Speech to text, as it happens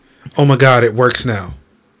Oh my god, it works now.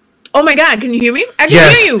 Oh my god, can you hear me? I can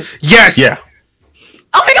Yes. hear you. Yes. Yeah.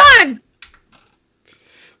 Oh my god.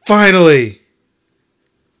 Finally.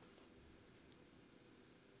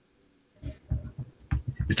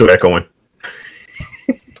 You still echoing?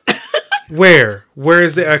 Where? Where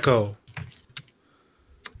is the echo?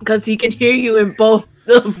 Because he can hear you in both.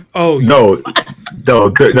 Oh No, no.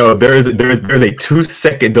 There's a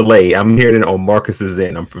 2-second delay. I'm hearing it on Marcus's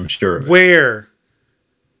end. I'm sure. Of it. Where?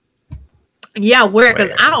 Yeah, where? Because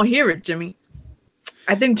Where? I don't hear it, Jimmy.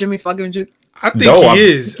 I think Jimmy's fucking with you. I think No, he I'm-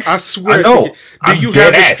 is. I swear. I know. Do I'm you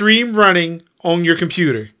dead have the ass. stream running on your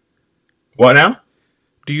computer? What now?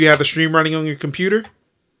 Do you have the stream running on your computer?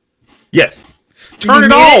 Yes. Turn it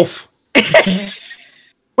mute it? off.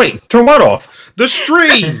 Wait. Turn what off? The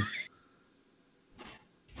stream.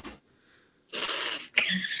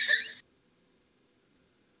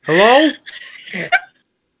 Hello?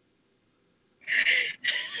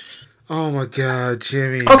 Oh my god,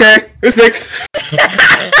 Jimmy. Okay, it's fixed.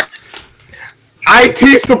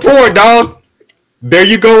 IT support, dog. There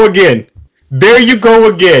you go again. There you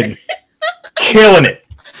go again. Killing it.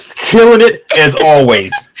 Killing it as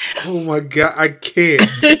always. Oh my god, I can't.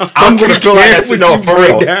 I'm gonna fill out that. with No, you for right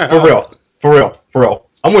real, now. for real.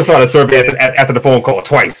 I'm gonna fill out a survey after the phone call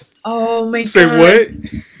twice. Oh my Say god. what?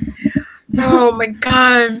 Oh my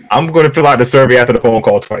god. I'm gonna fill out the survey after the phone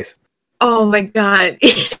call twice. Oh my god.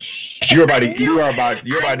 You're about to get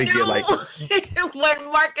like.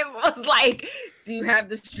 When Marcus was like, "Do you have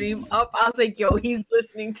the stream up?" I was like, "Yo, he's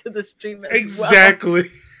listening to the stream as Exactly.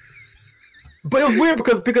 But it was weird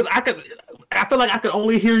because I feel like I could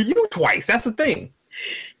only hear you twice. That's the thing.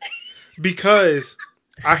 Because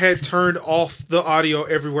I had turned off the audio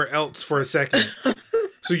everywhere else for a second.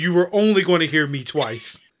 So you were only going to hear me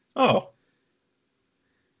twice. Oh.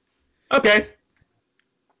 Okay.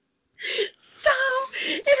 Stop!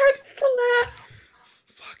 It hurts to laugh.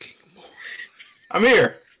 Fucking more. I'm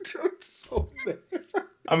here. I'm so mad.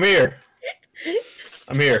 I'm here.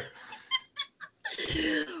 I'm here.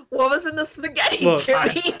 What was in the spaghetti, Look,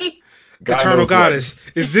 Jimmy? God Eternal knows Goddess.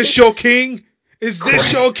 Is this your king? Is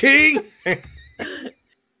this your king?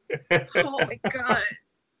 Oh my god.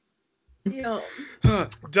 Yo.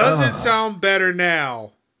 Does it sound better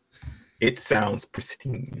now? It sounds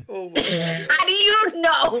pristine. Oh my God. How do you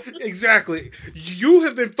know? Exactly. You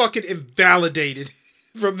have been fucking invalidated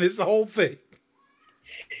from this whole thing.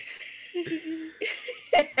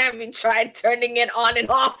 Have you tried turning it on and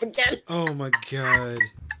off again? Oh my god.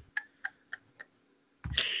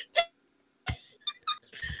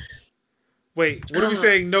 Wait, what are we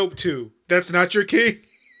saying nope to? That's not your king?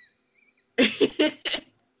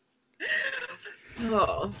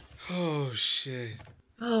 Oh. Oh shit.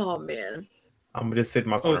 Oh man. I'm gonna just sit in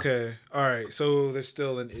my corner. Okay. Alright, so there's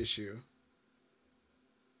still an issue.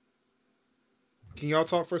 Can y'all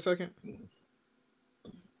talk for a second?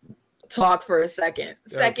 Talk for a second.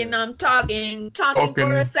 Second, Okay. I'm talking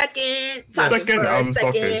for a second. Talking Second, for a I'm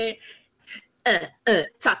second.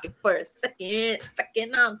 Talking for a second.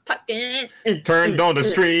 Second, I'm talking. Turned on the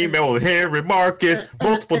stream and with Harry Marcus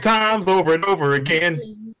multiple times over and over again.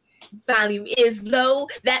 Volume is low.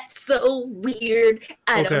 That's so weird.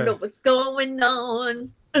 I Okay. don't know what's going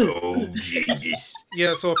on. Oh Jesus!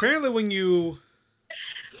 Yeah, so apparently when you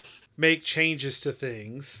make changes to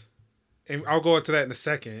things, and I'll go into that in a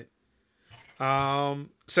second,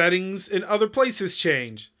 settings in other places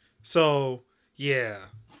change. So, yeah.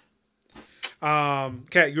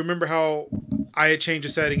 Kat, you remember how I had changed a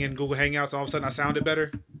setting in Google Hangouts and all of a sudden I sounded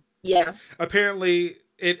better? Yeah. Apparently,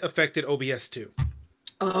 it affected OBS too.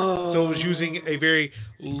 Oh. So it was using a very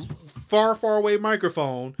far, far away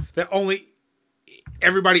microphone that only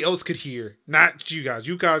everybody else could hear. Not you guys.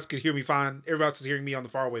 You guys could hear me fine. Everybody else is hearing me on the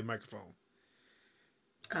far away microphone.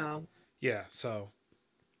 Oh. Yeah, so.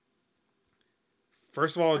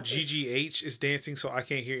 First of all, GGH is dancing, so I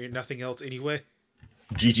can't hear nothing else anyway.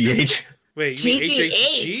 GGH. Wait, you mean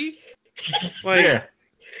HHG? Like, Yeah.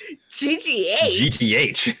 GGA.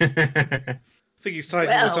 GGH. I think he's typing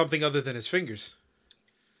Well. with something other than his fingers.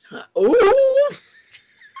 Ooh.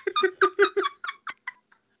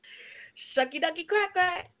 Shucky ducky crack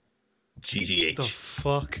crack. GGH. The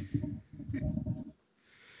fuck?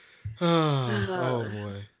 Oh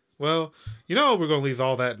boy. Well, you know we're gonna leave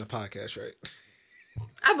all that in the podcast, right?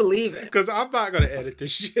 I believe it. Because I'm not gonna edit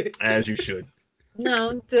this shit. As you should.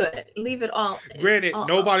 No, do it. Leave it all. Granted, all-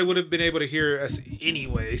 nobody would have been able to hear us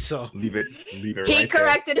anyway, so. Leave it. Leave it He right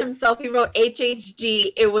corrected himself. He wrote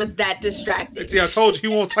HHG. It was that distracting. See, I told you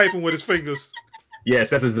he won't type with his fingers. there. Yes,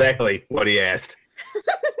 that's exactly what he asked.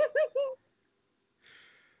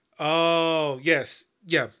 Oh, yes.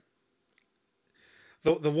 Yeah.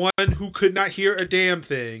 the one who could not hear a damn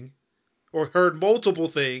thing, or heard multiple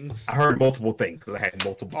things. I heard multiple things because I had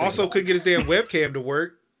multiple. Also, couldn't get his damn webcam to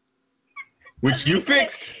work, which you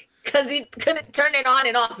fixed. Because he couldn't turn it on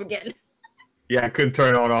and off again. Yeah, I couldn't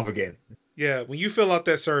turn it on and off again. Yeah, when you fill out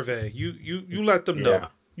that survey, you let them know.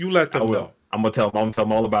 You let them know. I'm gonna tell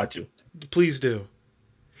them all about you. Please do.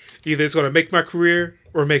 Either it's gonna make my career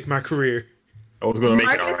or make my career. I was gonna make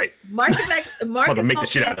it all right. Marcus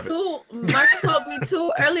helped me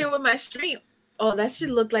too earlier with my stream. Oh, that shit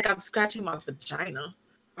looked like I'm scratching my vagina.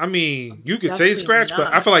 I mean, you could say scratch,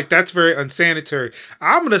 but I feel like that's very unsanitary.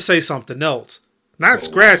 I'm gonna say something else. Not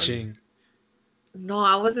scratching. No,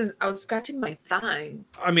 I wasn't. I was scratching my thigh.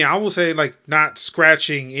 I mean, I will say like not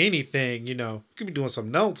scratching anything. You know, you could be doing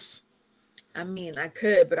something else. I mean, I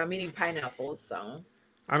could, but I'm eating pineapples, so.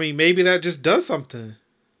 I mean, maybe that just does something.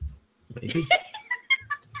 Maybe.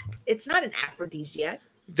 It's not an aphrodisiac.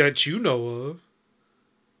 That you know of.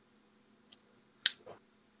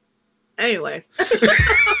 Anyway.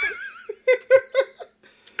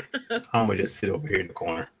 I'm gonna just sit over here in the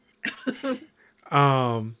corner.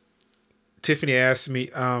 Tiffany asked me,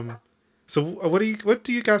 so what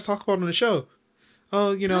do you guys talk about on the show?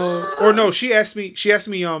 Oh, you know, or no, she asked me,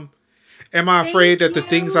 am I afraid that the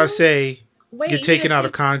things I say get taken out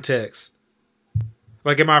of context?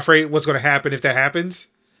 Like, am I afraid what's going to happen if that happens?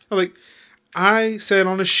 I'm like, I said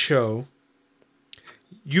on the show,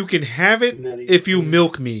 you can have it if you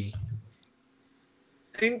milk me.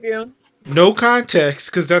 Thank you. No context,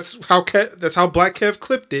 because that's how Black Kev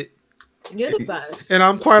clipped it. You're the best. And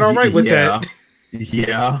I'm quite all right with that.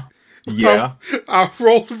 Yeah. I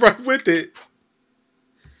rolled right with it.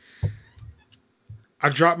 I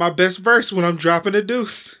drop my best verse when I'm dropping a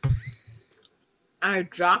deuce. I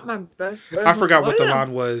dropped my best verse. I forgot what the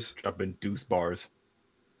line was. Dropping deuce bars.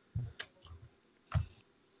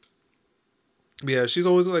 Yeah, she's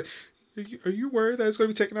always like, are you worried that it's going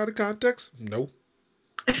to be taken out of context? No.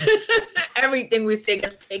 Everything we say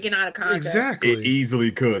gets taken out of context. Exactly. It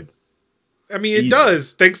easily could. I mean, it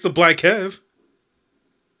does, thanks to Black Kev.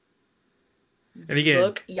 And again,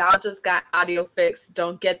 look, y'all just got audio fixed.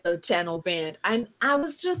 Don't get the channel banned. I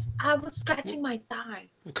was scratching my thigh.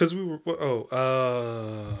 Because we were,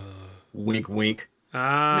 wink, wink.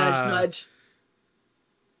 Nudge, nudge.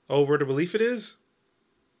 Oh, where the belief it is?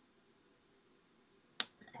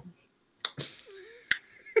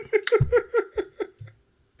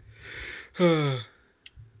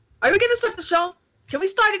 Are we gonna start the show? Can we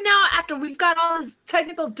start it now after we've got all these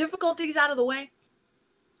technical difficulties out of the way?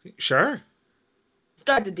 Sure.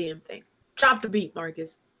 Start the damn thing. Drop the beat,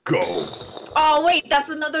 Marcus. Go. Oh, wait, that's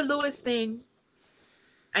another Lewis thing.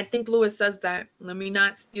 I think Lewis says that. Let me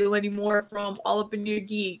not steal any more from All Up in Your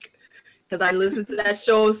Geek. Because I listen to that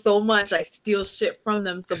show so much, I steal shit from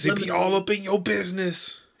them. Because it be all up in your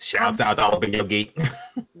business. Shouts out to All Up in Your Geek.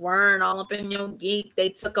 Weren't All Up in Your Geek. They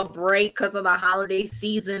took a break because of the holiday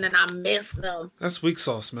season, and I missed them. That's weak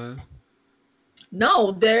sauce, man.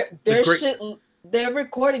 No, their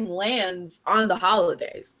recording lands on the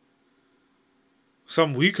holidays.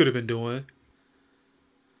 Something we could have been doing.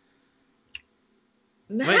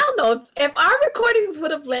 Hell no. If our recordings would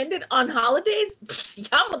have landed on holidays,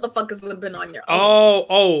 y'all motherfuckers would have been on your own.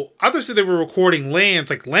 Oh. I thought you said they were recording lands,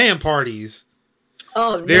 like land parties.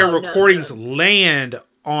 Oh, no. Their recordings land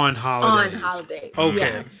on holidays. On holidays. Okay.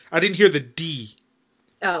 Yeah. I didn't hear the D.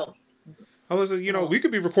 Oh. I was like, we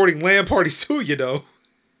could be recording land parties too, You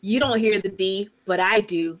don't hear the D, but I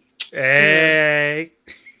do. Hey.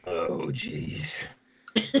 Oh, jeez.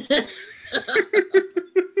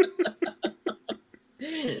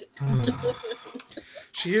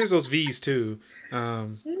 She hears those V's too.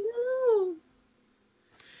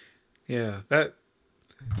 Yeah, that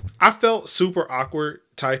I felt super awkward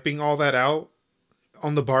typing all that out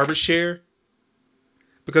on the barber's chair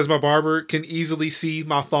because my barber can easily see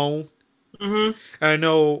my phone. Mm-hmm. And I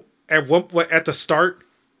know at the start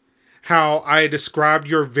how I described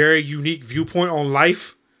your very unique viewpoint on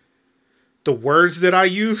life, the words that I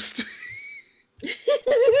used.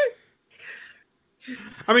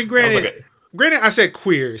 I mean, granted, I said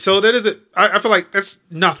queer, so that isn't. I feel like that's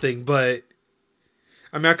nothing, but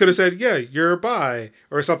I mean, I could have said, yeah, you're a bi,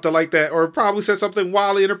 or something like that, or probably said something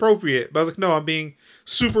wildly inappropriate. But I was like, no, I'm being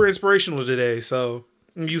super inspirational today, so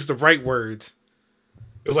I'm use the right words.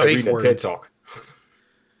 It was like reading a TED Talk.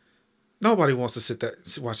 Nobody wants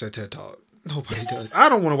to watch that TED Talk. Nobody does. I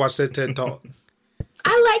don't want to watch that TED Talk.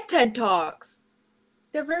 I like TED Talks.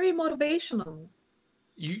 They're very motivational.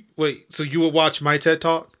 So you would watch my TED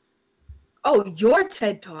Talk? Oh, your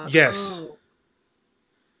TED Talk? Yes.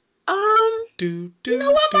 You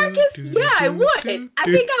know what, Marcus? I would. I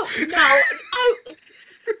think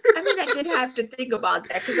did have to think about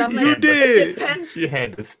that because I'm You like, did. It depends. You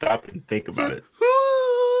had to stop and think about it. Well,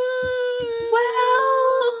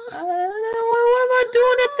 what am I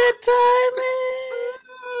doing at that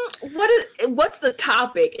time? What's the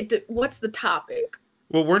topic? What's the topic?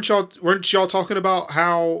 Well, weren't y'all talking about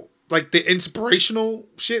how like the inspirational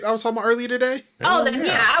shit I was talking about earlier today? Oh, then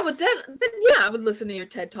yeah, I would. I would listen to your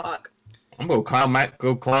TED talk. I'm gonna climb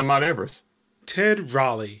Mount Everest. Ted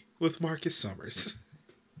Raleigh with Marcus Summers.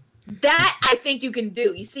 That I think you can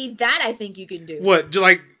do. You see, that I think you can do. What?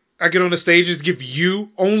 Like I get on the stage and give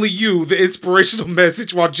only you, the inspirational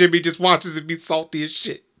message while Jimmy just watches it be salty as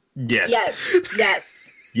shit. Yes.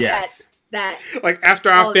 Yes. That. Like after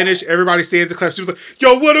I finish, everybody stands and claps. She was like,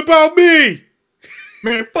 "Yo, what about me?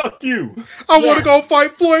 Man, fuck you. I want to go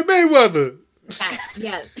fight Floyd Mayweather."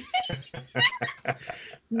 Yes.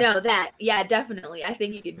 No, that. Yeah, definitely. I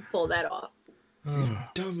think you can pull that off.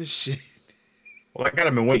 Dumb as shit. Well, I got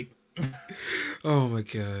him in weight. Oh my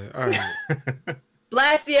god. All right.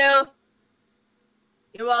 Bless you.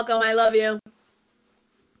 You're welcome. I love you.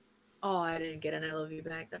 Oh, I didn't get an I love you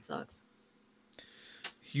back. That sucks.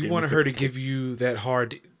 You wanted her to give you that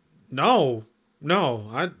hard... No,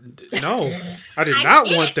 I did not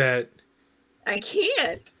want that. I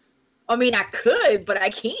can't. I mean, I could, but I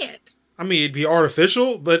can't. I mean, it'd be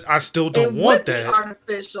artificial, but I still don't want that. It would be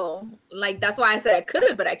artificial. Like, that's why I said I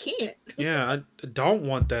could, but I can't. Yeah, I don't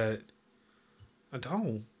want that. I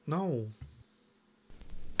don't. No.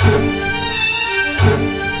 Yo,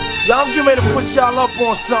 I'm getting ready to put y'all up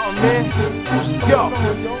on something, man. Yo,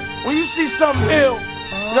 when you see something ill,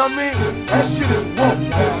 you know what I mean? That shit is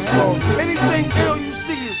woke. Anything ill you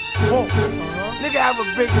see is woke. Nigga have a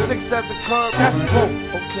big 6 at the curb, that's woke.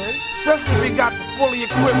 Okay. Especially if he got the fully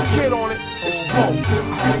equipped kid on it, it's woke.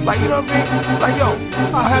 Like, you know what I mean? Like, yo,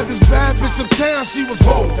 I had this bad bitch uptown, she was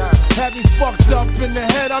woke. Had me fucked up in the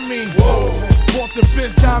head, I mean, whoa. Bought the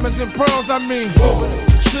bitch diamonds and pearls, I mean, whoa.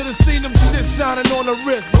 Should've seen them shit shining on the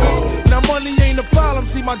wrist. Now money ain't a problem,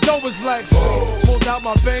 see my dough is like, pulled out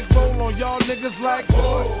my bankroll on y'all niggas like,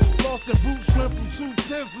 lost the boot shrimp from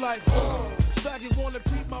 210 like, faggot wanna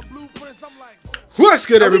peep my blueprints, I'm like, What's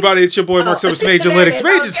good, everybody? It's your boy Mark Summers, Major Linux,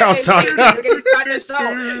 Major's House Talk.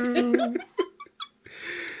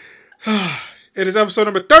 It is episode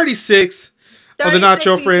number 36 of the Not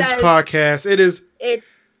Your Friends podcast. It is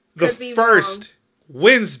the first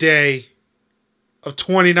Wednesday of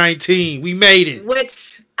 2019. We made it.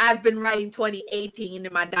 Which I've been writing 2018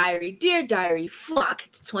 in my diary. Dear diary, fuck,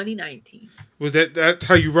 it's 2019. Was that's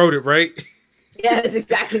how you wrote it, right? Yeah, that's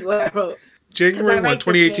exactly what I wrote. January 1,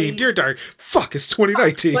 2018. Dear diary, fuck, it's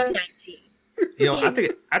 2019. 2019. You know,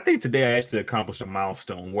 I think today I actually accomplished a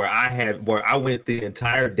milestone where I went the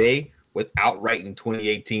entire day without writing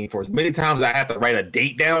 2018. For as many times I had to write a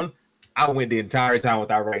date down, I went the entire time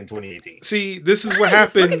without writing 2018. See, this is what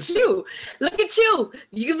happens. Look at you.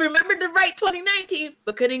 You remembered to write 2019,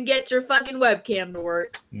 but couldn't get your fucking webcam to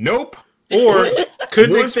work. Nope. Or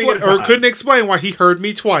couldn't explain why he heard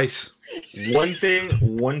me twice. One thing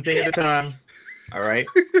at a time. All right.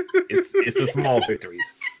 It's the small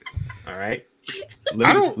victories. All right.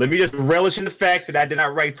 Let me just relish in the fact that I did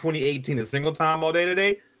not write 2018 a single time all day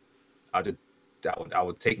today. I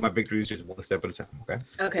would take my victories just one step at a time.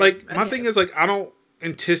 Okay. Like my thing is like I don't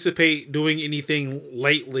anticipate doing anything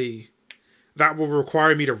lately that will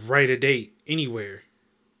require me to write a date anywhere.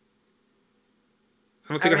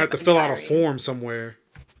 I don't think I have to fill out a form somewhere.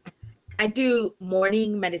 I do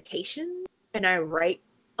morning meditation and I write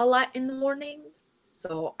a lot in the mornings,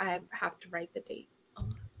 so I have to write the date.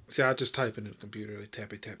 See, I just type in the computer, like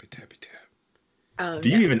tappy. Do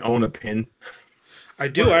you even own a pen? I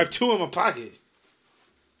do. I have 2 in my pocket.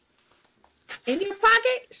 In your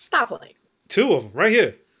pocket? Stop playing. 2 of them right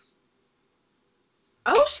here.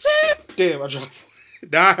 Oh shit! Damn, I dropped.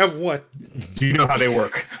 Now I have 1. Do you know how they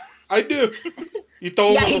work? I do. You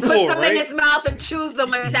throw them on the floor, right? He puts them in his mouth and chews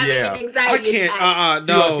them when he's having an anxiety attack. I can't.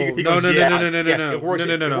 No. It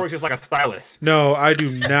works just like a stylus. No, I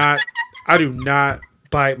do not. I do not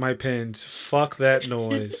bite my pens. Fuck that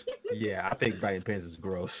noise. Yeah, I think biting pens is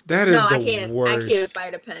gross. That is the worst. I can't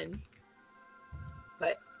bite a pen.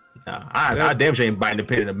 But I damn sure ain't biting a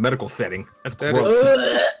pen in a medical setting. That's gross.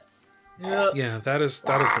 Yeah, that is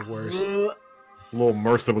the worst. A little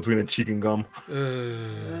MRSA between the cheek and gum.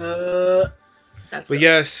 But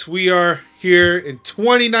yes, we are here in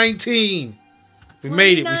 2019. We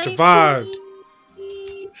made it. We survived.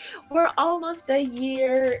 We're almost a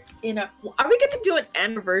year in a... Are we going to do an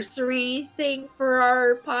anniversary thing for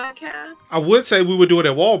our podcast? I would say we would do it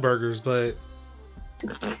at Wahlburgers, but...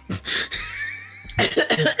 I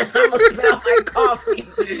almost spilled my coffee.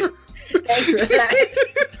 Thanks for that.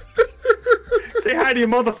 Find your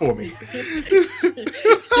mother for me.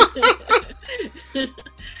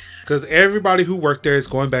 Because everybody who worked there is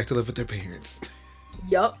going back to live with their parents.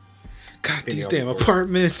 Yup. Got these damn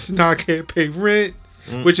apartments. Now I can't pay rent,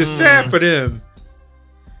 which is sad for them.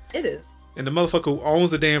 It is. And the motherfucker who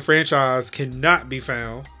owns the damn franchise cannot be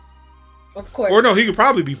found. Of course. Or no, he could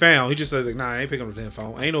probably be found. He just says like, nah, I ain't picking up the damn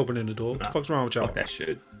phone. I ain't opening the door. What the fuck's wrong with y'all? Fuck that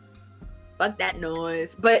shit. Fuck that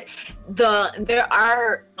noise. But there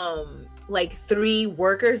are like 3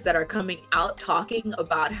 workers that are coming out talking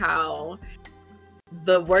about how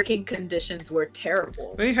the working conditions were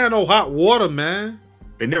terrible. They ain't had no hot water, man.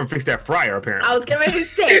 They never fixed that fryer, apparently. I was gonna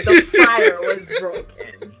say the fryer was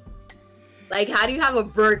broken. Like, how do you have a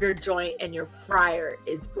burger joint and your fryer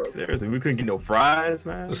is broken? Seriously, we couldn't get no fries,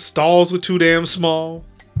 man. The stalls were too damn small.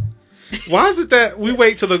 Why is it that we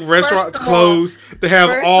wait till the restaurants close to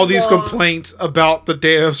have all these complaints about the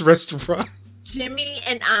damn restaurant? Jimmy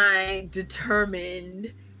and I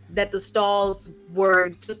determined that the stalls were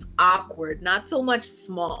just awkward, not so much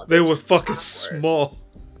small. They were fucking small.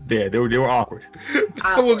 Yeah, they were awkward.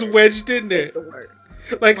 I was wedged in there. That's the word.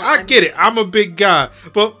 Like, well, I get it. I'm a big guy.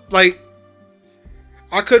 But, like,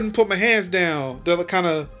 I couldn't put my hands down. The kind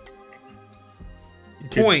of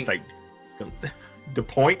point. Like, the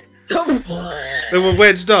point? They were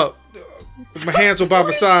wedged up. My hands were by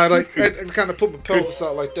my side. Like, I kind of put my pelvis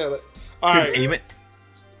out like that. Like, all right. Aim it.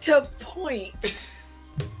 To point.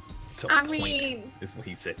 I mean, is what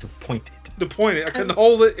he said. To point it. To point it. I couldn't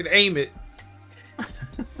hold it and aim it.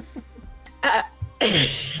 I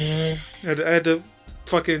had to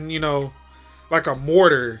fucking, like a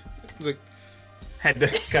mortar. Like, had to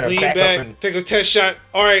kind of lean back, take a test shot.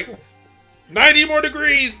 All right, 90 more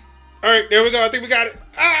degrees. All right, there we go. I think we got it.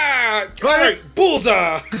 Ah, all right,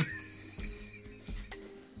 bullseye.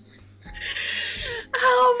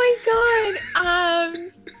 Oh my god.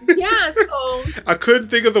 Yeah, so I couldn't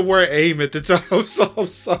think of the word aim at the time, so I'm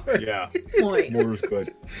sorry. Yeah. Point. More was good.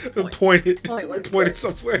 Point it Point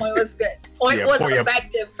somewhere. was good. Point was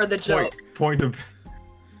effective for the joke. Point to the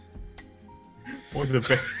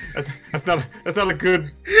that's not a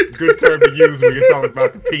good term to use when you're talking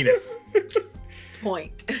about the penis.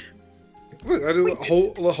 Point. Look, I just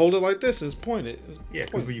hold it like this and point it. Yeah,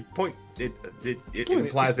 because when you point, it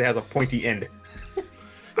implies it has a pointy end.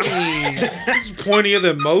 I mean, it's pointier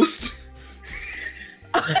than most.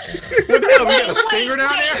 What the hell? We got a stinger down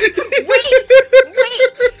there? Wait.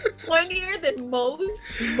 Pointier than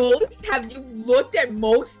most? Most? Have you looked at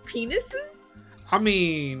most penises? I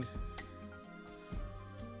mean,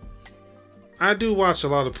 I do watch a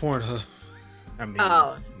lot of Pornhub. I mean,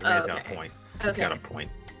 the man's got a point. He's got a point.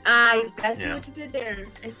 I see what you did there.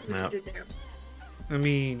 I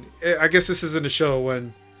mean, I guess this isn't a show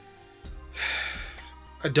when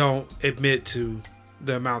I don't admit to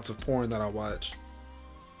the amounts of porn that I watch.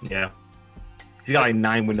 Yeah. He's got like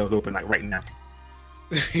 9 windows open like right now.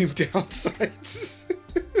 Aim down sights.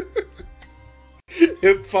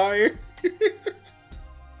 Hip fire.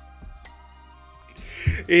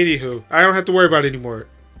 Anywho, I don't have to worry about it anymore.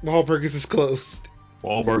 Wahlburgers is closed.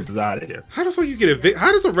 Wahlburgers is out of here. How the fuck you get evicted?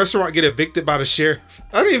 How does a restaurant get evicted by the sheriff?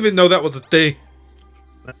 I didn't even know that was a thing.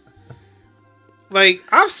 Like,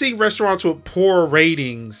 I've seen restaurants with poor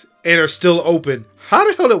ratings and are still open. How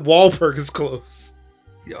the hell did Wahlburgers close?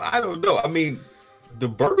 Yo, I don't know. I mean, the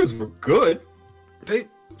burgers were good.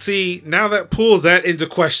 See, now that pulls that into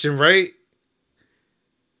question, right?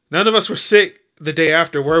 None of us were sick the day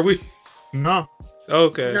after, were we? No.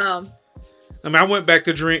 Okay. No. I mean, I went back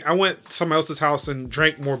to drink. I went to someone else's house and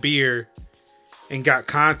drank more beer and got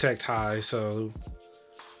contact high, so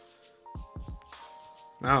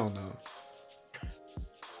I don't know.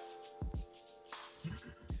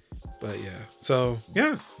 But yeah, so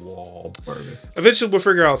yeah. Wahlburgers. Eventually, we'll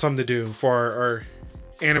figure out something to do for our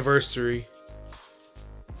anniversary.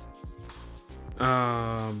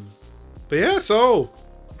 But yeah, so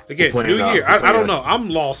again, New Year. I don't know. I'm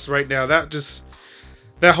lost right now.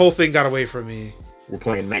 That whole thing got away from me. We're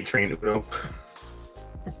playing Night Train Uno.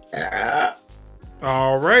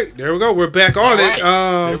 All right, there we go. We're back on it.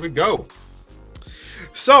 There we go.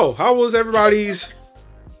 So, how was everybody's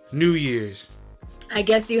New Year's? I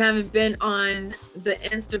guess you haven't been on the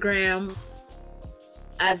Instagram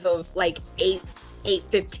as of like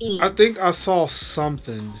 8:15. I think I saw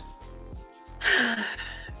something.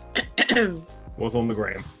 What's on the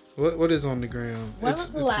gram? What is on the gram? When was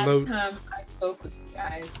the last time I spoke with you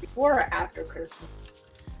guys? Before or after Christmas?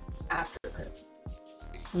 After Christmas.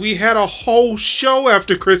 We had a whole show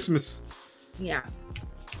after Christmas. Yeah.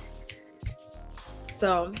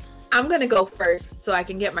 So, I'm going to go first so I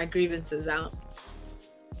can get my grievances out.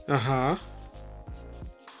 Uh-huh.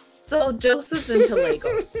 So Joseph's into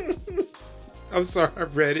Legos. I'm sorry, I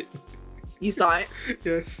read it. You saw it?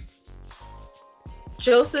 Yes.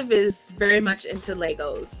 Joseph is very much into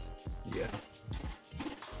Legos. Yeah.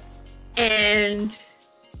 And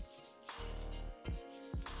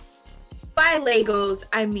by Legos,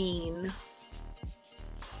 I mean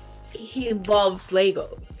he loves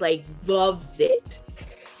Legos. Like, loves it.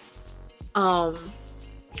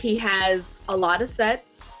 He has a lot of sets.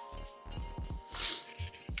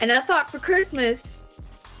 And I thought for Christmas,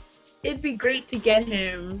 it'd be great to get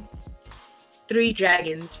him 3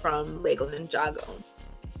 dragons from Lego Ninjago.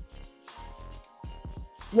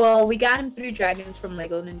 Well, we got him 3 dragons from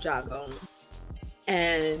Lego Ninjago.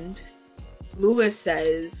 And Lewis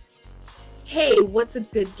says, hey, what's a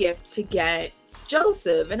good gift to get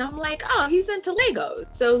Joseph? And I'm like, oh, he's into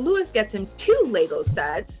Legos. So Lewis gets him 2 Lego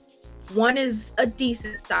sets. One is a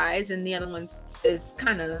decent size, and the other one is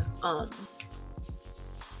kind of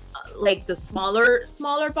like the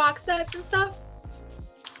smaller box sets and stuff.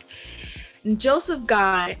 And Joseph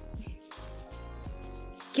got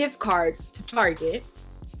gift cards to Target,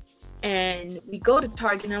 and we go to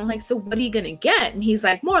Target, and I'm like, so what are you gonna get? And he's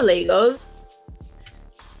like, more Legos.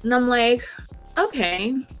 And I'm like,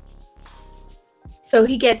 okay. So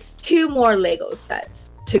he gets 2 more Lego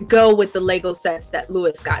sets to go with the Lego sets that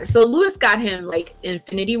Lewis got. So Lewis got him like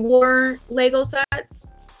Infinity War Lego sets.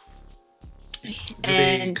 Do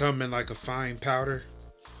they come in like a fine powder?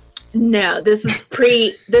 No, this is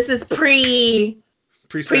pre Thanos.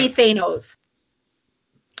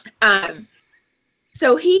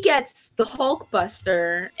 So he gets the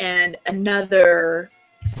Hulkbuster and another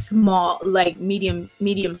small, like medium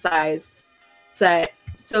size set.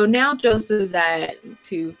 So now Joseph's at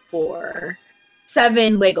 2, 4,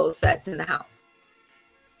 7 Lego sets in the house.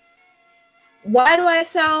 Why do I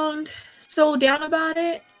sound so down about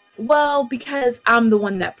it? Well, because I'm the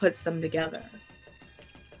one that puts them together.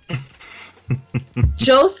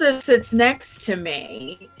 Joseph sits next to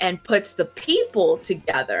me and puts the people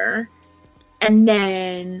together and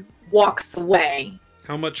then walks away.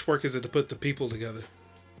 How much work is it to put the people together?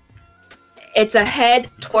 It's a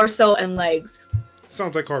head, torso, and legs.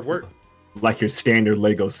 Sounds like hard work. Like your standard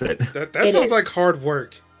Lego set. That sounds like hard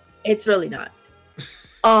work. It's really not.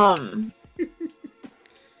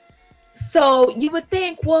 So you would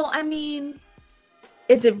think, well, I mean,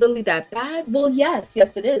 is it really that bad? Well, yes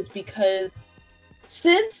it is, because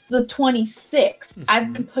since the 26th,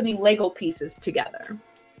 I've been putting Lego pieces together,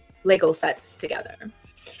 Lego sets together.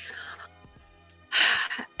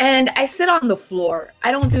 And I sit on the floor.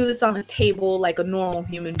 I don't do this on a table like a normal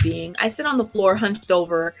human being. I sit on the floor hunched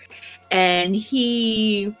over, and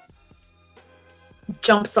he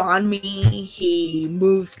jumps on me. He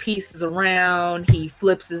moves pieces around. He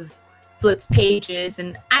flips pages,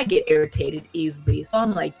 and I get irritated easily. So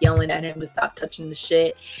I'm like yelling at him to stop touching the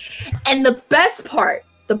shit. And the best part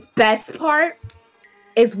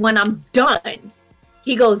is when I'm done,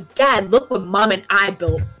 he goes, Dad, look what Mom and I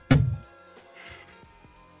built.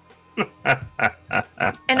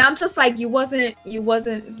 And I'm just like, you wasn't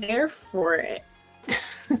there for it.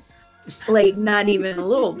 Like, not even a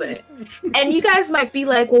little bit. And you guys might be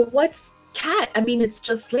like, well, what's cat? I mean, it's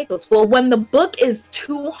just Legos. Well, when the book is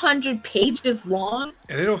 200 pages long,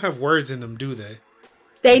 and they don't have words in them, do they?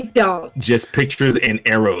 They don't. Just pictures and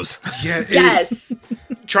arrows. Yeah. Yes.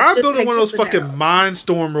 Try building one of those fucking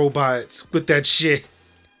Mindstorm robots with that shit.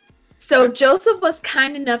 So Joseph was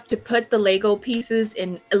kind enough to put the Lego pieces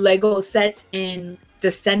in Lego sets in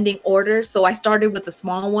descending order. So I started with the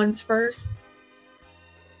small ones first.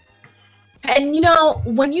 And you know,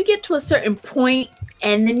 when you get to a certain point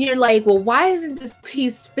and then you're like, well, why isn't this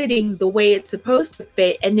piece fitting the way it's supposed to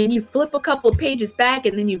fit? And then you flip a couple of pages back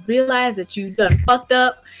and then you realize that you done fucked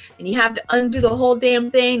up and you have to undo the whole damn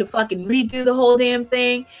thing to fucking redo the whole damn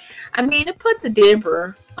thing. I mean, it puts a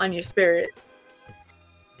damper on your spirits.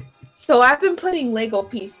 So I've been putting Lego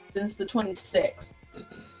pieces since the 26th.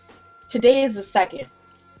 Today is the 2nd.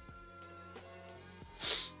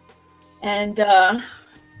 And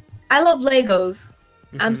I love Legos.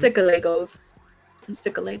 Mm-hmm. I'm sick of Legos.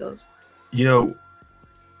 You know,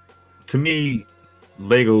 to me,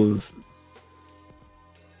 Legos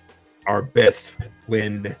are best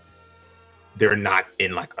when they're not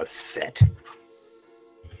in like a set.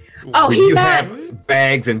 Oh, when you have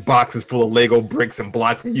bags and boxes full of Lego bricks and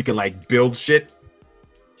blocks and you can like build shit.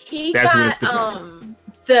 That's when it's the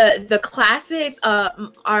best. The classics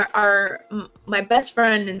are my best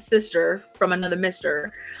friend and sister from another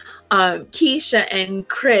mister, Keisha and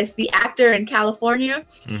Chris, the actor in California.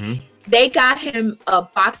 Mm-hmm. They got him a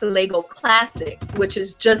box of Lego classics, which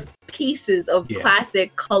is just pieces of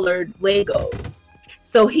classic colored Legos.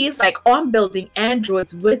 So he's like, oh, I'm building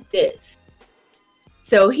androids with this.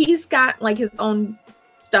 So he's got like his own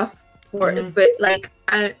stuff for it, but like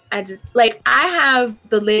I just like I have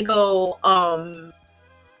the Lego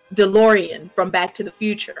DeLorean from Back to the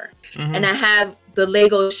Future, and I have the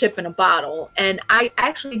Lego ship in a bottle, and I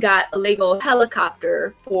actually got a Lego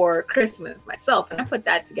helicopter for Christmas myself, and I put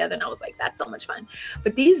that together, and I was like, that's so much fun.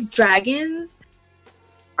 But these dragons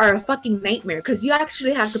are a fucking nightmare because you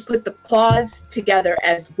actually have to put the claws together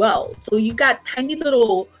as well. So you got tiny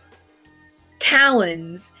little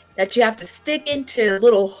talons that you have to stick into a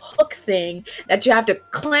little hook thing that you have to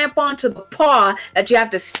clamp onto the paw that you have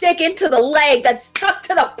to stick into the leg that's stuck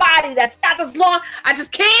to the body that's not as long. I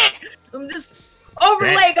just can't. I'm just over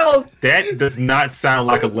Legos. That does not sound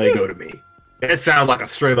like a Lego to me. That sounds like a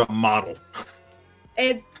straight up model.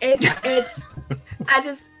 It's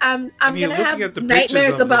I'm gonna have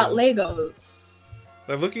nightmares about Legos.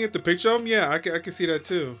 Like looking at the picture of them, yeah, I can see that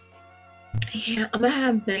too. Yeah, I'm gonna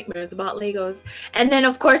have nightmares about Legos. And then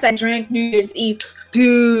of course I drank New Year's Eve.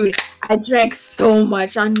 Dude, I drank so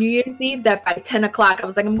much on New Year's Eve that by 10 o'clock I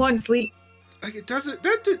was like, I'm going to sleep. Like it doesn't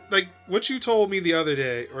like what you told me the other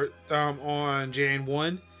day or on Jan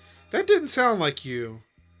 1, that didn't sound like you.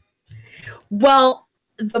 Well,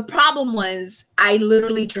 the problem was I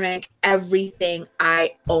literally drank everything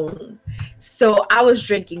I own. So I was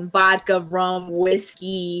drinking vodka, rum,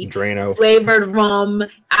 whiskey, Drano, flavored rum.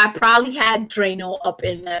 I probably had Drano up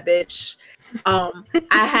in that bitch. I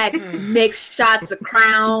had mixed shots of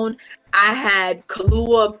Crown. I had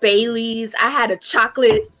Kahlua, Baileys. I had a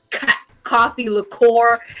chocolate coffee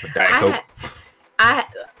liqueur. I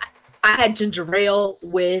had ginger ale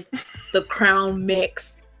with the Crown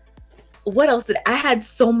mix. What else did I had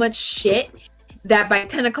so much shit that by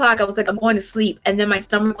 10 o'clock I was like, I'm going to sleep. And then my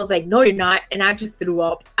stomach was like, no, you're not. And I just threw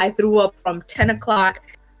up. I threw up from 10 o'clock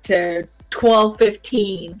to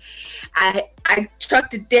 12:15. I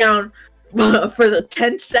chucked it down for the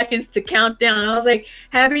 10 seconds to count down. I was like,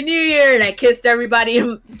 Happy New Year. And I kissed everybody.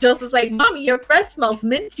 And Joseph's like, Mommy, your breath smells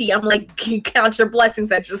minty. I'm like, count your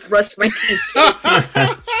blessings. I just brushed my teeth.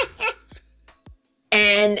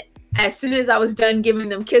 And as soon as I was done giving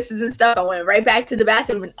them kisses and stuff, I went right back to the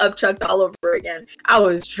bathroom and upchucked all over again. I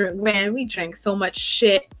was drunk, man. We drank so much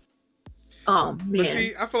shit. Oh man. But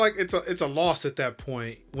see, I feel like it's a loss at that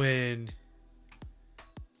point when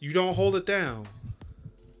you don't hold it down.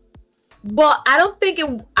 Well, I don't think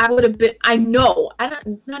I would have been. I know.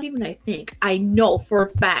 Not even. I think. I know for a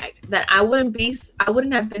fact that I wouldn't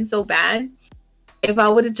have been so bad if I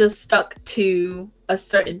would have just stuck to a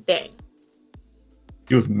certain thing.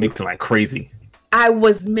 You was mixing like crazy. I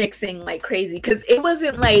was mixing like crazy because it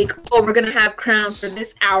wasn't like, oh, we're gonna have Crown for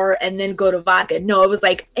this hour and then go to vodka. No, it was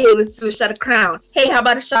like, hey, let's do a shot of Crown. Hey, how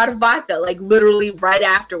about a shot of vodka? Like literally right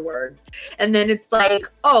afterwards. And then it's like,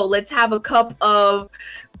 oh, let's have a cup of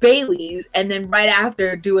Baileys and then right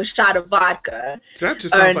after do a shot of vodka. So that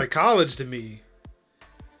just sounds like college to me.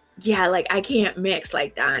 Yeah, like I can't mix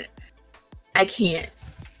like that. I can't.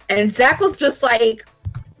 And Zach was just like,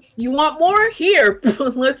 you want more? Here,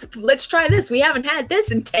 let's try this. We haven't had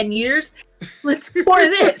this in 10 years. Let's pour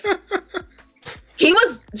this. He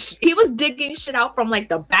was digging shit out from like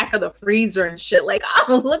the back of the freezer and shit. Like,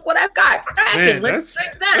 oh, look what I've got cracking. Man, let's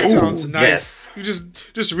drink that. That sounds nice. Yes. You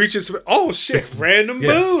just reach into oh shit, random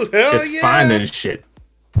booze. Hell just yeah. Finding shit.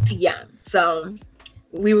 Yeah. So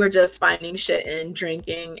we were just finding shit and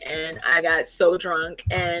drinking, and I got so drunk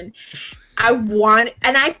and I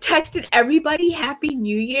texted everybody Happy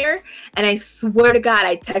New Year, and I swear to God,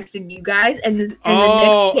 I texted you guys, and the next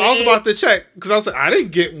day, I was about to check because I was like, I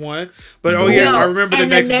didn't get one, but I remember the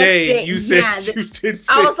next day you said you didn't.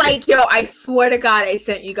 I was like, yo, I swear to God, I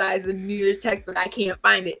sent you guys a New Year's text, but I can't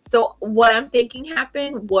find it. So what I'm thinking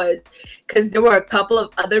happened was because there were a couple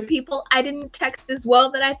of other people I didn't text as well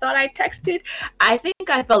that I thought I texted. I think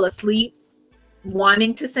I fell asleep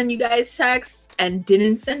wanting to send you guys texts and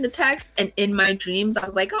didn't send the text, and in my dreams I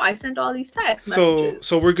was like, oh, I sent all these text messages.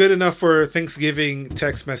 So we're good enough for Thanksgiving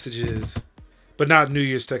text messages, but not New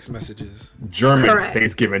Year's text messages. German Correct.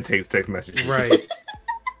 Thanksgiving text messages. Right.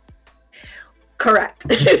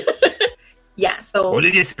 Correct. Yeah, so what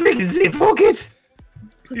did you speak in the pocket?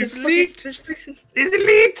 It's leaked. It's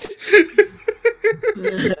leaked.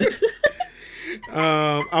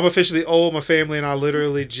 I'm officially old. My family and I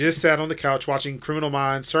literally just sat on the couch watching Criminal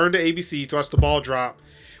Minds, turned to ABC to watch the ball drop,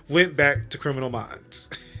 went back to Criminal Minds.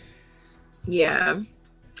 Yeah.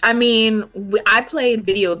 I mean, I played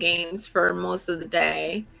video games for most of the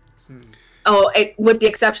day. With the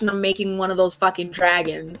exception of making one of those fucking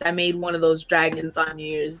dragons. I made one of those dragons on New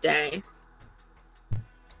Year's Day.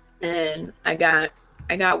 And I got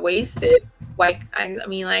I got wasted. White. I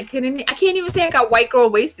mean, I can't even say I got white girl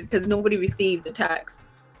wasted because nobody received the text.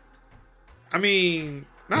 I mean,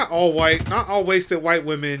 not all wasted white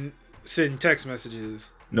women send text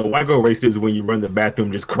messages. No, white girl race is when you run the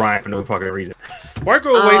bathroom just crying for no fucking reason. White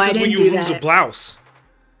girl waste is when you lose a blouse.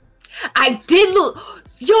 I did look.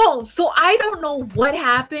 Yo, so I don't know what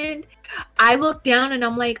happened. I looked down and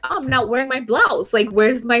I'm like, oh, I'm not wearing my blouse. Like,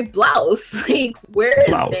 where's my blouse? Like, where is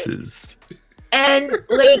Blouses. it? And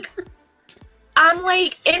like, I'm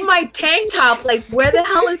like in my tank top. Like, where the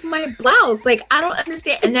hell is my blouse? Like, I don't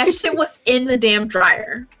understand. And that shit was in the damn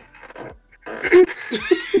dryer.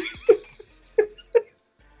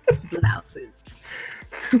 Blouses.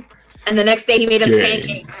 And the next day he made us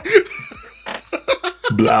pancakes.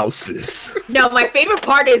 Blouses. No, my favorite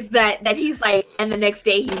part is that he's like, and the next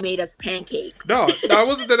day he made us pancakes. No, that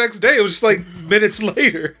wasn't the next day. It was just like minutes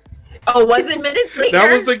later. Oh, was it minutes later?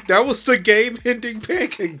 That was the game-ending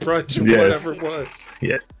pancake brunch or whatever it was.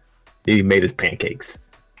 Yes, he made us pancakes.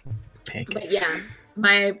 But yeah,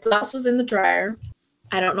 my blouse was in the dryer.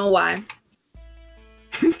 I don't know why.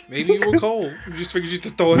 Maybe you were cold. You just figured you'd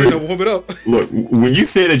throw it in and warm it up. Look, when you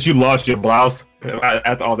said that you lost your blouse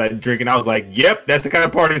after all that drinking, I was like, "Yep, that's the kind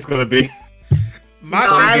of party it's gonna be."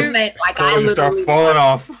 I meant like I literally start falling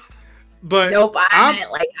off. But nope, I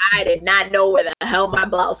meant like I did not know where the hell my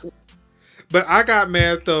blouse was. But I got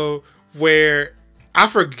mad though, where I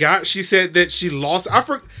forgot she said that she lost. I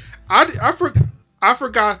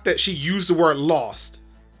forgot that she used the word lost.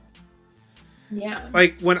 Yeah.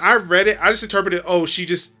 Like when I read it, I just interpreted, oh, she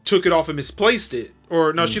just took it off and misplaced it,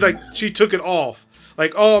 or no, she took it off.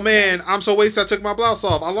 Like, oh man, I'm so wasted, I took my blouse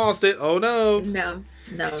off, I lost it. Oh no. No.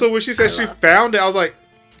 So when she said she found it, I was like,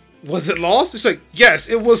 was it lost? She's like, yes,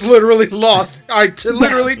 it was literally lost. I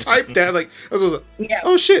literally typed that. Like, I was like,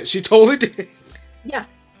 oh shit, she totally did. Yeah.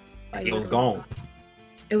 It was gone.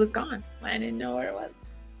 It was gone. I didn't know where it was.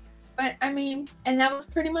 But I mean, and that was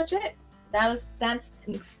pretty much it. That's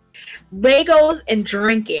Legos and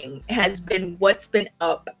drinking has been what's been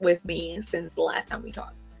up with me since the last time we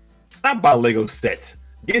talked. Stop by Lego sets.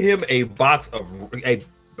 Get him a box of a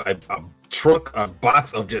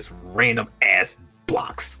box of just random ass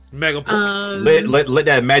blocks. Mega blocks. Let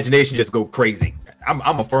that imagination just go crazy. I'm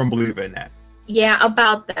a firm believer in that. Yeah,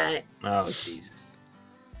 about that. Oh Jesus.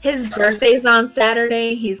 His birthday's on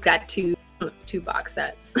Saturday. He's got two box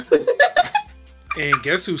sets. And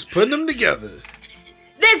guess who's putting them together?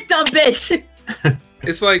 This dumb bitch.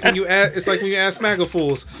 It's like when you ask MAGA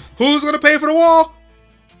fools, who's gonna pay for the wall?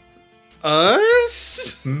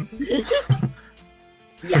 Us?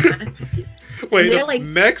 Yeah. Wait, like,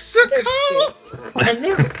 Mexico? And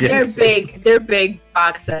they're big. They're big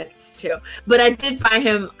box sets too. But I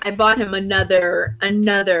bought him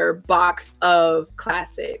another box of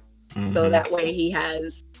classic. Mm-hmm. So that way he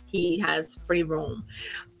has free room.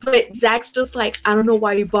 But Zach's just like, I don't know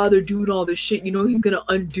why you bother doing all this shit. You know he's gonna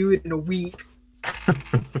undo it in a week.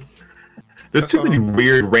 There's too many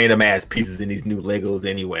weird random ass pieces in these new Legos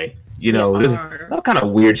anyway. You know, there's all kind of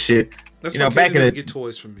weird shit. That's why back in get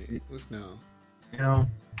toys from me. No. You know,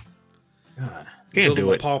 God, can't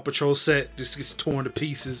do it. Paw Patrol set just gets torn to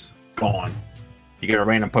pieces. Gone. You got a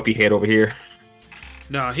random puppy head over here.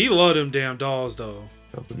 Nah, he loved them damn dolls though.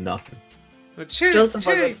 That was nothing. Joseph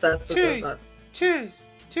was obsessed with those.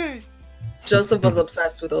 Joseph was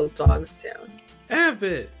obsessed with those dogs too.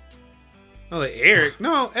 Abbott. Oh, like Eric.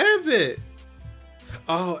 No, Abbott.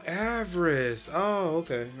 Oh, Avarice. Oh,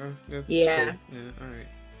 okay. Yeah. Cool. Yeah. All right.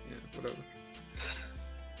 Yeah. Whatever.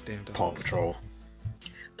 Damn dogs. Paw Patrol.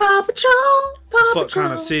 Paw Patrol. Fuck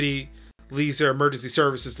kind of city leaves their emergency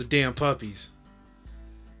services to damn puppies.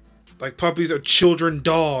 Like puppies are children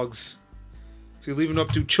dogs. So you're leaving up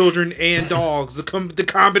to children and dogs. The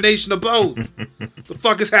combination of both. The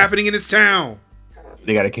fuck is happening in this town?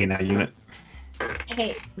 They got a K9 unit.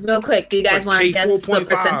 Hey, real quick, do you guys want to guess what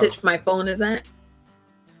percentage my phone is at?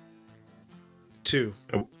 2.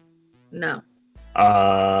 Oh. No.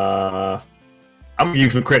 I'm gonna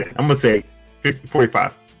use some credit. I'm gonna say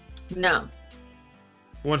 45. No.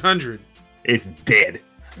 100. It's dead.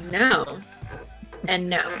 No. And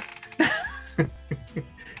no.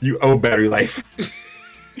 You owe battery life.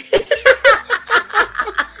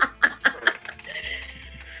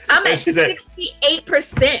 I'm at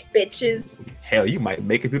 68%, bitches. Hell, you might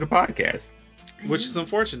make it through the podcast. Which is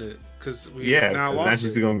unfortunate because we now lost. Now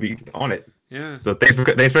she's gonna be on it. Yeah. So thanks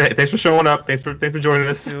for showing up. Thanks for joining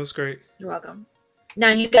us. Yeah, it was great. You're welcome. Now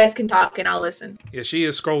you guys can talk and I'll listen. Yeah, she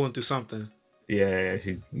is scrolling through something. Yeah,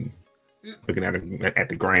 she's looking at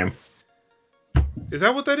the gram. Is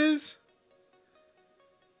that what that is?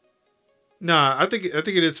 Nah, I think it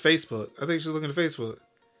is Facebook. I think she's looking at Facebook.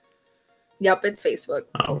 Yep, it's Facebook.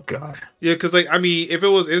 Oh God. Yeah, because like I mean, if it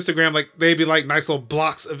was Instagram, like they'd be like nice little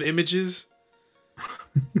blocks of images.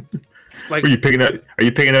 Like, Are you picking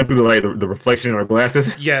up through like the reflection in our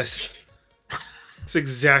glasses? yes, that's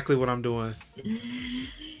exactly what I'm doing.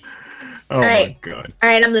 Oh my God. All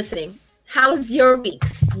right, I'm listening. How's your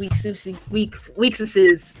weeks? Weekses.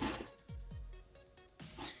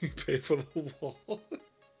 You pay for the wall.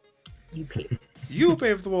 You pay. You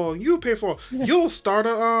pay for the wall. You pay for. You'll start a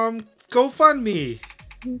GoFundMe.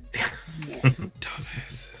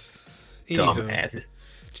 Dumbasses. Anywho, Dumbasses.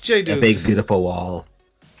 J A big beautiful wall.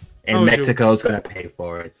 And Mexico's gonna pay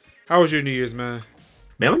for it. How was your New Year's, man?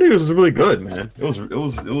 Man, my New Year's was really good, man. It was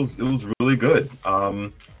really good.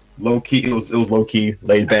 Low key. It was low key,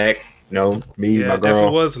 laid back. You know, me, Yeah, my it definitely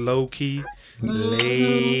girl. was low key,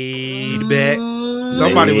 laid back.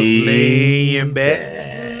 Somebody was laying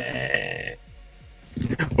back.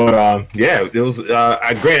 But yeah, it was.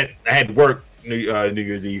 I granted I had to work New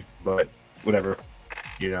Year's Eve, but whatever.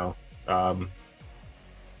 You know,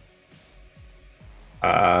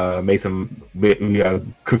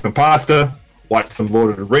 cooked some pasta, watched some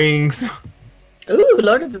Lord of the Rings. Ooh,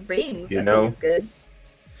 Lord of the Rings. You That know? sounds good.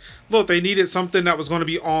 Look, they needed something that was going to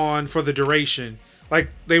be on for the duration. Like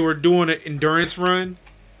they were doing an endurance run.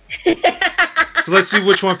 So let's see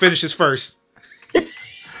which one finishes first.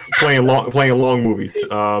 playing long movies.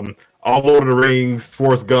 All Lord of the Rings,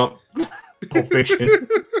 Forrest Gump, Pulp Fiction.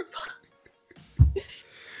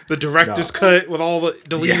 The director's cut with all the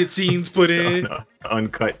deleted scenes put in. No,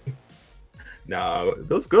 uncut. No, it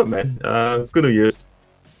was good, man. It's good New Year's.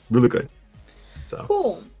 Really good. So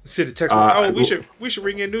Cool. Sit a text. We should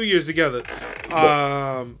ring in New Year's together.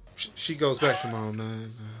 She goes back tomorrow, man.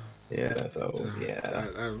 yeah, so yeah.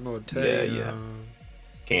 I don't know what to tell you. Yeah.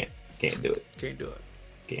 Can't do it. Can't do it.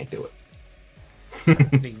 Can't do it.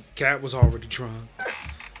 Nigga, Cat was already drunk.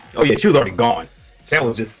 Oh yeah, she was already gone. That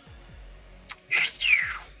was just.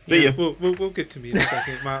 See ya. We'll get to me in a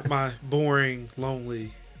second. My boring,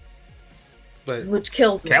 lonely. But Which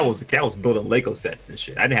kills me. Cat was building Lego sets and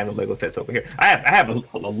shit. I didn't have no Lego sets over here. I have a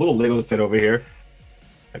little Lego set over here,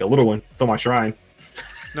 like a little one. It's on my shrine.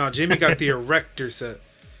 no, Jimmy got the Erector set.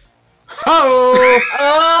 Oh,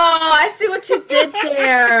 Oh, I see what you did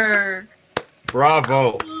there.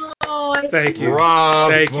 bravo! Oh, I Thank see you.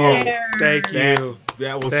 Bravo! Thank you. There. Thank you.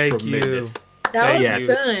 That was Thank you. tremendous. That was Yes.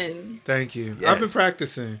 good. Thank you. Yes. I've been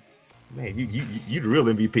practicing. Man, you the real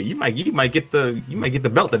MVP. You might get the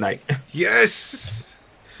belt tonight. Yes.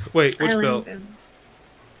 Wait, which I like belt? them.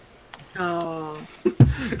 Oh.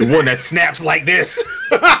 The one that snaps like this.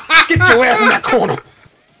 Get your ass in that corner.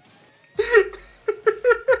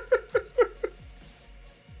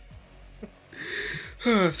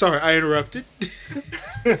 Sorry, I interrupted.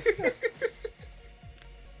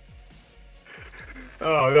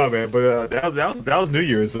 Oh no, man! But that was New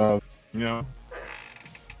Year's. You know,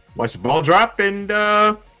 watch the ball drop and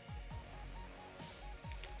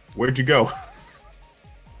where'd you go?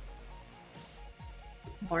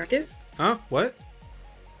 Marcus? Huh? What?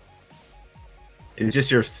 It's just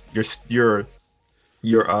your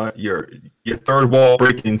third wall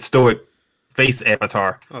breaking stoic face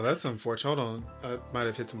avatar. Oh, that's unfortunate. Hold on. I might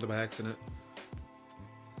have hit something by accident.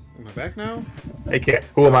 Am I back now? Hey, cat,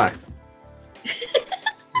 who am I?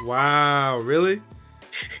 Wow, really?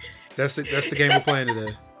 That's the game we're playing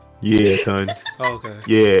today. Yeah, son. Oh, okay.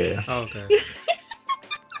 Yeah, Oh, okay.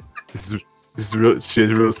 this is real.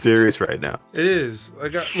 Shit's real serious right now. It is. I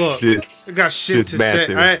got shit shit's to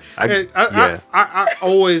massive. say. I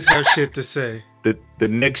always have shit to say. The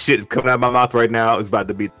next shit is coming out of my mouth right now is about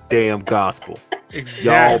to be the damn gospel.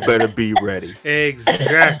 Exactly. Y'all better be ready.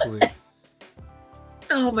 Exactly.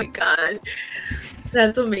 Oh my god.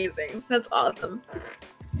 That's amazing. That's awesome.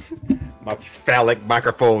 My phallic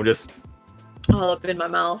microphone just. All up in my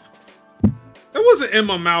mouth. That wasn't in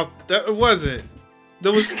my mouth. It wasn't.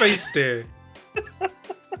 There was space there.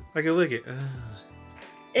 I can lick it.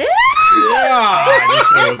 Ew! Yeah. This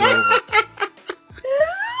show's over.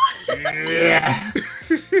 Yeah.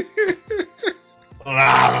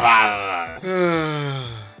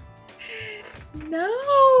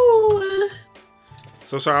 No.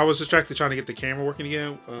 So sorry, I was distracted trying to get the camera working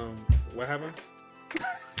again. What happened?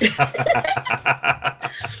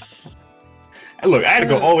 Look, I had to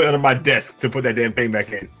go all the way under my desk to put that damn thing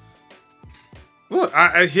back in. Look,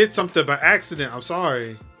 I hit something by accident. I'm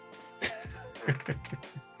sorry.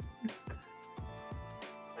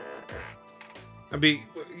 I mean,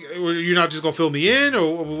 you're not just gonna fill me in,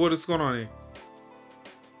 or what is going on here?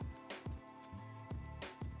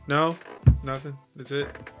 No, nothing. That's it.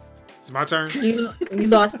 It's my turn. You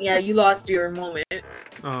lost. Yeah, you lost your moment.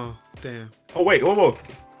 Oh, damn. Oh wait, whoa.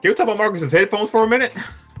 we talk about Marcus's headphones for a minute?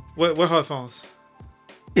 What headphones?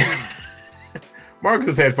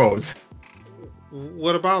 Marcus's headphones.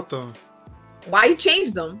 What about them? Why you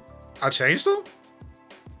changed them? I changed them?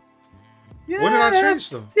 Yeah, When did I change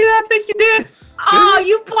them? Yeah, I think you did. Oh,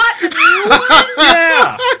 you bought the new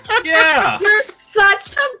one? Yeah. You're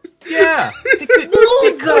such a Yeah. He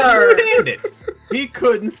loser. couldn't stand it. He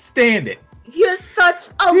couldn't stand it. You're such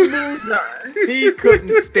a loser. He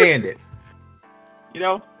couldn't stand it. You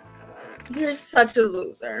know? You're such a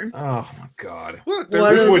loser. Oh my god. What?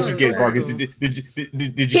 What Which a one did you loser. get, Marcus? Did you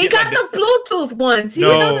He get got like the Bluetooth ones. He No,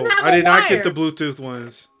 doesn't have I did not get wire. the Bluetooth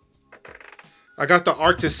ones. I got the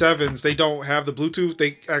Arctis 7s. They don't have the Bluetooth.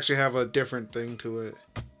 They actually have a different thing to it.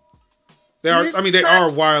 They are. You're I mean, they such-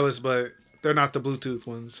 are wireless, but they're not the Bluetooth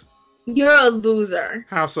ones. You're a loser.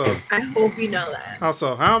 How so? I hope you know that. How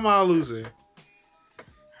so? How am I a loser?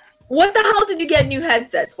 What the hell did you get new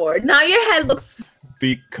headsets for? Now your head looks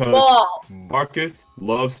because bald. Marcus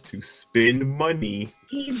loves to spend money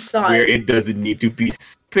He where does. it doesn't need to be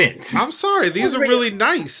spent. I'm sorry. These are Real. really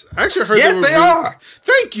nice. I actually heard Yes, they were they really- are.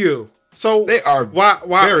 Thank you. So They are why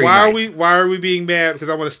very are nice. why are we being mad? Because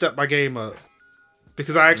I want to step my game up.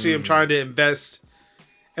 Because I actually am trying to invest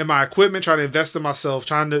in my equipment, trying to invest in myself,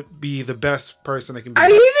 trying to be the best person I can be. Are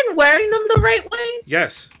you even wearing them the right way?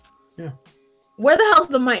 Yes, Where the hell's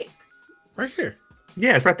the mic? right here.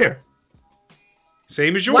 Yeah, it's right there.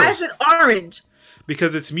 Same as yours. Why is it orange?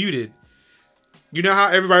 Because it's muted. You know how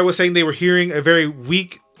everybody was saying they were hearing a very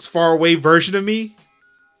weak, far away version of me?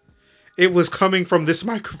 It was coming from this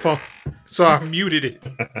microphone, so I muted it.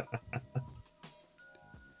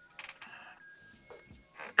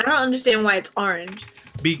 I don't understand why it's orange.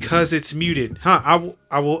 Because it's muted. I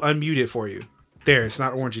will unmute it for you. There, it's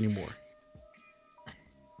not orange anymore.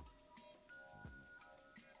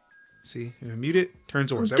 See, you mute it,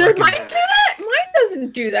 turns orange. That way I Does can- mine do that? Mine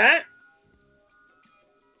doesn't do that.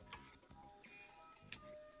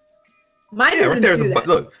 Mine Yeah, doesn't right there's do a that.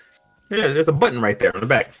 look. Yeah, there's a button right there on the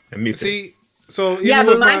back. And mute it. See, so Yeah, even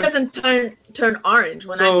but with mine my- doesn't turn orange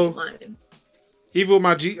when I So- mute mine. even with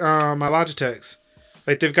my my Logitechs,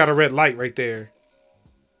 like they've got a red light right there,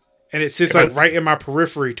 and it sits Yeah, like but- right in my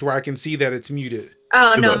periphery to where I can see that it's muted.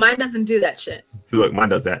 Oh Good no, luck. mine doesn't do that shit. See, look, mine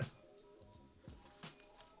does that.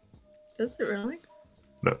 Does it really?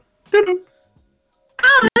 No.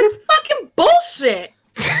 Oh, that's fucking bullshit.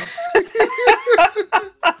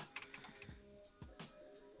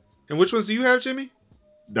 And which ones do you have, Jimmy?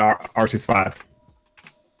 The Arctis 5.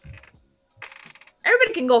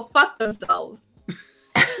 Everybody can go fuck themselves.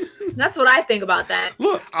 That's what I think about that.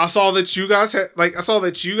 Look, I saw that you guys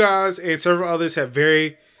and several others have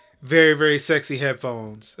very, very, very sexy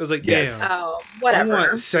headphones. I was like, Yes. damn, Oh, I whatever.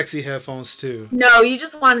 want sexy headphones too. No, you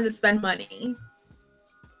just wanted to spend money.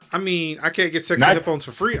 I mean, I can't get sexy Not- headphones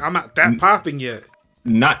for free. I'm not that popping yet.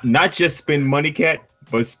 Not just spend money, Cat,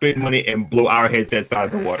 but spend money and blow our headsets out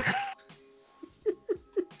of the water.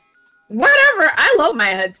 Whatever. I love my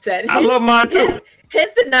headset. I love mine too. His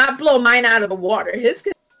did not blow mine out of the water. His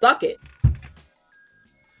can suck it.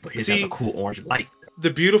 But his See- has a cool orange light. The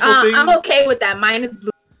beautiful thing, I'm okay with that. Mine is blue.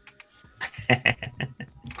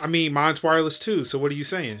 I mean, mine's wireless too. So what are you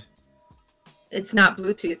saying? It's not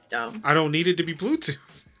Bluetooth though. I don't need it to be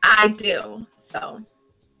Bluetooth. I do. So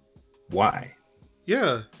Why?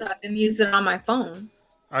 Yeah, I can use it on my phone.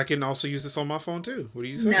 I can also use this on my phone too. What are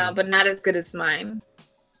you saying? No, but not as good as mine.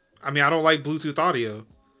 I mean, I don't like Bluetooth audio.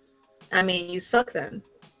 I mean, you suck then.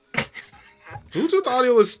 Bluetooth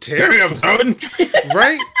audio is Damn, terrible, son.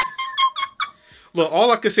 right? Look,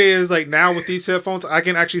 all I can say is like now with these headphones, I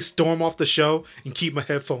can actually storm off the show and keep my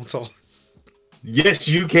headphones on. Yes,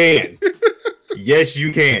 you can. Yes,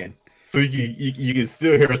 you can. So you can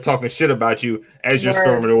still hear us talking shit about you as you're Word.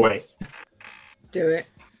 storming away. Do it.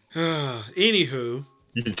 Anywho,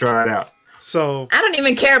 You can try it out. so I don't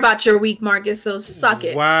even care about your week, Marcus, so suck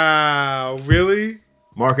it. wow, really?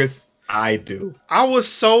 Marcus, I do. I was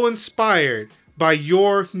so inspired by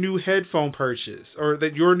your new headphone purchase or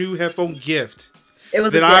that your new headphone gift It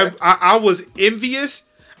was that a gift. I was envious.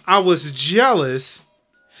 I was jealous.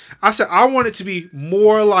 I said I want it to be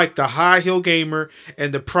more like the High Heel Gamer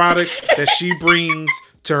and the products that she brings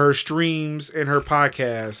to her streams and her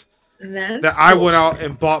podcast. That's That I cool. went out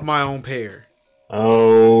and bought my own pair.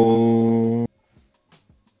 Oh.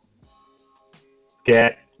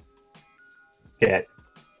 Cat.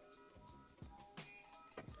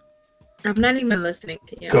 I'm not even listening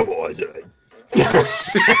to you. Come on, son.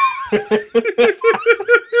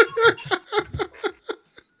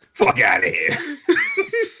 Fuck out of here.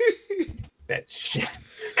 That shit.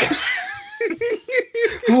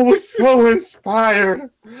 I was so inspired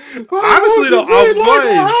Honestly, though, I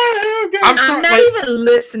was. I'm sorry. I'm not even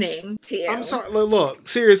listening to you. I'm sorry. Look,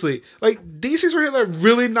 seriously. Like, these things right here, they're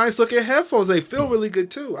really nice looking headphones. They feel really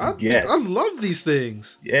good, too. I love these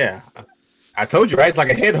things. Yeah. I told you, right? It's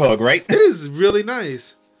like a head hug, right? It is really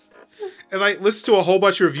nice. And, like, listen to a whole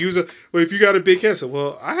bunch of reviews of, well, if you got a big headset,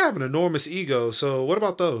 well, I have an enormous ego, so what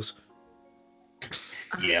about those?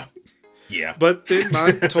 Yeah. Yeah. But then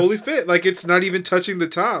mine totally fit. Like, it's not even touching the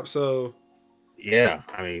top, so. Yeah.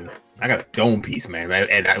 I mean, I got a dome piece, man.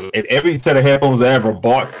 And every set of headphones I ever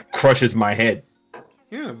bought crushes my head.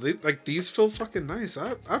 Yeah, like, these feel fucking nice.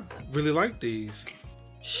 I really like these.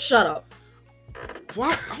 Shut up.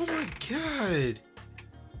 What? Oh, my God.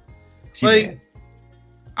 She like, mad.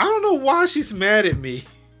 I don't know why she's mad at me.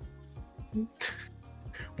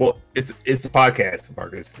 Well, it's the podcast,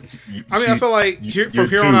 Marcus. I feel like from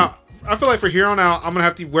here on out, I'm gonna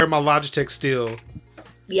have to wear my Logitech still,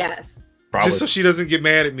 Yes. Probably. just so she doesn't get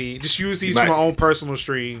mad at me. Just use these for my own personal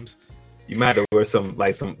streams. You might have to wear some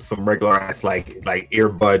regular ass like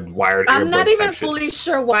earbud wired. I'm not earbuds even type shit. fully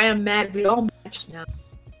sure why I'm mad. We all match now.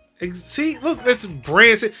 See, look, that's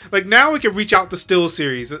brand. Like, now we can reach out to Still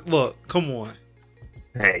Series. Look, come on.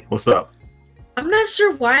 Hey, what's up? I'm not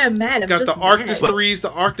sure why I'm mad. I'm Got just the Arctis mad. 3s, the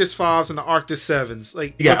Arctis 5s, and the Arctis 7s.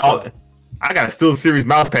 Like, You got what's all. up? I got a Steel Series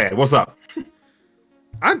mouse pad. What's up?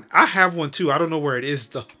 I have one too. I don't know where it is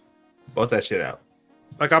though. Bust that shit out.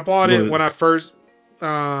 Like, I bought it when I first.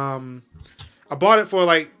 I bought it for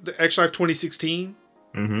like the X Life 2016.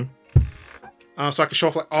 Mm-hmm. So I could show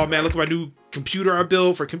off, like, oh man, look at my new computer I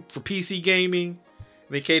built for PC gaming. And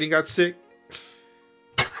then Kaden got sick.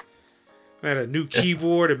 I had a new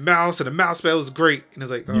keyboard and mouse, and the mouse pad was great. And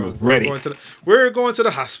it's like, You oh, was ready. we're going to the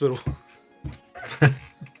hospital.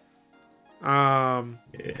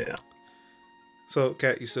 Yeah. So,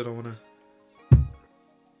 Kat, you still don't want to?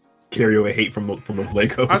 Carry away hate from those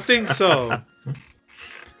Legos. I think so. I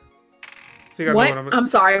think I know What? what I'm. I'm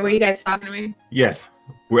sorry. Were you guys talking to me? Yes.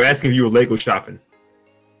 We're asking if you were Lego shopping.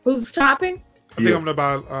 Who's shopping? I think Yeah. I'm gonna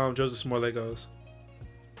buy Joseph some more Legos.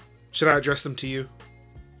 Should I address them to you?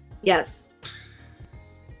 Yes.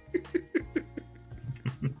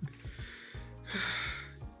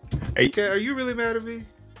 Hey. Okay, are you really mad at me?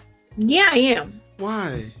 Yeah, I am.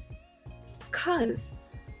 Why? Cause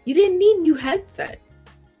you didn't need a new headset.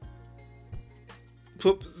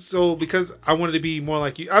 So because I wanted to be more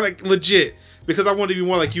like you, I like legit because I wanted to be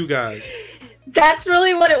more like you guys. That's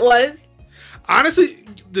really what it was. Honestly,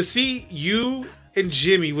 to see you and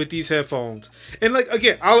Jimmy with these headphones, and like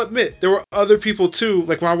again, I'll admit there were other people too.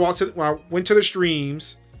 Like when I went to the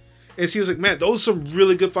streams, and she was like, "Man, those are some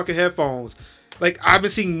really good fucking headphones." Like, I've been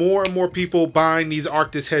seeing more and more people buying these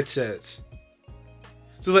Arctis headsets.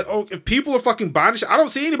 So it's like, oh, if people are fucking buying this shit, I don't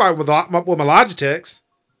see anybody with my Logitechs.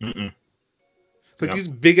 Mm-mm. Like, No. these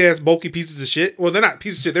big ass bulky pieces of shit. Well, they're not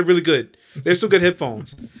pieces of shit. They're really good. They're still good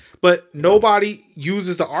headphones. But nobody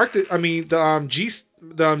uses the Arctis. I mean, the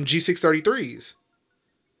G633s.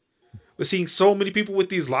 But seeing so many people with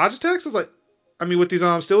these Logitechs, it's like, I mean, with these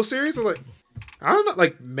Still Series, I was like, I don't know.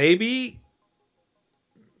 Like, maybe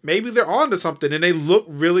they're on to something and they look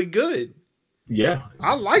really good. Yeah.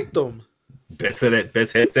 I like them. Best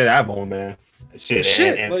headset I've owned, man.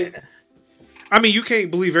 Shit. Like, I mean, you can't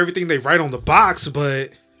believe everything they write on the box, but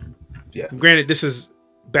Yeah. granted, this is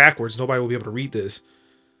backwards. Nobody will be able to read this.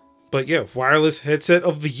 But yeah, wireless headset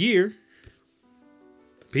of the year.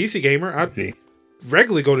 PC Gamer. I See.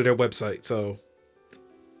 regularly go to their website, so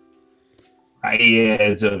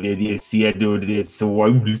Yeah, do it. So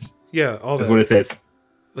yeah, all that's that. what it says.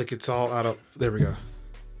 Like, it's all out of. There we go.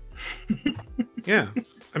 Yeah,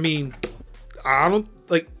 I mean, I don't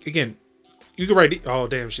like. Again, you can write. Oh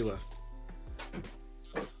damn, she left.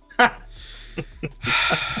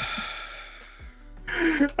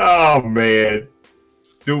 Oh man,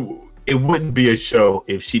 dude, it wouldn't be a show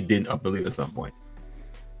if she didn't upbelieve at some point.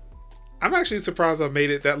 I'm actually surprised I made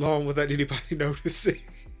it that long without anybody noticing.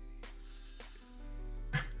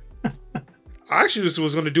 I actually just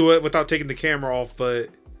was going to do it without taking the camera off, but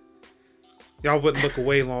y'all wouldn't look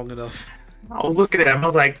away long enough. I was looking at him. I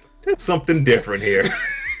was like, "There's something different here."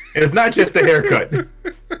 And it's not just the haircut.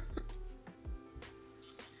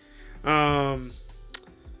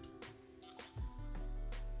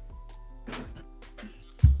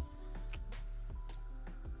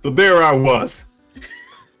 So there I was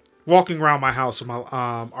Walking around my house with my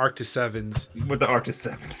Arctis 7s, with the Arctis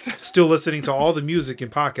 7s. still listening to all the music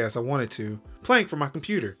and podcasts I wanted to, playing from my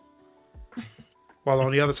computer, while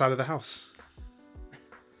on the other side of the house.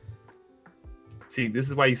 See, this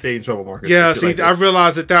is why you stay in trouble, Marcus. Yeah, Shit see, like I this.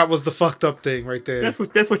 realized that was the fucked up thing right there. That's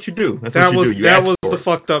what you do. That's That what you was do. You that ask was for the it.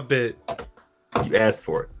 fucked up bit. You asked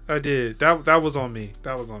for it. I did. That was on me.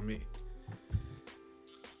 That was on me.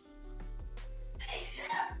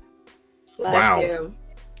 Bless Wow. you.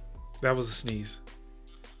 That was a sneeze.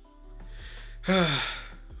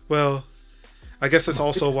 Well, I guess that's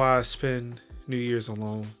also why I spend New Year's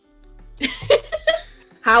alone.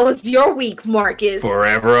 How was your week, Marcus?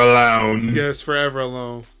 Forever alone. Yes, forever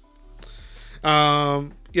alone.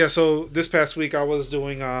 Yeah, so this past week I was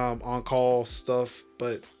doing on-call stuff,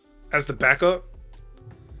 but as the backup.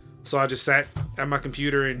 So I just sat at my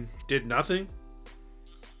computer and did nothing.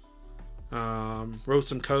 Wrote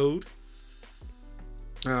some code.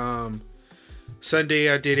 Sunday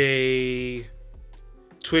I did a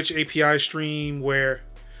Twitch API stream where,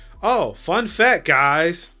 oh, fun fact,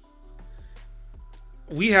 guys.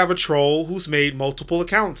 We have a troll who's made multiple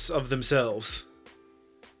accounts of themselves.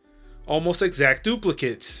 Almost exact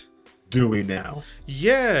duplicates. Do we now?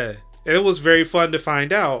 Yeah. It was very fun to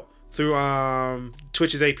find out through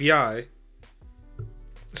Twitch's API.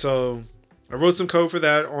 So I wrote some code for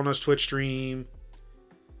that on a Twitch stream.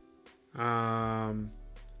 The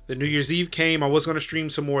New Year's Eve came. I was going to stream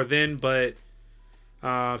some more then, but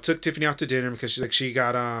took Tiffany out to dinner because she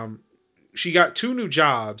got 2 new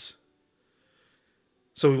jobs.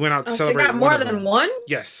 So we went out to celebrate. She got more than one?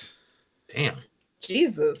 Yes. Damn.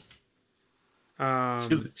 Jesus.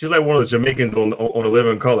 She's like one of the Jamaicans on a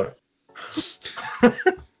Living Color.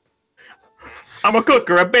 I'm a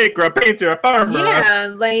cooker, a baker, a painter, a farmer.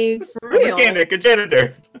 Yeah, like for a real. mechanic, a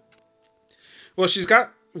janitor. Well, she's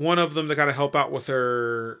got one of them that got to help out with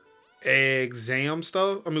her exam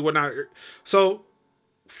stuff. I mean, whatnot. So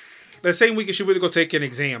that same weekend, she went to go take an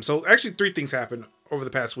exam. So actually, 3 things happened over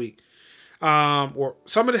the past week. Or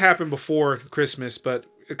some of it happened before Christmas, but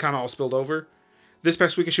it kind of all spilled over. This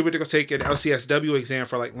past weekend, she went to go take an LCSW exam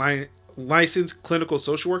for like licensed clinical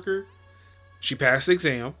social worker. She passed the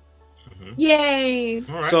exam. Mm-hmm. Yay!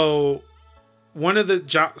 Right. So one of the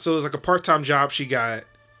jobs, so it was like a part-time job she got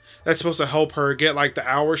that's supposed to help her get like the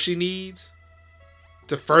hours she needs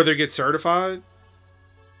to further get certified.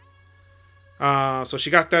 So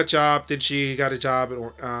she got that job. Then she got a job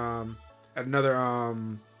at another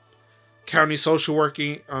county social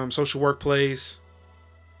workplace.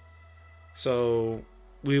 So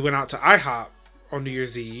we went out to IHOP on New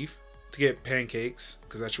Year's Eve to get pancakes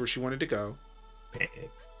because that's where she wanted to go.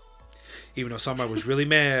 Pancakes. Even though somebody was really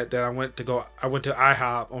mad that I went to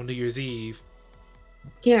IHOP on New Year's Eve.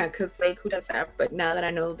 Yeah, because like who does that? But now that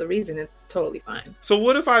I know the reason, it's totally fine. So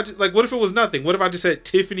what if what if it was nothing? What if I just said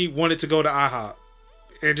Tiffany wanted to go to IHOP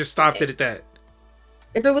and just stopped it at that?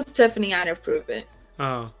 If it was Tiffany, I'd approve it.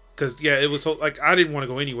 Oh, because yeah, it was so like I didn't want to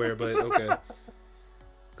go anywhere, but okay.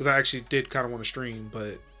 Because I actually did kind of want to stream,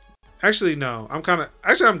 but actually no, I'm glad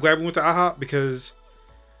we went to IHOP because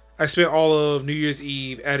I spent all of New Year's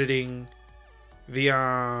Eve editing the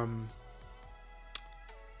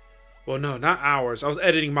well, no, not ours. I was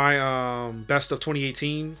editing my best of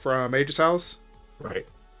 2018 for Major's house. Right.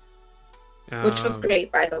 Which was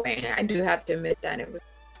great, by the way. I do have to admit that it was.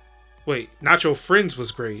 Wait, Nacho Friends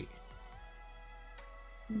was great.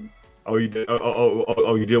 Oh, you did.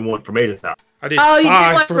 Oh, you did one for Major's house. I did Oh, you did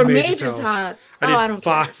 5 one for for Major's Major's house. house. I did I don't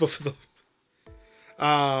 5 of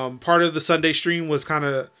them. Part of the Sunday stream was kind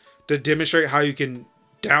of to demonstrate how you can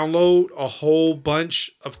download a whole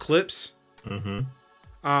bunch of clips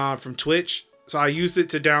from Twitch. So I used it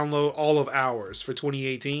to download all of ours for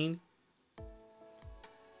 2018.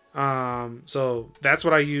 So that's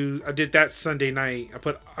what I used. I did that Sunday night.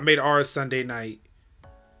 I made ours Sunday night.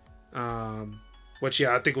 Which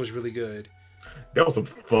yeah, I think was really good. That was some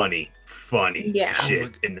funny Yeah.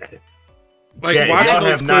 shit in that. Like Chat, if watching y'all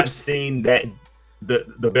those have not clips, seen that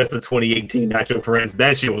the best of 2018 Nacho Friends,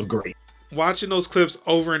 that shit was great. watching those clips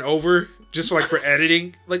over and over, just for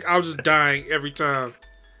editing, like I was just dying every time.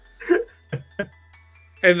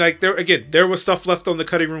 And like there was stuff left on the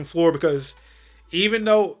cutting room floor because even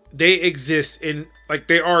though they exist in like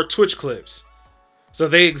they are Twitch clips, so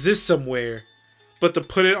they exist somewhere, but to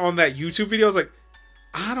put it on that YouTube video, I was like,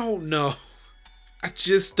 I don't know, I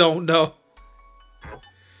just don't know.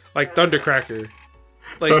 Like Thundercracker,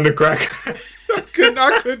 like Thundercracker. I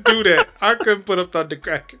couldn't do that. I couldn't put up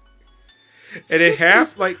Thundercracker. And it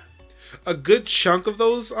half like a good chunk of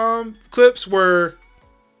those clips were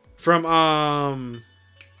from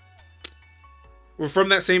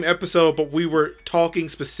that same episode, but we were talking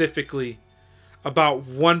specifically about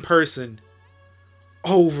one person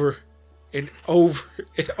over and over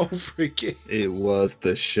and over again. It was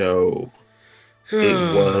the show.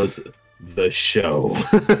 It was the show.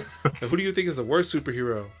 Who do you think is the worst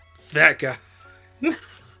superhero? That guy.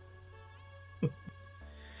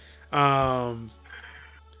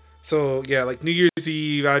 So yeah, like New Year's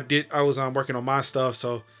Eve, I was working on my stuff,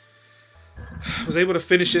 so I was able to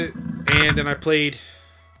finish it, and then I played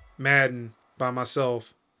Madden by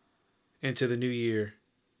myself into the new year.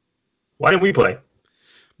 Why didn't we play?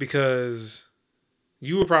 Because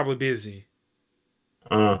you were probably busy.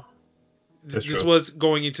 This true. was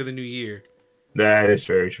going into the new year. That is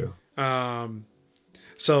very true.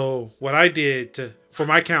 So what I did for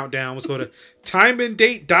my countdown was go to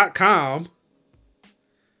timeanddate.com,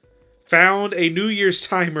 found a New Year's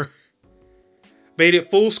timer, made it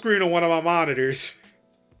full screen on one of my monitors.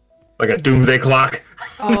 Like a doomsday clock.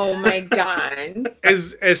 Oh my god.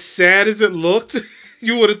 As sad as it looked,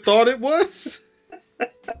 you would have thought it was.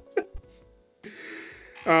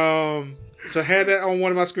 So I had that on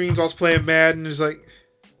one of my screens. I was playing Madden. It's like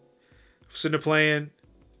sitting there playing.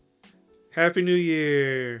 Happy New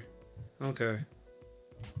Year. Okay.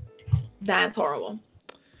 That's horrible.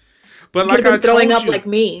 But You like could have I been throwing told up you, like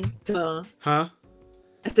me. Duh. huh?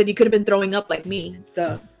 I said you could have been throwing up like me.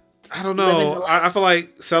 Duh. I don't Living know. the I feel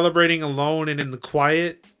like celebrating alone and in the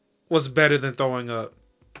quiet was better than throwing up.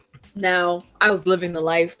 No, I was living the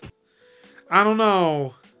life. I don't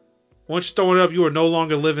know. Once you're throwing up, you are no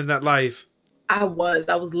longer living that life. I was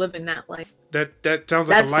living that life. That sounds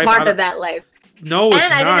like That's a life. part of that life. No, it's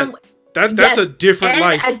And I not. didn't- That's Yes, a different and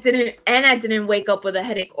life. I didn't wake up with a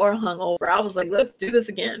headache or hungover. I was like, let's do this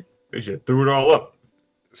again. They should threw it all up.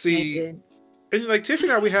 I See, did. and like Tiffany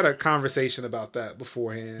and I, we had a conversation about that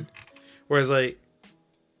beforehand. Whereas like,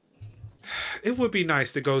 it would be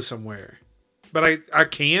nice to go somewhere, but I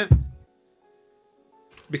can't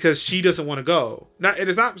because she doesn't want to go. Not it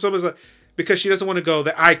is not so much like because she doesn't want to go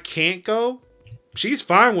that I can't go. She's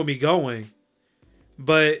fine with me going,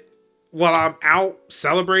 but while I'm out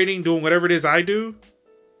celebrating, doing whatever it is I do,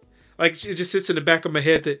 like it just sits in the back of my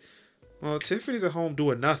head that, well, Tiffany's at home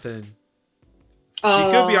doing nothing. She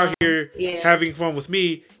could be out here having fun with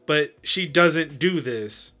me, but she doesn't do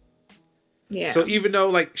this. Yeah. So even though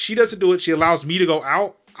like she doesn't do it, she allows me to go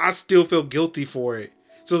out. I still feel guilty for it.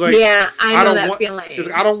 So it's like, yeah, I know don't that want,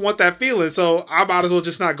 feeling. I don't want that feeling. So I might as well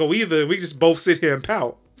just not go either. We just both sit here and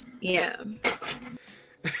pout. Yeah.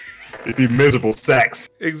 It'd be miserable sex.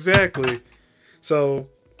 Exactly. So,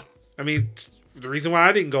 I mean, the reason why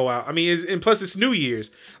I didn't go out, I mean, is and plus it's New Year's.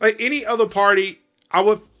 Like any other party,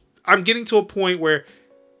 I'm getting to a point where,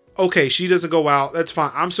 okay, she doesn't go out. That's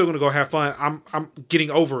fine. I'm still gonna go have fun. I'm getting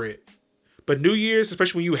over it. But New Year's,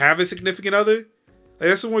 especially when you have a significant other, like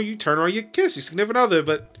that's the one you turn on, you kiss your significant other.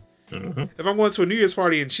 But if I'm going to a New Year's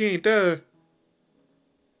party and she ain't there,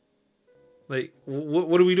 like,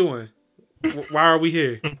 what are we doing? Why are we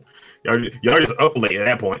here? Y'all just up late at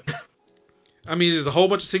that point. I mean, there's a whole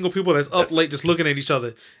bunch of single people that's up late just looking at each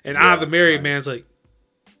other. And I, the married man's like,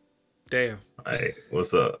 damn. Hey,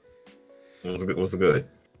 what's up? What's good?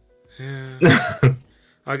 Yeah.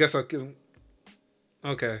 I guess I can.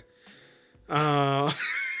 Okay.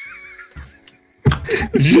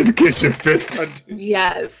 You just kiss your fist.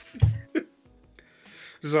 Yes.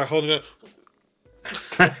 Just like holding up.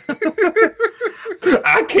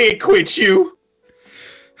 I can't quit you.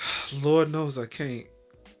 Lord knows I can't.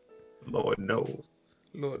 Lord knows.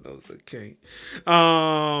 Lord knows I can't.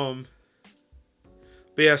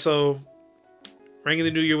 But yeah, so ringing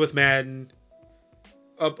the new year with Madden.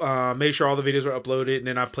 Made sure all the videos were uploaded, and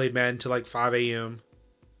then I played Madden till like 5 a.m.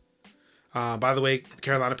 By the way, the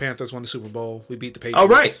Carolina Panthers won the Super Bowl. We beat the Patriots. All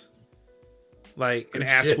right. Like an Good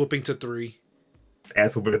ass shit. whooping to 3.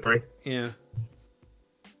 Ass whooping to 3. Yeah.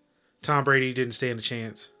 Tom Brady didn't stand a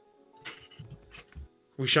chance.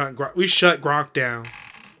 We shut Gronk down.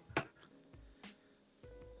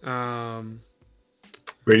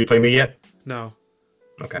 Ready to play me yet? No.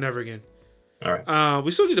 Okay. Never again. All right.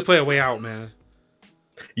 We still need to play a way out, man.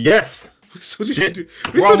 Yes. We still need Shit. to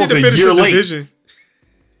We're finish almost a the year late. division.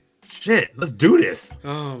 Shit. Let's do this.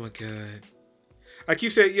 Oh my god. I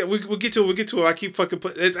keep saying, yeah, we'll get to it. We'll get to it. I keep fucking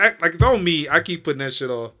putting it's it's on me. I keep putting that shit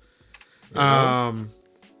off.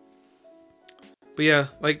 But yeah,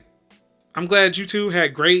 like I'm glad you two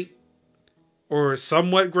had great or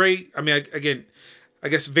somewhat great. I mean, again, I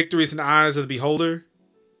guess victory is in the eyes of the beholder.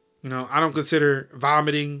 You know, I don't consider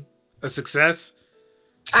vomiting a success.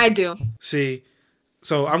 I do. See,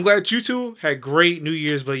 so I'm glad you two had great New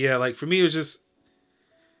Year's, but yeah, like for me, it was just,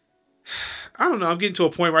 I don't know. I'm getting to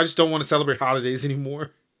a point where I just don't want to celebrate holidays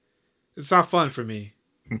anymore. It's not fun for me.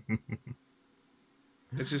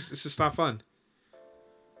 It's just not fun.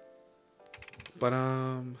 But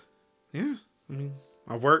yeah. I mean,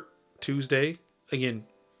 I worked Tuesday again.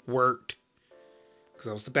 Worked because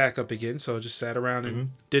I was the backup again, so I just sat around and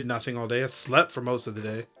did nothing all day. I slept for most of the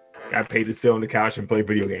day. Got paid to sit on the couch and play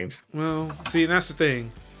video games. Well, see, and that's the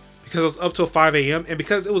thing. because it was up till 5 a.m. and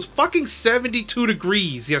because it was fucking 72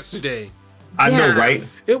 degrees yesterday. I know, right?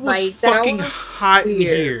 It was like, fucking was hot in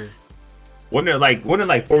weird. here. Wasn't there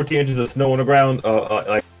like 14 inches of snow on the ground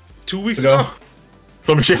like 2 weeks ago?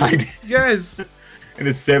 Some shit like that. Yes. And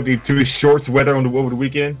it's 72 shorts weather over the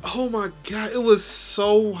weekend. Oh my god, it was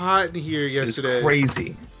so hot in here yesterday. It's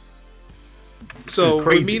crazy. So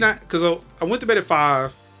with me not, because I went to bed at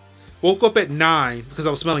 5, woke up at 9 because I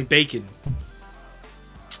was smelling bacon.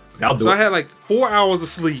 I had like 4 hours of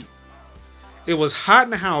sleep. It was hot in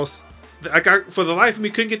the house. For the life of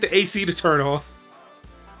me, couldn't get the AC to turn off.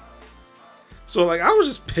 So like I was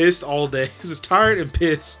just pissed all day. Just tired and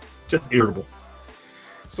pissed. Just irritable.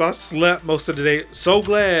 So I slept most of the day. So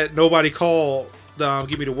glad nobody called to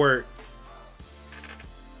get me to work.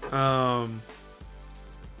 But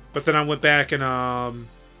then I went back and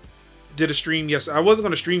did a stream yesterday. I wasn't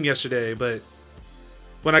going to stream yesterday, but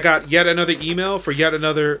when I got yet another email for yet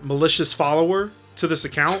another malicious follower to this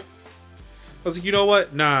account, I was like, you know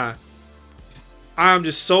what? Nah. I'm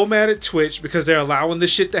just so mad at Twitch because they're allowing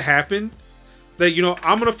this shit to happen that, you know,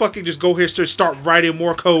 I'm going to fucking just go here and start writing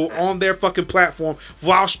more code on their fucking platform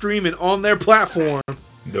while streaming on their platform.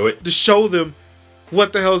 Do it. To show them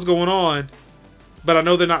what the hell's going on. But I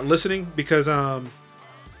know they're not listening because,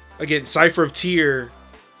 again, Cypher of Tyr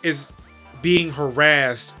is being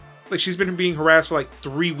harassed. Like, she's been being harassed for like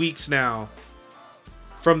 3 weeks now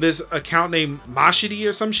from this account named Mashidi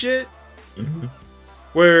or some shit. Mm-hmm.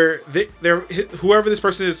 Where they're whoever this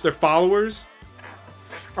person is, their followers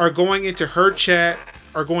are going into her chat,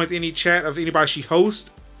 or going to any chat of anybody she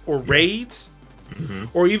hosts or raids,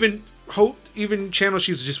 or even channels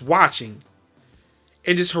she's just watching,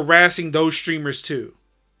 and just harassing those streamers too.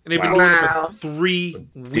 And they've been doing it for 3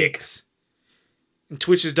 weeks, and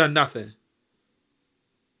Twitch has done nothing.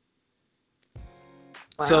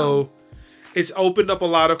 Wow. So it's opened up a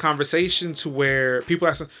lot of conversation to where people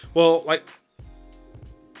ask, well, like,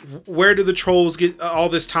 where do the trolls get all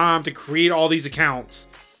this time to create all these accounts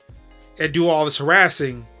and do all this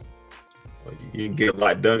harassing? Well, you can get a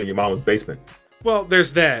lot done in your mama's basement. Well,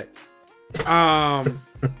 there's that.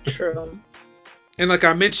 True. And like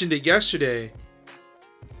I mentioned it yesterday,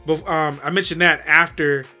 but I mentioned that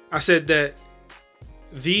after I said that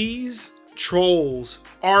these trolls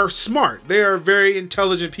are smart. They are very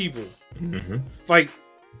intelligent people. Mm-hmm. Like,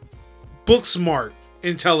 book smart,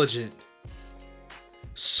 intelligent.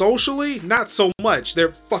 Socially, not so much.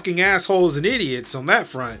 They're fucking assholes and idiots on that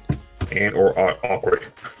front. And or awkward.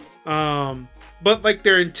 But like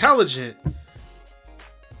they're intelligent.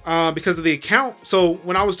 Because of the account. So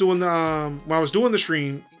when I was doing the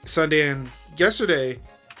stream Sunday and yesterday,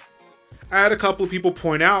 I had a couple of people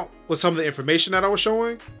point out with some of the information that I was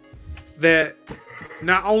showing that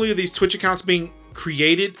not only are these Twitch accounts being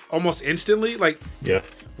created almost instantly, like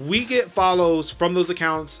we get follows from those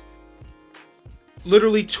accounts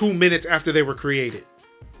literally 2 minutes after they were created.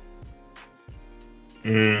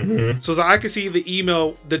 Mm-hmm. So I can see the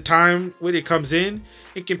email, the time when it comes in,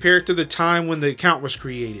 and compare it to the time when the account was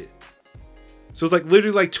created. So it's like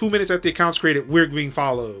literally like 2 minutes after the account's created, we're being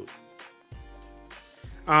followed.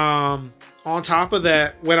 On top of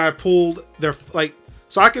that, when I pulled their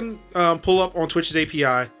so I can pull up on Twitch's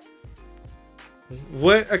API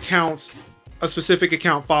what accounts a specific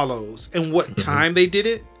account follows and what time they did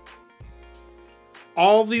it.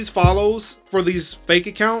 All these follows for these fake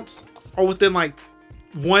accounts are within like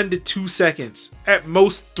 1 to 2 seconds, at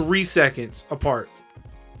most 3 seconds apart.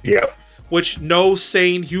 Yeah. Which no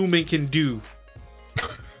sane human can do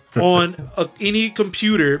on any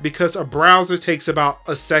computer, because a browser takes about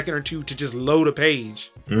a second or two to just load a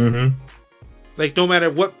page. Mm-hmm. Like, no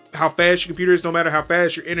matter how fast your computer is, no matter how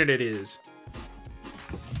fast your internet is.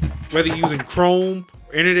 Whether you're using Chrome,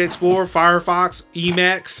 Internet Explorer, Firefox,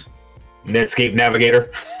 Emacs, Netscape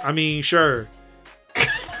Navigator. I mean, sure.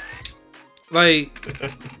 Like,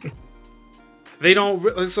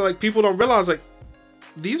 so like people don't realize, like,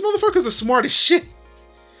 these motherfuckers are smart as shit.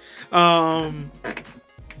 But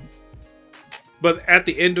at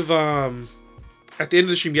the end of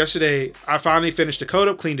the stream yesterday, I finally finished the code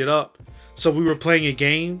up, cleaned it up. So we were playing a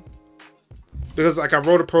game, because like I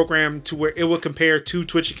wrote a program to where it would compare 2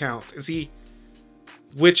 Twitch accounts and see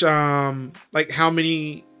which like how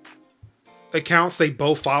many accounts they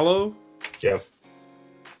both follow. Yeah.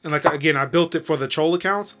 And like, again, I built it for the troll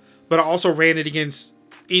accounts, but I also ran it against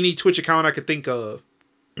any Twitch account I could think of.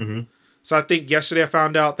 Mm-hmm. So I think yesterday I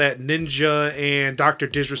found out that Ninja and Dr.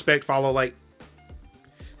 Disrespect follow like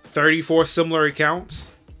 34 similar accounts.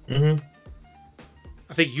 Mm-hmm.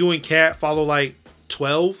 I think you and Kat follow like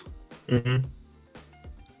 12. Mm-hmm.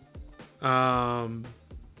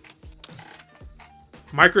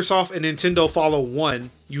 Microsoft and Nintendo follow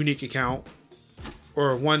one unique account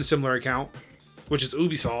or one similar account, which is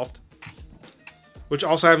Ubisoft, which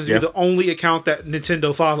also happens to be the only account that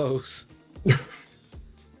Nintendo follows.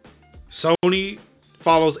 Sony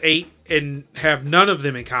follows 8 and have none of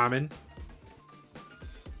them in common.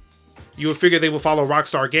 You would figure they would follow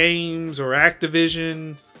Rockstar Games or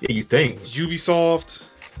Activision. Yeah, you think. Ubisoft.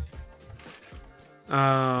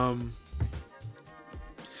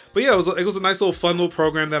 But yeah, it was a nice little fun little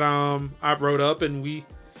program that I wrote up, and we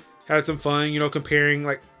had some fun, comparing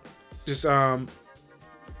like just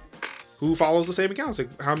who follows the same accounts,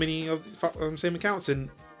 like how many of the same accounts,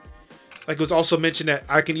 and like it was also mentioned that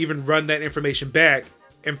I can even run that information back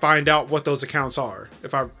and find out what those accounts are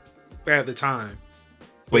if I had the time.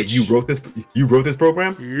 Wait, you wrote this? You wrote this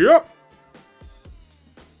program? Yep.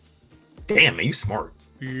 Damn, man, you smart.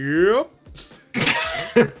 Yep.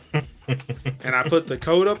 And I put the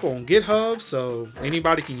code up on GitHub so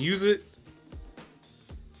anybody can use it.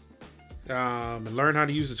 And learn how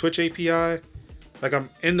to use the Twitch API. Like I'm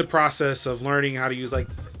in the process of learning how to use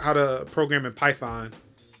how to program in Python.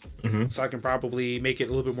 Mm-hmm. So I can probably make it a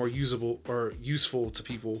little bit more usable or useful to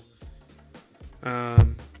people.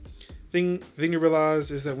 Thing to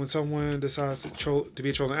realize is that when someone decides to be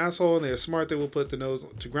a trolling asshole and they are smart, they will put the nose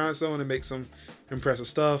to grindstone and make some impressive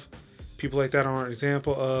stuff. People like that are an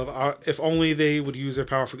example of if only they would use their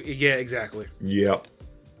power for. Yeah, exactly. Yep.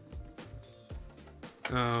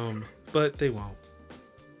 But they won't.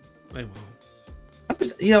 They won't.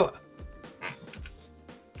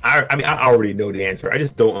 I mean, I already know the answer. I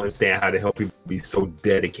just don't understand how to help people be so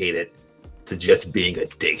dedicated to just being a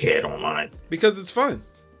dickhead online. Because it's fun.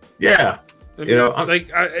 Yeah. I mean,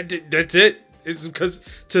 that's it. It's because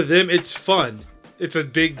to them it's fun. It's a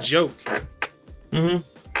big joke. Mm-hmm.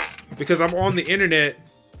 Because I'm on the internet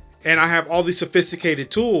and I have all these sophisticated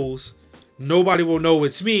tools, nobody will know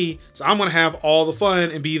it's me. So I'm gonna have all the fun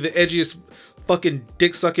and be the edgiest fucking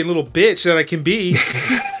dick sucking little bitch that I can be.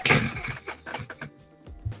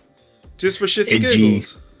 Just for shits and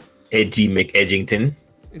giggles. Edgy McEdgington.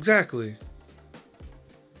 Exactly.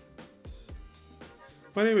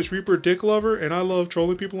 My name is Reaper Dick Lover, and I love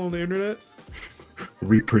trolling people on the internet.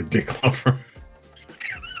 Reaper Dick Lover.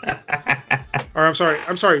 Or I'm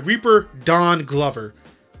sorry, Reaper Don Glover.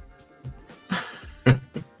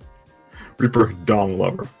 Reaper Don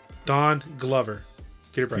Lover. Don Glover.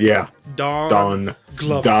 Get it right. Yeah. Don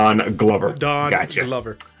Glover. Don Glover. Don gotcha.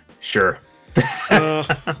 Glover. Sure. Do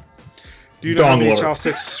you know how many child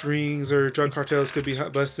sex rings or drug cartels could be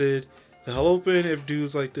busted the hell open if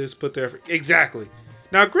dudes like this put their effort? Exactly.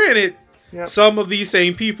 Now, granted, some of these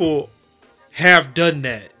same people have done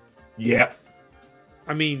that. Yeah.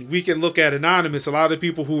 I mean, we can look at Anonymous. A lot of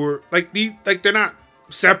people who are they're not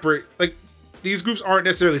separate. Like, these groups aren't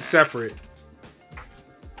necessarily separate.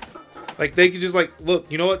 Like, they can just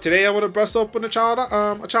look, you know what? Today I want to bust open a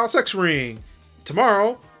child sex ring.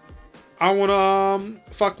 Tomorrow, I want to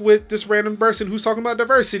fuck with this random person who's talking about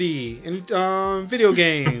diversity in video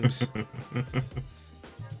games.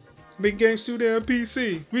 Making games too damn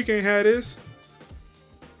PC. We can't have this.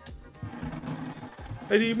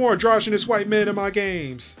 I need more androgynous white men in my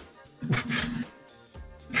games.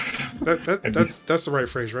 That's the right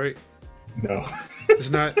phrase, right? No. It's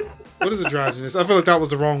not. What is androgynous? I feel like that was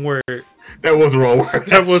the wrong word. That was the wrong word.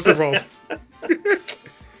 That was the wrong.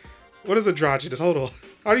 What is androgynous? Hold on.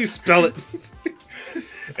 How do you spell it?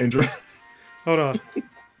 Hold on.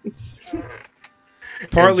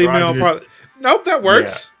 Partly male, partly. Nope, that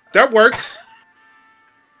works. Yeah. That works.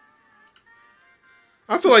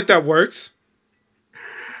 I feel like that works.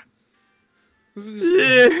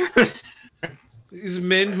 These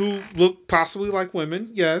men who look possibly like women,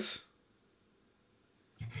 yes.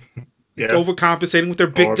 Yeah. Overcompensating with their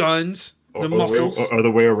big guns, the muscles. Or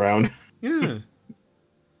the way around. Yeah.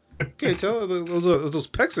 Can't tell. Those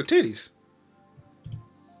pecs are titties.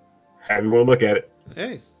 Have you want to look at it?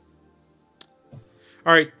 Hey.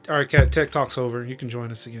 All right, Kat. Tech Talk's over. You can join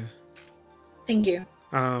us again. Thank you.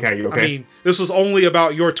 Okay, you okay? I mean, this was only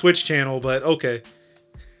about your Twitch channel, but okay.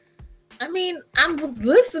 I mean, I was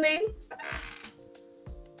listening.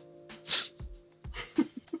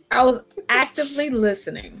 I was actively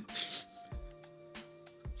listening. It's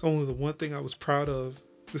only the one thing I was proud of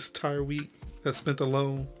this entire week that spent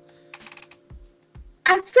alone.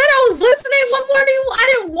 I said I was listening. What more do you?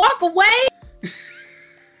 I didn't walk away.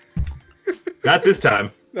 Not this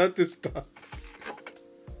time. Not this time.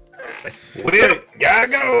 Well,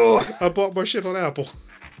 gotta go. I bought my shit on Apple.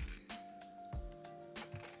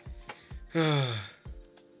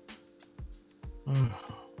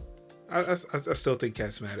 I still think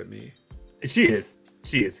Kat's mad at me. She is.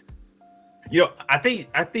 I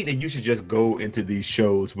think that you should just go into these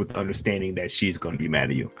shows with the understanding that she's going to be mad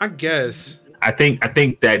at you. I guess. I think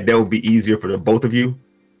that would be easier for the both of you,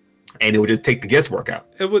 and it would just take the guesswork out.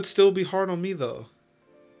 It would still be hard on me though.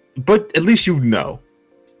 But at least you know.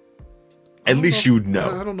 At least you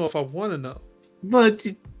know. I don't know if I want to know. But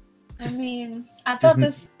I mean, I thought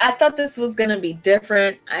this was gonna be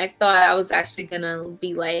different. I thought I was actually gonna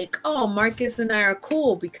be like, oh, Marcus and I are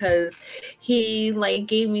cool because he like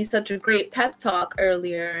gave me such a great pep talk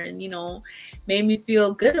earlier and made me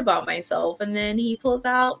feel good about myself. And then he pulls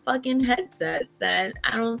out fucking headsets that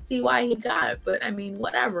I don't see why he got, but I mean,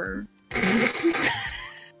 whatever.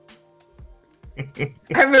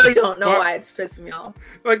 I really don't know why it's pissing me off.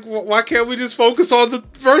 Like, why can't we just focus on the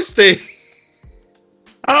first thing?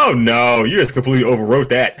 Oh no, you just completely overwrote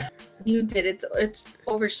that. You did. It's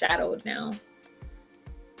overshadowed now.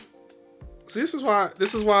 See, this is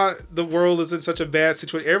why the world is in such a bad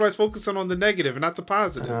situation. Everybody's focusing on the negative and not the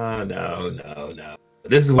positive. No.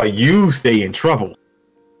 This is why you stay in trouble.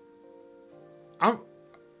 I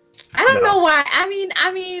don't know why.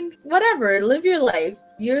 I mean, whatever. Live your life.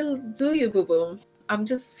 Do you, boo boo. I'm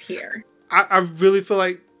just here. I really feel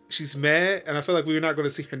like she's mad, and I feel like we're not going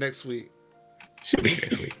to see her next week. She'll be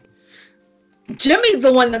next week. Jimmy's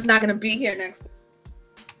the one that's not going to be here next week.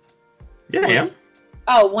 Yeah, I am.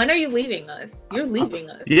 Oh, when are you leaving us? You're leaving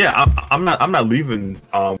us. Yeah, I'm not leaving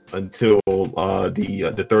until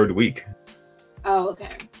the third week. Oh, okay.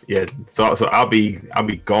 Yeah, so I'll be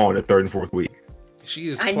gone the third and fourth week.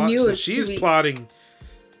 She's plotting.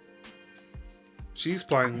 She's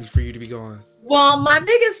plotting for you to be gone. Well, my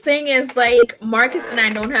biggest thing is like Marcus and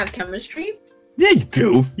I don't have chemistry. Yeah, you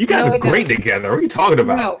do. You guys are great together. What are you talking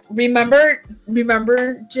about? No, remember,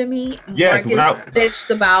 Jimmy? Yes, Marcus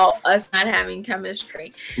bitched about us not having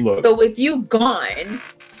chemistry. Look, so with you gone,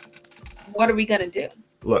 what are we gonna do?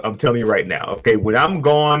 Look, I'm telling you right now. Okay, when I'm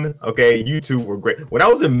gone, okay, you two were great. When I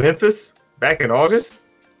was in Memphis back in August,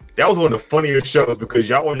 that was one of the funniest shows because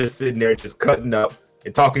y'all were just sitting there just cutting up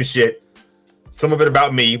and talking shit. Some of it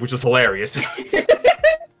about me, which was hilarious.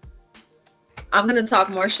 I'm gonna talk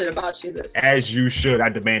more shit about you this time. As you should. I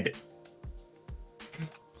demand it.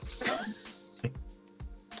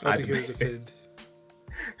 I think he'll defend.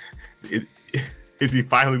 Is he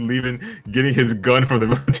finally leaving, getting his gun from the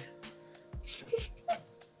military?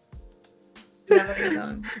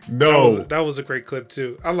 No. That was a great clip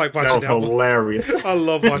too. I like watching that. That was hilarious. I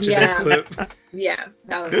love watching that clip. Yeah,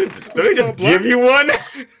 that was. Did they just give you one?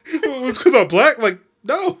 It was because I'm black. Like,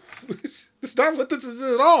 no, it's not what this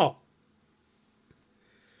is at all.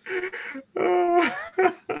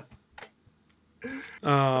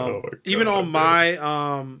 Even on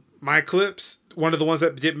my clips, one of the ones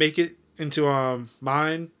that did make it into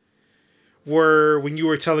mine were when you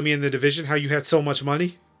were telling me in the division how you had so much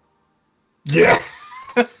money. Yeah.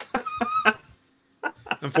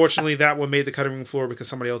 Unfortunately, that one made the cutting room floor because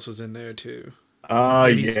somebody else was in there too.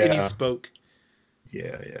 And he spoke.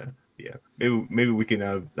 Yeah. Maybe we can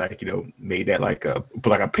make that put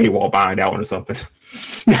like a paywall behind that one or something.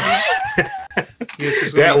 It's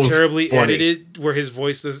just gonna be terribly funny. Edited where his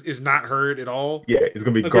voice is not heard at all. Yeah, it's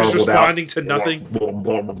gonna be like garbled responding out. To nothing.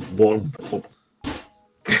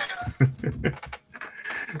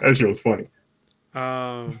 That shit was funny.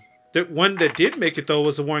 The one that did make it though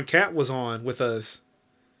was the one Kat was on with us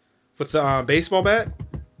with the baseball bat.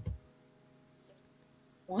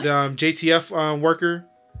 What? The JTF worker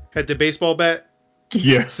had the baseball bat.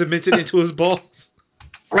 Yeah, cemented into his balls.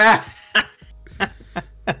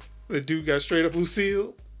 The dude got straight up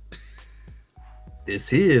Lucille.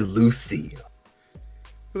 This is Lucille. I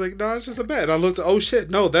was like, no, it's just a bat. And I looked, oh shit,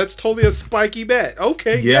 no, that's totally a spiky bat.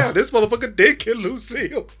 Okay, yeah this motherfucker did kill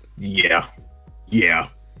Lucille. Yeah,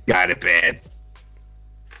 got it bad.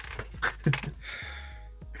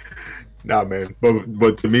 Nah, man,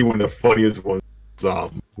 but to me, one of the funniest ones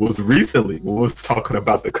was recently when we was talking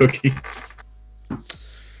about the cookies.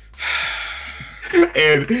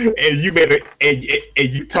 and you made it and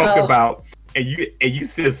you talked about and you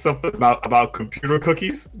said something about computer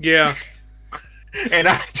cookies. Yeah. And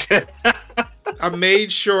I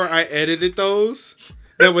made sure I edited those.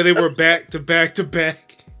 That way they were back to back to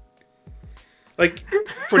back. Like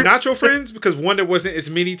for Nacho Friends, because one that wasn't as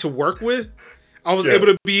many to work with, I was able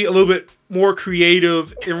to be a little bit more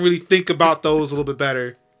creative and really think about those a little bit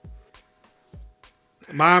better.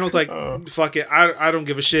 Mine was like, fuck it, I don't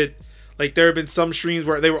give a shit. Like there have been some streams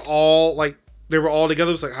where they were all together.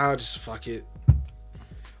 It was like, just fuck it.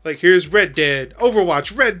 Like here's Red Dead,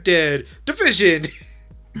 Overwatch, Red Dead, Division,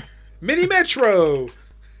 Mini Metro.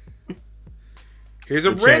 Here's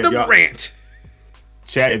a random rant.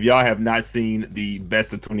 Chat, if y'all have not seen the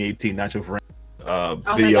best of 2018 Nacho Friends,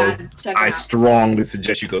 video. my God, check it I out. strongly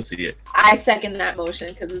suggest you go see it. I second that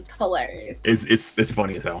motion because it's hilarious. It's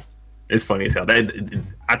funny as hell. It's funny as hell.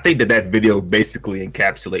 I think that video basically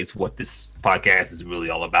encapsulates what this podcast is really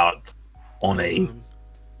all about on a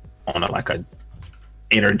like a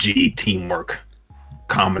energy teamwork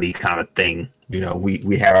comedy kind of thing.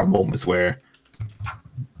 We have our moments where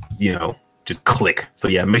just click. So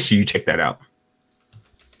yeah, make sure you check that out.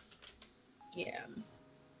 Yeah.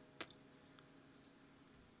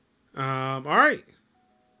 All right.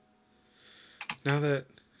 Now that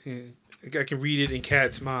I can read it in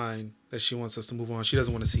Kat's mind that she wants us to move on. She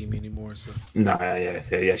doesn't want to see me anymore. So No,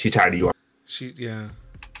 yeah. She's tired of you. Yeah.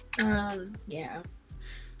 Yeah.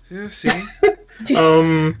 Yeah. See.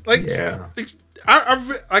 Like yeah.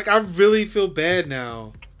 I really feel bad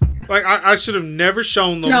now. Like I should have never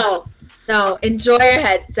shown them. No. Enjoy your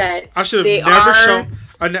headset. I should have never shown.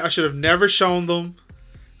 I should have never shown them.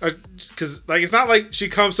 Because like it's not like she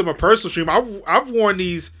comes to my personal stream. I've worn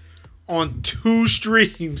these on 2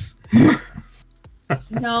 streams.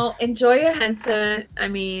 No, enjoy your headset. I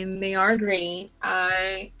mean, they are great.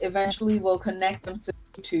 I eventually will connect them to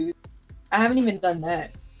Bluetooth. I haven't even done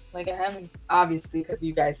that. Like I haven't, obviously, because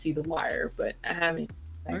you guys see the wire, but I haven't.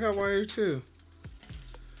 I got wire too.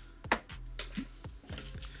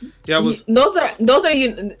 Yeah, those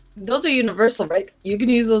are universal, right? You can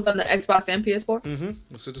use those on the Xbox and PS4. Mm-hmm.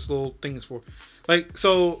 That's what this little thing is for. Like,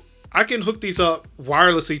 so I can hook these up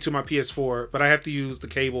wirelessly to my PS4, but I have to use the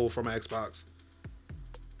cable for my Xbox.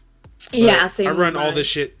 But Yeah, same. I run all this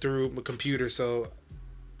shit through my computer, so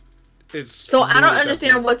it's. So I don't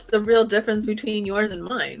understand what's the real difference between yours and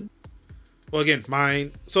mine. Well, again,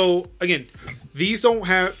 mine. So again, these don't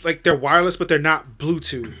have like they're wireless, but they're not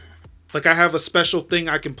Bluetooth. Like I have a special thing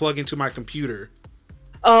I can plug into my computer.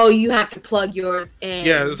 Oh, you have to plug yours in.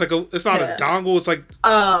 Yeah, it's like it's not a dongle. It's like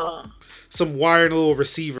some wire and a little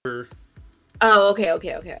receiver. Oh,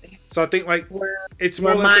 okay. So I think like it's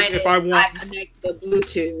more or less like if I connect the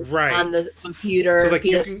Bluetooth right on the computer, so like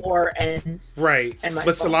PS4 and right. And my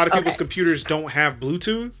but phone. A lot of people's computers don't have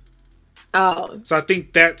Bluetooth. Oh. So I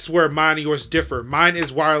think that's where mine and yours differ. Mine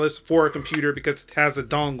is wireless for a computer because it has a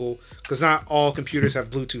dongle. Because not all computers have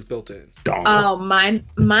Bluetooth built in. Dongle. Oh,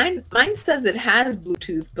 mine says it has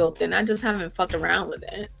Bluetooth built in. I just haven't fucked around with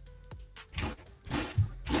it.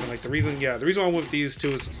 And like the reason I went with these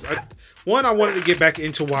two is one, I wanted to get back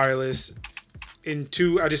into wireless, and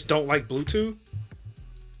 2, I just don't like Bluetooth.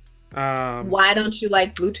 Why don't you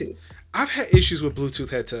like Bluetooth? I've had issues with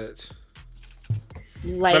Bluetooth headsets.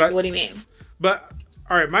 Like, what do you mean? But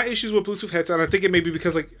all right, my issues with Bluetooth headsets, I think it may be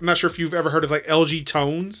because like I'm not sure if you've ever heard of like LG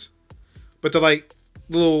Tones, but the like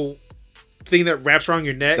little thing that wraps around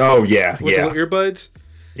your neck. Oh yeah, with the little earbuds.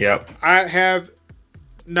 Yep. I have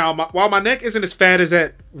now. While my neck isn't as fat as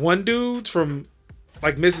that one dude from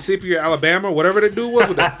like Mississippi or Alabama, whatever that dude was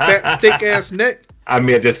with that fat, thick ass neck. I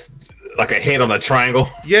mean, just like a head on a triangle.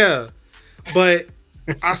 Yeah, but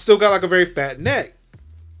I still got like a very fat neck.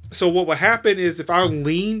 So what would happen is if I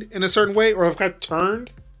leaned in a certain way or if I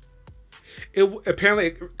turned,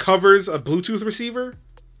 it covers a Bluetooth receiver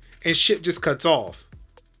and shit just cuts off.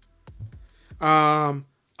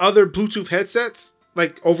 Other Bluetooth headsets,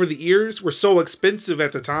 like over the ears, were so expensive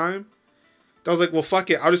at the time. I was like, well, fuck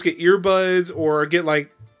it. I'll just get earbuds or get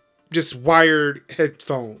like just wired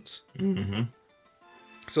headphones. Mm-hmm.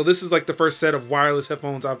 So this is like the first set of wireless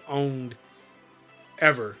headphones I've owned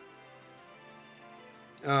ever.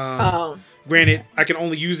 Granted, I can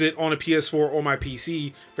only use it on a PS4 or my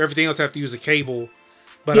PC. For everything else, I have to use a cable.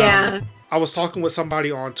 But yeah. I was talking with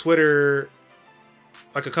somebody on Twitter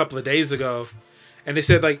like a couple of days ago, and they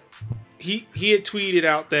said like he had tweeted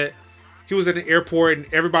out that he was at an airport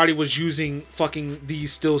and everybody was using fucking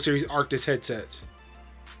these SteelSeries Arctis headsets,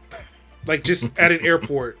 like just at an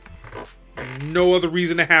airport. No other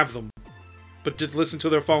reason to have them, but to listen to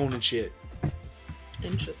their phone and shit.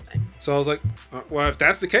 Interesting. So I was like, well, if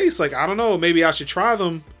that's the case, like, I don't know, maybe I should try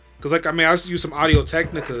them. Because, like, I mean, I used to use some Audio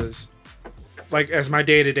Technicas, like, as my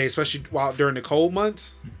day-to-day, especially during the cold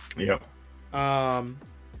months. Yep.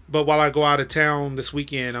 But while I go out of town this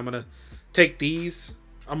weekend, I'm going to take these.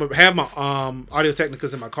 I'm going to have my Audio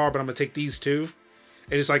Technicas in my car, but I'm going to take these, too.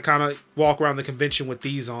 And just, like, kind of walk around the convention with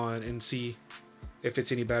these on and see if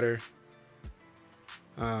it's any better.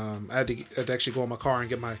 I had to actually go in my car and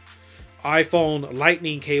get my iPhone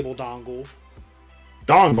Lightning cable dongle.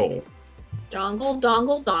 Dongle.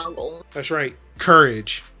 Dongle. That's right.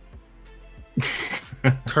 Courage.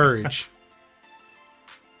 Courage.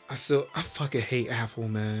 I fucking hate Apple,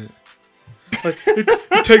 man. Like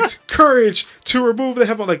it takes courage to remove the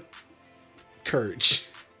headphone. Like courage.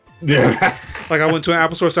 Yeah. Like I went to an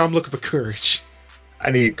Apple store, so I'm looking for courage.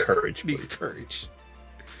 I need courage. Need courage.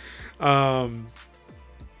 All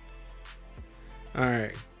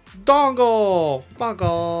right. Dongle.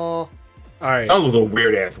 All right. That was a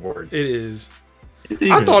weird ass word. It is.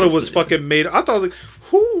 I thought it was fucking made. I thought like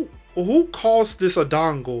who calls this a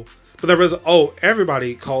dongle? But there was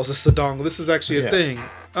everybody calls this a dongle. This is actually a thing.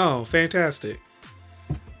 Oh, fantastic.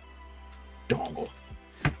 Dongle.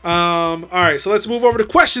 All right, so let's move over to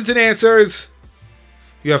questions and answers.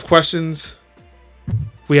 You have questions.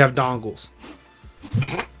 We have dongles.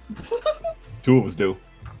 Two of us do.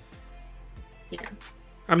 Yeah.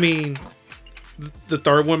 I mean, the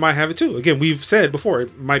third one might have it too. Again, we've said before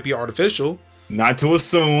it might be artificial. Not to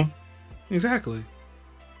assume. Exactly.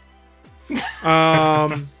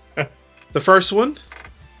 The first one.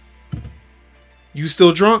 You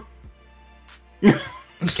still drunk?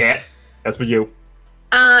 Cat. That's for you.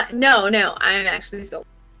 No, I'm actually still.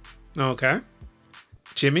 Okay.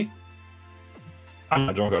 Jimmy? I'm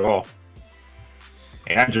not drunk at all.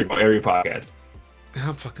 And I drink on every podcast.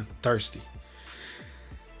 I'm fucking thirsty.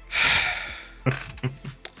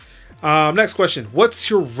 Next question. What's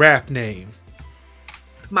your rap name?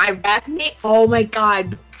 My rap name? Oh my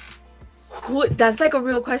god. That's like a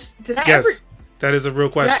real question. Yes, that is a real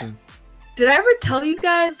question. Did I ever tell you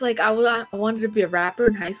guys like I wanted to be a rapper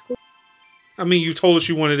in high school? I mean, you told us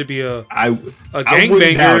you wanted to be a gangbanger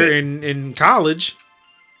gangbanger in college.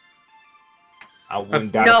 I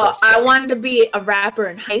wouldn't doubt No, it for a I wanted to be a rapper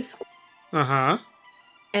in high school. Uh-huh.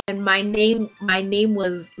 And my name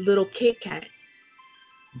was Little Kit Kat.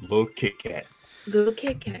 Little Kit Kat. Little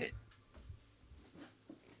Kit Kat.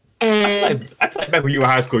 And I feel like back when you were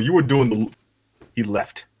in high school, you were doing he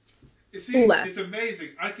left. See, it's amazing.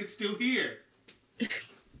 I can still hear.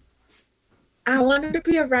 I wanted to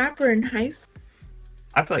be a rapper in high school.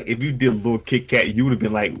 I feel like if you did Little Kit Kat, you would have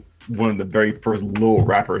been like one of the very first Lil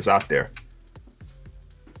rappers out there.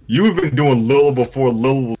 You would have been doing Lil before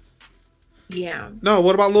Lil. Yeah. No,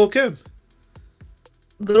 what about Lil Kim?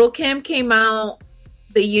 Lil Kim came out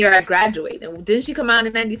the year I graduated. Didn't she come out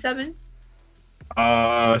in 97?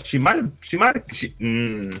 She might have.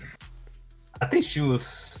 I think she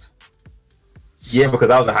was. Yeah, because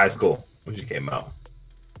I was in high school when she came out,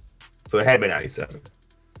 so it had been 97.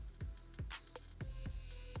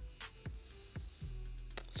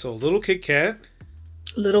 So Little Kit Kat.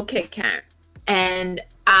 Little Kit Kat. And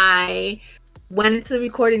I went into the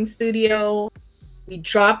recording studio. We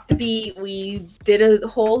dropped the beat. We did a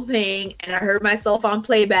whole thing, and I heard myself on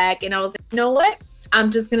playback, and I was like, you know what? I'm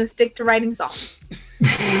just gonna stick to writing songs.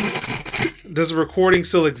 Does the recording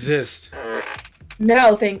still exist?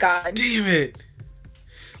 No, thank God. Damn it!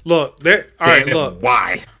 Look, there. All right, look.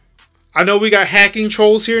 Why? I know we got hacking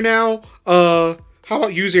trolls here now. How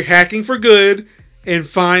about use your hacking for good and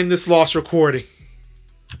find this lost recording?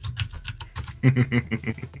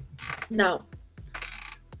 No.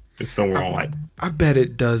 It's somewhere online. I bet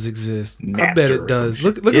it does exist. Napster I bet it does.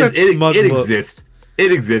 Look at that smug look. look. Exists.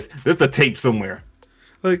 It exists. There's a tape somewhere.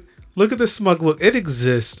 Like, look at the smug look. It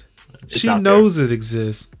exists. She knows it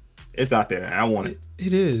exists. It's out there. I want it.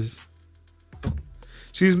 It is.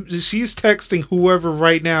 She's texting whoever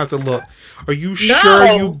right now to look. Are you sure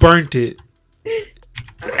you burnt it?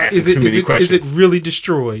 Is it really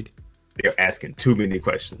destroyed? They're asking too many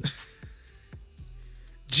questions.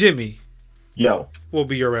 Jimmy. Yo. What will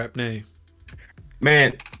be your rap name?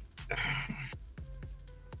 Man.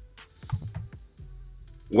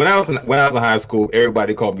 When I was in high school,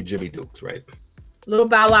 everybody called me Jimmy Dukes, right? Little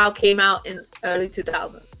Bow Wow came out in early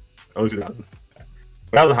 2000. Early 2000.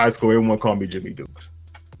 When I was in high school, everyone called me Jimmy Dukes.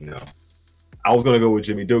 You know, I was gonna go with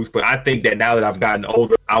Jimmy Dukes, but I think that now that I've gotten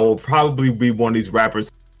older, I will probably be one of these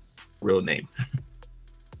rappers' real name.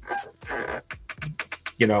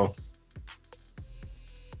 You know.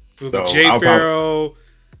 So Jay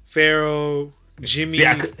Pharoah, Jimmy.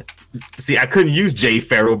 See, I couldn't use Jay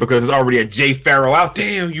Pharoah because there's already a Jay Pharoah out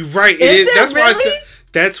there. Damn, you're right.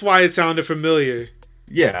 That's why it sounded familiar.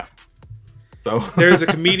 Yeah. So there's a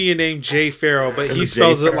comedian named Jay Pharoah, but he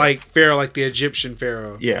spells it like Pharaoh, like the Egyptian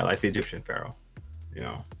Pharaoh. Yeah, like the Egyptian Pharaoh. You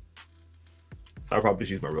know. So I'll probably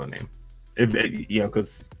just use my real name.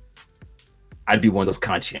 Because I'd be one of those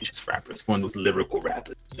conscientious rappers, one of those lyrical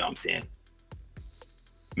rappers. You know what I'm saying?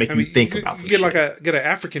 Make you think about some shit. Get an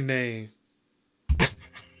African name.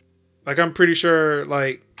 Like, I'm pretty sure,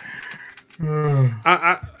 like,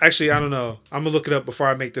 I don't know. I'm gonna look it up before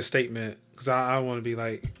I make this statement because I want to be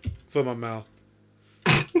like, foot in my mouth.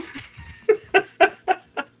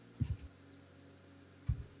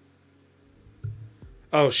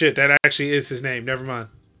 Oh shit, that actually is his name. Never mind.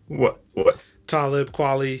 What? Talib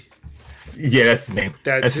Kweli. Yeah, that's his name.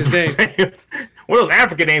 That's his name. One of those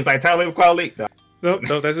African names like Talib Kweli. No. Nope,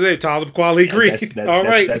 that's his name. Talib Kweli Green. All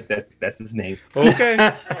right. That's his name. Okay.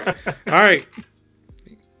 All right.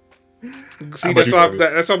 See, that's why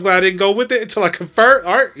I'm glad I didn't go with it until I confirmed.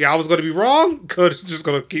 All right, yeah, I was going to be wrong. Good, just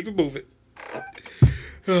going to keep it moving.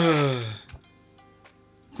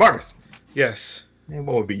 Marcus. Yes. Man,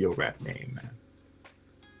 what would be your rap name, man?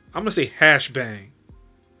 I'm going to say Hash Bang.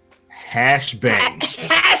 Hash Bang.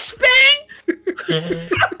 Hash Bang?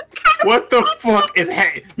 What the fuck is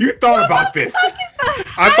You thought about this?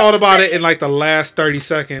 I thought about it in like the last 30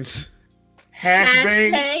 seconds. Hash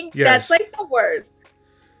Bang? Yes. That's like the word.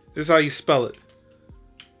 This is how you spell it.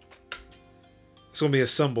 It's going to be a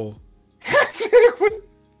symbol.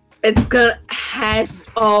 It's gonna hash.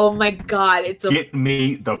 Oh my god! Get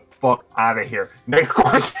me the fuck out of here. Next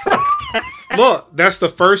question. Look, that's the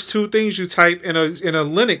first two things you type in a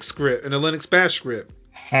Linux script, in a Linux Bash script.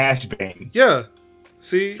 Hash Bang. Yeah.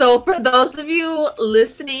 See. So for those of you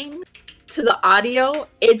listening to the audio,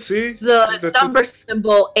 it's the number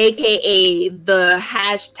symbol, aka the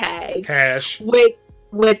hashtag hash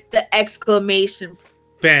with the exclamation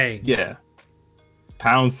bang. Yeah.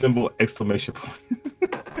 Pound symbol exclamation point.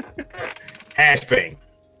 Hash Bang.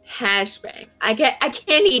 Hash Bang. I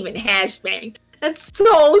can't even hash bang. That's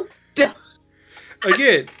so dumb.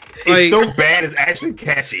 Again, it's so bad it's actually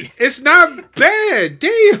catchy. It's not bad.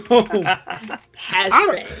 Damn. Hash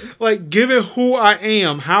bang. Like, given who I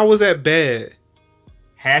am, how was that bad?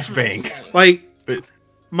 Hash Bang. Like,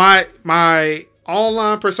 my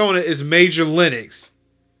online persona is Major Linux.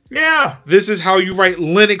 Yeah. This is how you write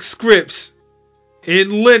Linux scripts in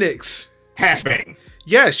Linux. Hash Bang.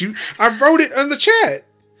 Yes, I wrote it in the chat.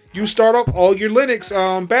 You start off all your Linux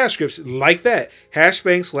bash scripts like that.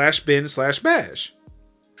 #bin/bash.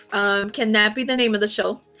 Can that be the name of the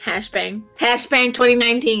show? Hash Bang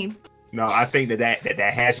 2019. No, I think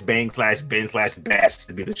that hash bang /bin/bash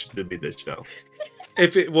to be the show.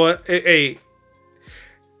 If it was I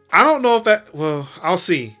don't know if that. Well, I'll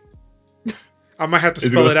see. I might have to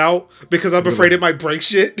spell it out because I'm afraid it might break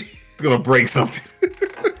shit. It's gonna break something.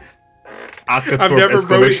 I've never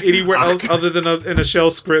wrote it anywhere else other than in a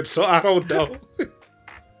shell script, so I don't know.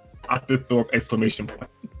 Octothorpe exclamation point.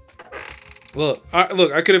 Look,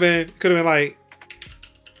 I could have been like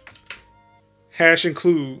hash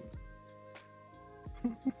include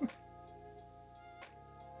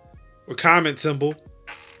with comment symbol.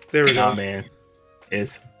 There we go. Oh man,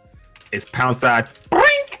 it's pound side.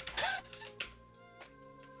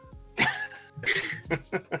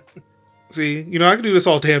 See, I can do this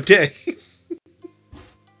all damn day.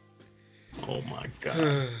 Oh my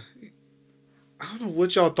god. I don't know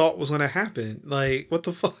what y'all thought was gonna happen. Like, what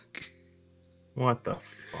the fuck? What the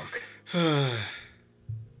fuck?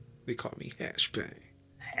 They call me Hash Bang.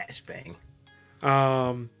 Hash Bang.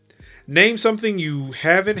 Name something you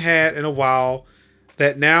haven't had in a while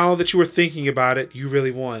that now that you were thinking about it, you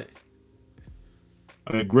really want.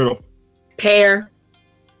 Griddle. Pear.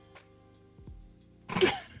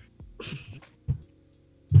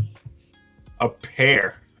 A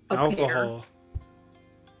pear. Alcohol.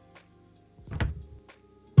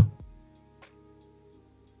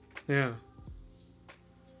 Yeah.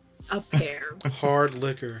 A pear. Hard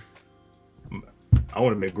liquor. I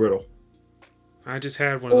want a McGriddle. I just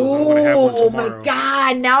had one of those. I'm going to have one tomorrow. Oh my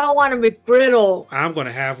god, now I want a McGriddle. I'm going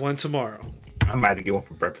to have one tomorrow. I might have to get one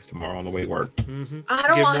for breakfast tomorrow on the way to work. Mm-hmm. I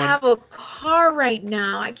don't have a car right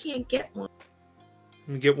now. I can't get one.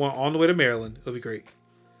 Get one on the way to Maryland. It'll be great.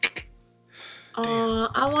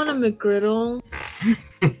 I want a McGriddle.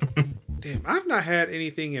 Damn, I've not had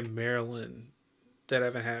anything in Maryland that I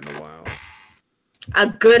haven't had in a while. A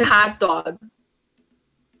good hot dog.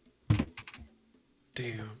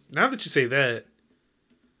 Damn. Now that you say that,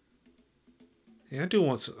 yeah, I do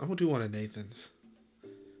want some. I'm gonna do one of Nathan's,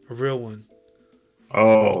 a real one.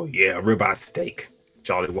 Oh yeah, ribeye steak,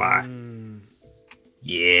 Jolly Y.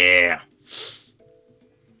 Yeah.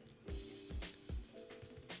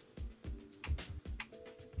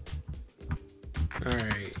 All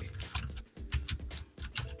right.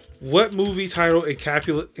 What movie title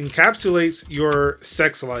encapsulates your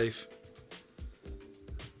sex life?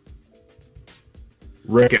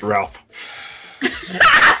 Wreck-It Ralph.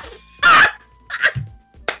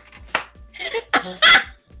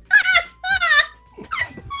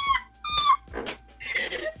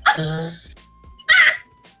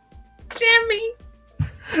 Jimmy.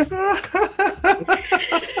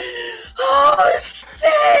 Oh shit.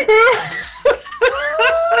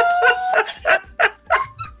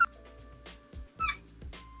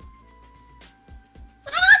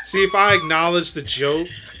 See, if I acknowledge the joke,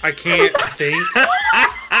 I can't think.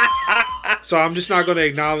 So I'm just not going to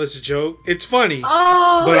acknowledge the joke. It's funny.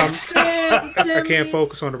 Oh, but damn, Jimmy. I can't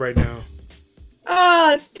focus on it right now.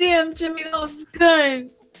 Oh, damn, Jimmy, that was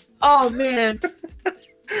good. Oh, man.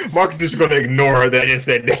 Marcus is just gonna ignore that I just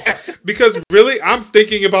said that. Because really, I'm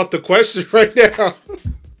thinking about the question right now.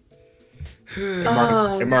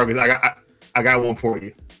 Hey, Marcus, I got one for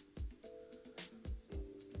you.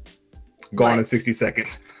 Gone in 60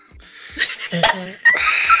 seconds.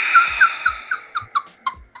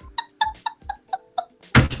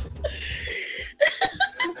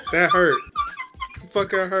 That hurt.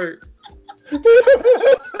 Fucking hurt.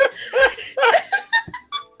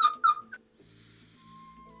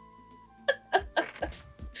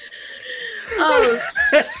 Oh,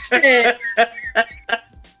 shit.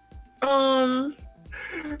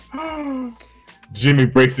 Jimmy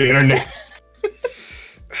breaks the internet.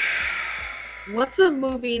 What's a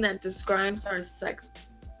movie that describes our sex?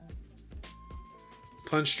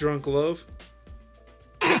 Punch Drunk Love.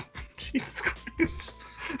 Jesus Christ.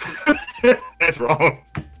 That's wrong.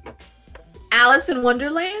 Alice in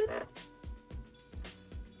Wonderland?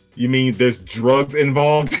 You mean there's drugs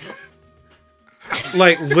involved?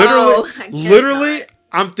 Like literally,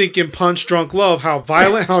 I'm thinking Punch Drunk Love. How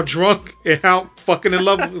violent, how drunk, and how fucking in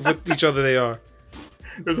love with each other they are.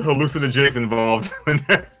 There's hallucinogenics involved.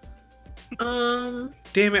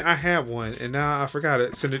 Damn it, I had one and now I forgot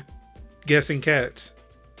it. Send it. Guessing Cats.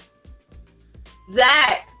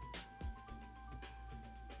 Zach.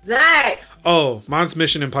 Oh, mine's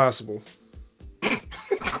Mission Impossible.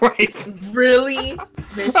 Christ. Really?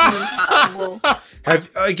 Mission Impossible. Have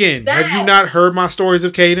you not heard my stories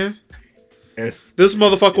of Kaden? Yes. This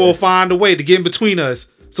motherfucker will find a way to get in between us.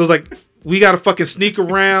 So it's like we gotta fucking sneak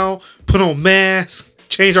around, put on masks,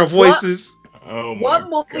 change our voices. What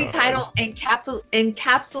movie title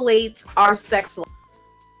encapsulates our sex life?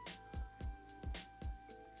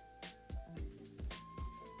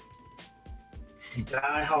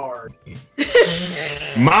 Die Hard.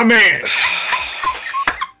 My man.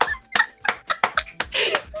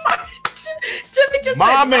 Jimmy just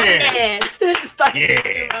My said, man. Start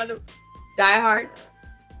Yeah. around him. Die Hard.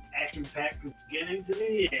 Action packed from beginning to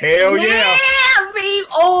the end. Hell yeah. Babe.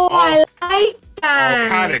 Oh, I like that. All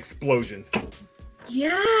kind of explosions.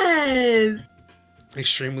 Yes.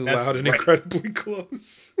 Extremely That's loud and right. incredibly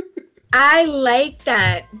close. I like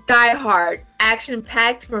that. Die Hard. Action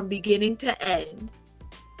packed from beginning to end.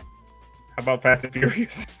 How about Fast and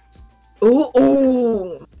Furious?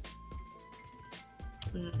 Ooh.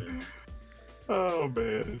 Oh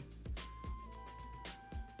man.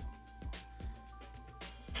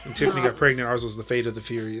 When Tiffany got pregnant, ours was the Fate of the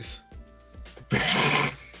Furious.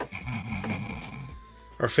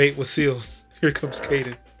 Our fate was sealed. Here comes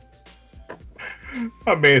Kaden.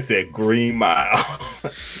 My man said Green Mile.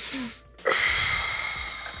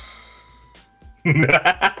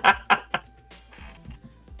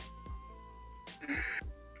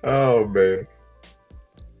 Oh man.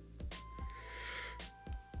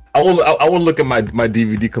 I will look at my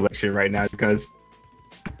DVD collection right now because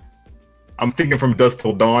I'm thinking From Dusk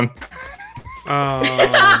Till Dawn.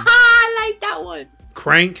 I like that one.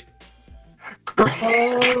 Crank.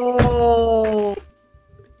 Oh.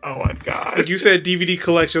 Oh my god. Like you said, DVD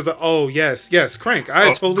collections. Oh yes, Crank.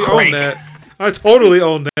 I totally Crank. own that. I totally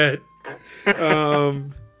own that.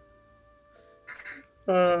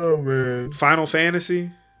 Oh man. Final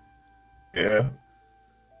Fantasy. Yeah.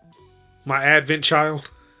 My Advent Child.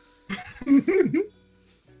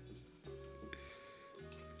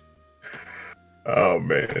 Oh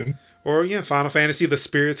man. Or yeah, Final Fantasy: The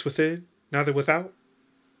Spirits Within. Now they're without.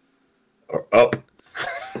 Or Up.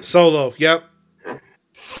 Solo. Yep.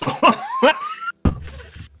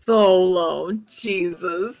 Solo.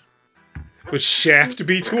 Jesus. Would Shaft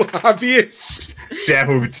be too obvious? Shaft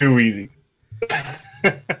would be too easy.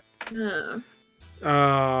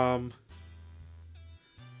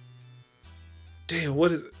 Damn,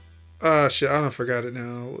 what is it? Shit, I don't forgot it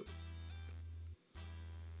now.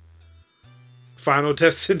 Final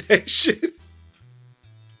Destination.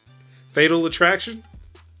 Fatal Attraction.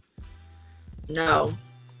 No.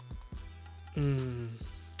 Damn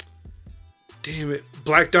it.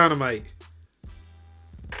 Black Dynamite.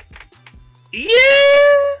 Yeah.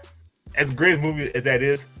 As great a movie as that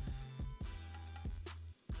is.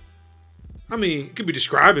 I mean, it could be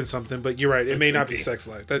describing something, but you're right. It may not be sex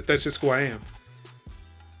life. That's just who I am.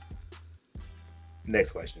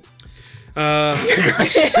 Next question.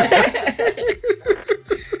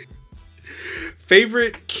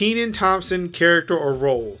 Favorite Kenan Thompson character or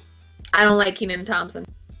role? I don't like Kenan Thompson.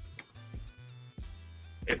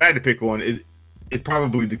 If I had to pick one, it's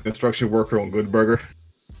probably the construction worker on Good Burger.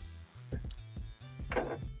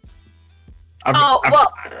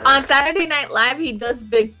 Well, on Saturday Night Live, he does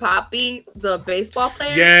Big Papi, the baseball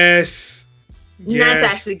player. Yes. That's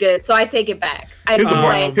actually good. So I take it back. His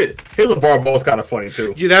LeVar Ball's kind of funny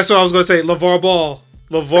too. Yeah, that's what I was gonna say. LeVar Ball.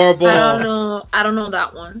 I don't know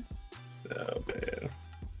that one. Oh man.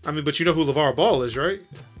 I mean, but you know who LeVar Ball is, right?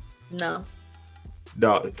 No.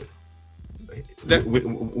 No.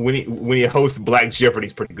 When he hosts Black Jeopardy,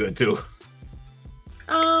 he's pretty good too.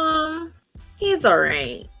 He's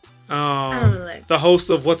alright. The host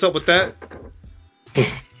of What's Up With That?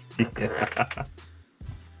 Yeah.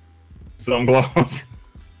 Sunglass.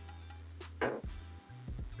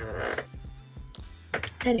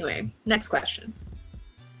 Anyway, next question.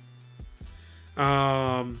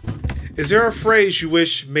 Is there a phrase you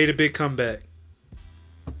wish made a big comeback?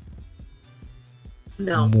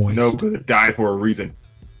 No. Moist. No, because it died for a reason.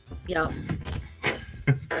 Yeah.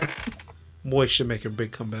 Moist should make a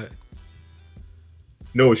big comeback.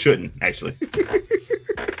 No, it shouldn't, actually.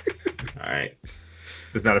 Alright.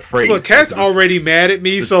 It's not a phrase. Look, Kat's already mad at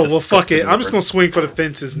me, so well, fuck it. I'm just gonna swing for the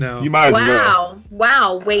fences now. You might as well.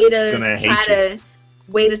 Wow. Way to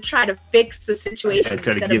try to fix the situation.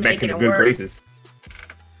 Try to get back into good graces.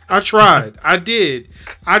 I tried. I did.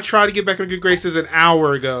 I tried to get back in good graces an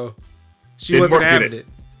hour ago. She wasn't having it.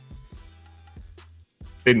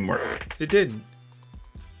 Didn't work. It didn't.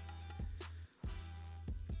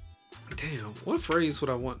 Damn, what phrase would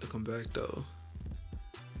I want to come back though?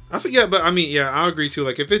 I forget, but I mean, yeah, I agree too.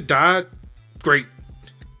 Like, if it died, great.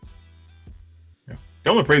 Yeah. The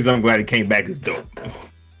only phrase I'm glad it came back is dope.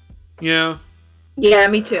 Yeah. Yeah,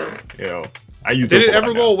 me too. You know, I used. Did it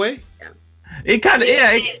ever go away? It kind of,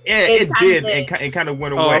 it did. It kind of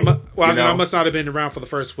went away. I must not have been around for the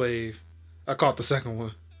first wave. I caught the second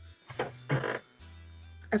one.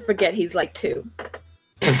 I forget he's like 2.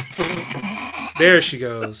 There she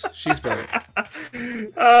goes. She's back.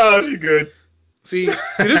 Oh, she's good. See,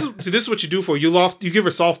 this is what you do for her. You give her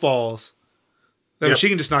softballs. That way she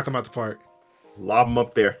can just knock them out the park. Lob them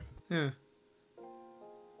up there. Yeah.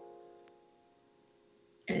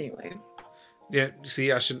 Anyway. Yeah.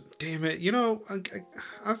 See, I should. Damn it. You know,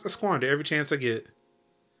 I squander every chance I get.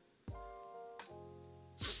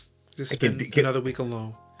 Just spend another week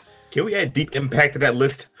alone. Can we add Deep Impact to that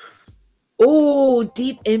list? Oh,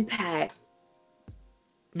 Deep Impact.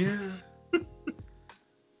 Yeah.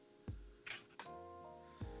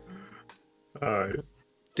 All right.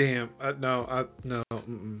 Damn. No.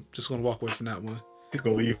 Just gonna walk away from that one. Just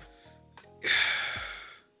gonna leave.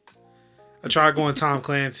 I tried going Tom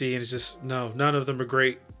Clancy, and it's just none of them are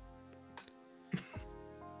great.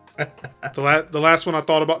 The last one I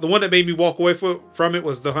thought about, the one that made me walk away from it,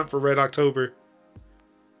 was The Hunt for Red October.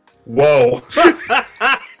 Whoa.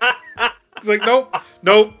 It's like, nope.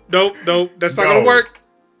 That's not gonna work.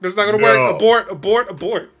 That's not gonna work.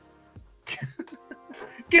 Abort.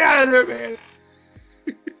 Get out of there, man.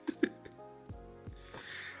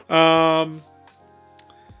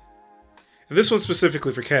 And this one's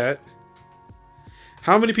specifically for Kat.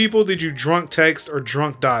 How many people did you drunk text or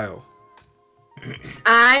drunk dial?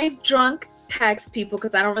 I drunk text people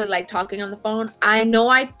because I don't really like talking on the phone. I know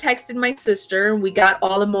I texted my sister and we got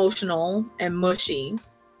all emotional and mushy.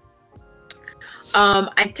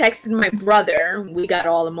 I texted my brother. We got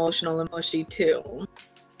all emotional and mushy too.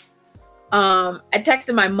 I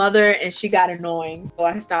texted my mother and she got annoying, so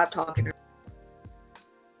I stopped talking to her.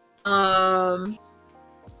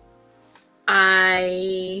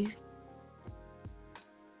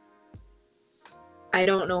 I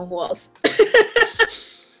don't know who else.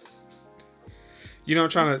 You know, I'm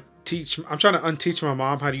trying to unteach my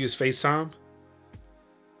mom how to use FaceTime.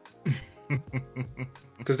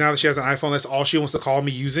 Because now that she has an iPhone, that's all she wants to call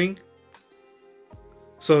me using.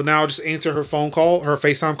 So now I'll just answer her phone call, her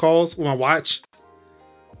FaceTime calls with my watch.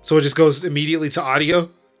 So it just goes immediately to audio.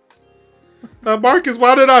 Marcus,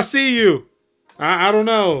 why did I see you? I don't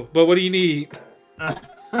know, but what do you need?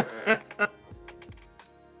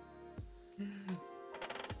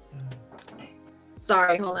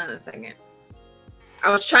 Sorry, hold on a second. I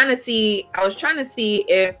was trying to see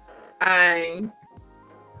if I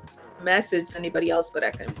messaged anybody else, but I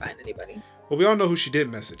couldn't find anybody. Well, we all know who she did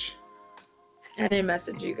message. I didn't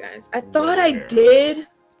message you guys. I thought I did.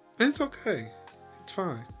 It's okay. It's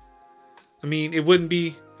fine. I mean, it wouldn't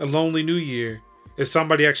be a lonely New Year if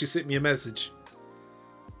somebody actually sent me a message.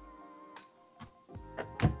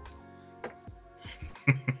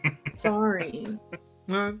 Sorry.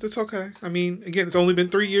 No, that's okay. I mean, again, it's only been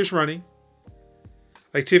 3 years running.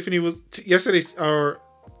 Like Tiffany was yesterday or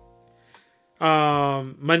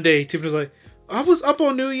Monday. Tiffany was like, "I was up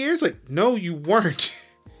on New Year's." Like, no, you weren't.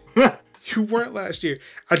 You weren't last year.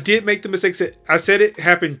 I did make the mistake. I said it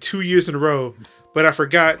happened 2 years in a row, but I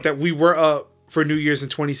forgot that we were up for New Year's in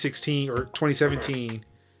 2016 or 2017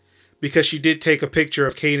 because she did take a picture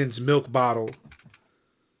of Caden's milk bottle.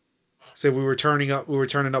 Said we were turning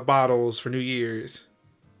up bottles for New Year's.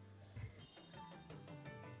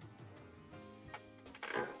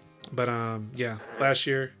 But yeah, last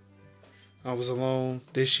year I was alone.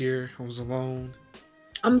 This year I was alone.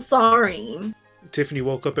 I'm sorry. Tiffany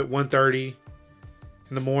woke up at 1:30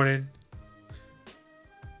 in the morning.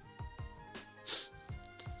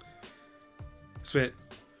 Spent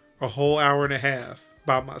a whole hour and a half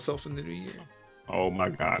by myself in the new year. Oh my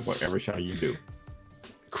God! Whatever shall you do?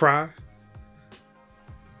 Cry?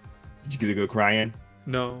 Did you get a good cry in?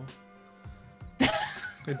 No. I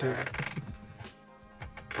didn't.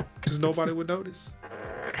 Because nobody would notice.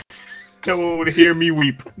 No one would hear me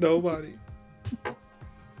weep. Nobody.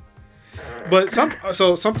 But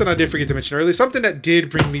something I did forget to mention earlier, something that did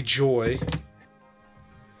bring me joy.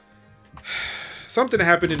 Something that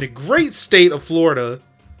happened in the great state of Florida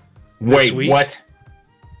this week. What?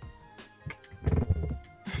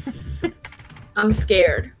 I'm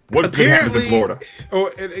scared. What happens in Florida?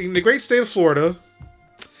 In the great state of Florida,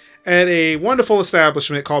 at a wonderful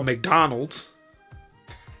establishment called McDonald's.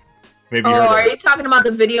 Maybe are you talking about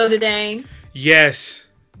the video today? Yes.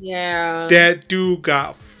 Yeah. That dude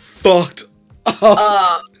got fucked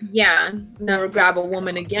up. Yeah. Never grab a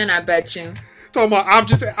woman again, I bet you. Talking about,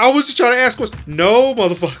 I was just trying to ask questions. No,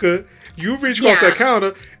 motherfucker. You reach across that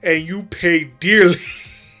counter and you pay dearly.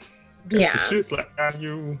 Yeah. Just like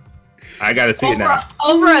you. I gotta see it now.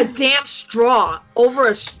 Over a damn straw. Over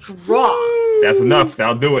a straw. That's enough.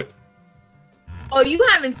 That'll do it. Oh, you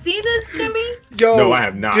haven't seen this, Jimmy? Yo, no, I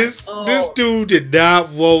have not. This dude did not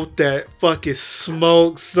want that fucking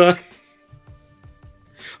smoke, son.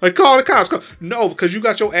 Like, call the cops. No, because you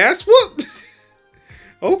got your ass whooped.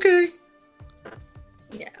 Okay.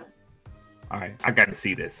 Yeah. All right, I got to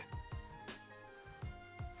see this.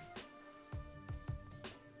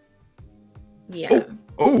 Yeah.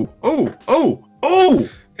 Oh.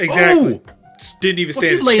 Exactly. Didn't even stand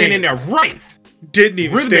a chance. Laying in there right. Didn't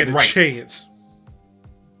even stand a chance.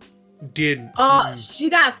 Didn't. She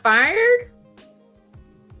got fired?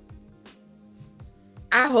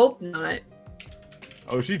 I hope not.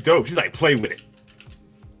 Oh, she's dope. She's like, play with it.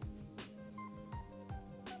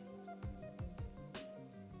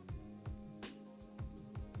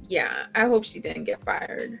 Yeah, I hope she didn't get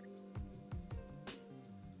fired.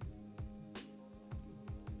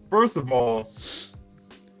 First of all,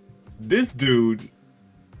 this dude.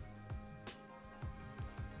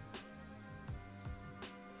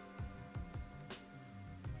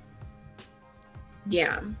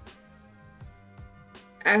 Yeah.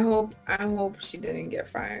 I hope she didn't get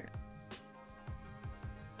fired.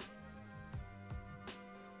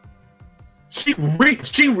 He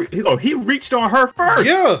reached on her first.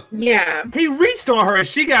 Yeah. Yeah. He reached on her and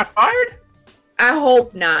she got fired? I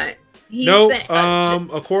hope not.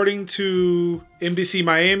 According to NBC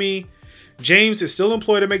Miami, James is still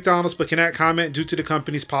employed at McDonald's but cannot comment due to the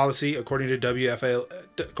company's policy, according to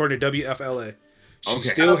WFLA. She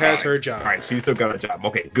still has her job. All right, she still got a job.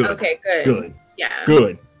 Okay, good. Okay, good. Good. Yeah.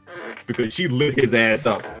 Good. Because she lit his ass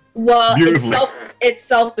up. Well, it's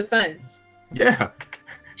self-defense. Yeah.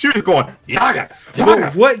 She was going, yaga.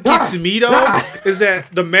 But what gets me though is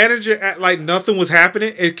that the manager act like nothing was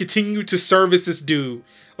happening and continued to service this dude.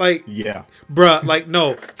 Like, yeah, bruh, like,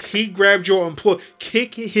 no, he grabbed your employee,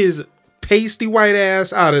 kick his pasty white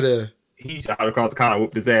ass out of there. He shot across the counter,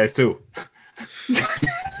 whooped his ass too.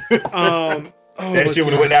 That shit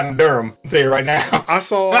would have went down in Durham. I'll tell you right now.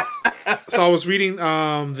 I was reading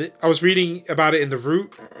I was reading about it in The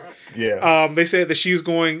Root. Yeah. They said that she was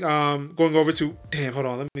going over to, damn, hold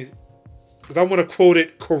on, let me, because I want to quote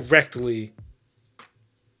it correctly.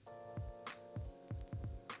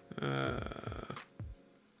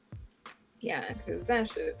 Yeah, because that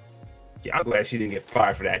shit. Yeah, I'm glad she didn't get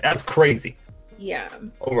fired for that. That's crazy. Yeah.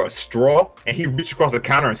 Over a straw, and he reached across the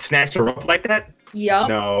counter and snatched her up like that? Yup.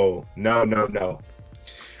 No.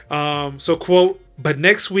 So quote, but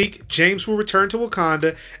next week, James will return to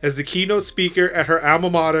Wakanda as the keynote speaker at her alma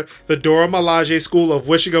mater, the Dora Milaje School of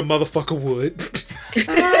Wishing a Motherfucker Would.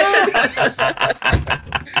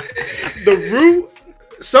 The Root,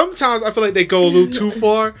 sometimes I feel like they go a little too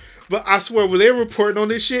far, but I swear when they're reporting on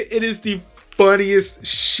this shit, it is the funniest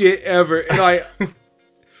shit ever. And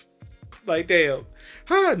like damn,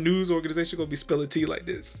 how a news organization gonna be spilling tea like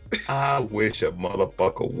this? I wish a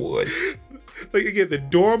motherfucker would. Like, again, the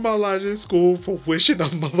Dora Milaje School for Wishing a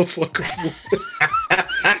Motherfucker Would.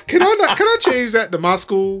 Can I change that to my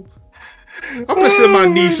school? I'm gonna send my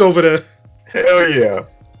niece over there. Hell yeah.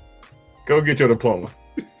 Go get your diploma.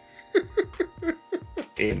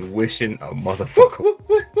 And wishing a motherfucker.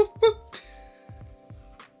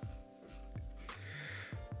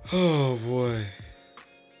 Oh boy.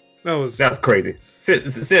 That's crazy.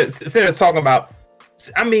 Instead of talking about,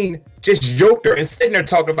 I mean, just yoked her and sitting there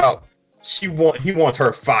talking about he wants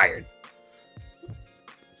her fired.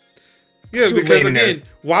 Yeah, because again,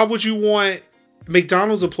 why would you want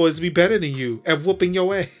McDonald's employees to be better than you at whooping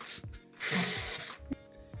your ass?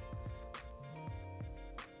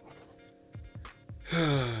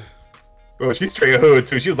 Bro, she's straight hood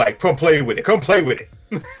too. She's like, come play with it. Come play with it.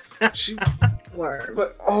 Word.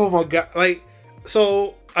 But oh my god, like,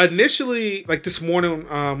 so initially, like this morning,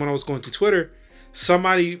 when I was going through Twitter,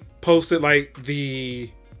 somebody posted like the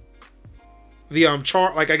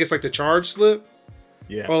chart, like I guess like the charge slip,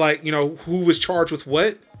 yeah, or like, you know, who was charged with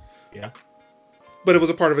what, yeah. But it was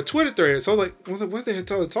a part of a Twitter thread, so I was like, what the heck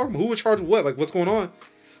are they talking about? Who was charged with what? Like, what's going on?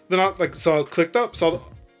 Then I like, so I clicked up, saw the,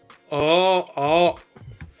 oh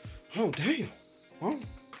damn, oh,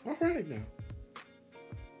 all right now.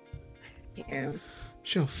 Yeah.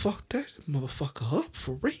 She'll fuck that motherfucker up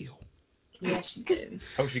for real. Yeah, she did.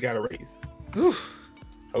 Hope she got a raise. Oof.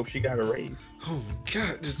 Hope she got a raise. Oh my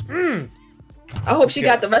god, just I hope she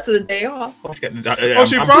got the rest of the day off. Hope she got,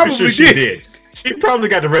 she probably sure did. She probably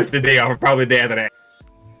got the rest of the day off, probably the day after that.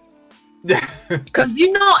 Cause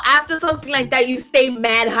you know, after something like that, you stay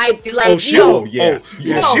mad hyped. You're like, oh, she,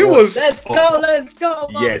 she was. Let's go.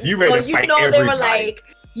 Yes, you ready to fight everybody.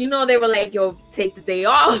 They were like, yo, take the day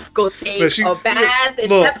off, go take a bath in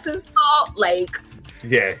Epsom salt, like.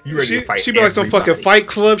 Yeah, you ready to fight? She be like some fucking Fight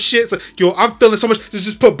Club shit. So, yo, I'm feeling so much.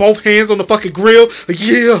 Just put both hands on the fucking grill. Like,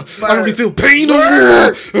 yeah, I don't even feel pain no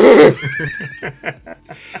more.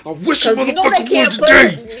 I wish a motherfucker would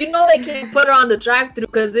today. You know they can't put her on the drive-thru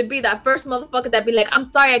because it'd be that first motherfucker that be like, I'm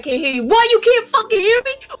sorry, I can't hear you. Why you can't fucking hear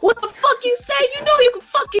me? What the fuck you say? You know you can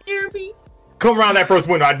fucking hear me. Come around that first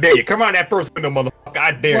window, I dare you. Come around that first window, motherfucker,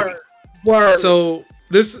 I dare you. Word. So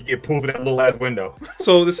this you get pulled through that little ass window.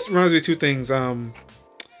 So this reminds me of two things.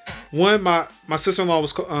 One, my sister-in-law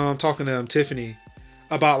was talking to Tiffany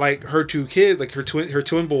about like her two kids, like her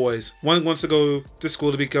twin boys. One wants to go to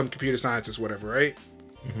school to become computer scientist, whatever, right?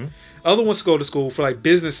 Mm-hmm. Other wants to go to school for like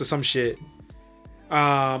business or some shit.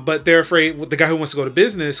 But they're afraid the guy who wants to go to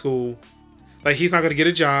business school, like he's not going to get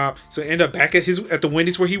a job, so end up back at the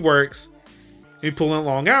Wendy's where he works, and he pulling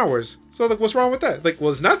long hours. So I was like, what's wrong with that? Like, well,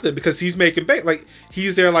 it's nothing because he's making bank. Like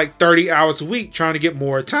he's there like 30 hours a week trying to get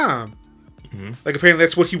more time. Mm-hmm. Like apparently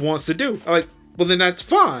that's what he wants to do. I'm like, well then that's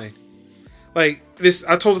fine. Like this,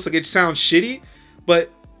 I told us like it sounds shitty, but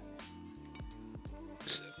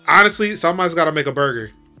honestly, somebody's got to make a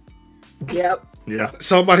burger. Yep. Yeah.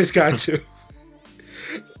 Somebody's got to.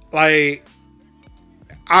 Like,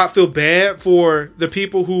 I feel bad for the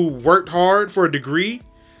people who worked hard for a degree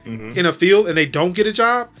in a field and they don't get a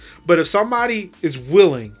job. But if somebody is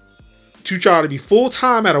willing to try to be full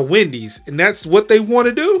time at a Wendy's and that's what they want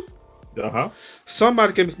to do,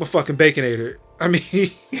 somebody can make my fucking Baconator. I mean,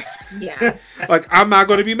 yeah. Like, I'm not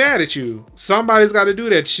going to be mad at you. Somebody's got to do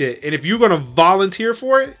that shit. And if you're going to volunteer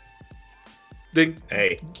for it, then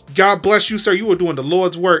hey, God bless you, sir. You were doing the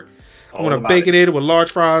Lord's work. I want a Baconator with large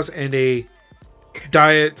fries and a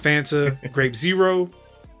Diet Fanta Grape Zero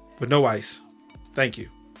with no ice. Thank you.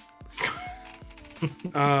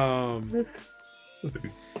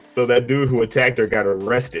 So that dude who attacked her got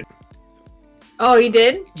arrested. Oh, he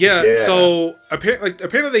did? Yeah. So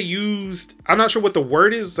apparently they used, I'm not sure what the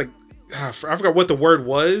word is. Like, I forgot what the word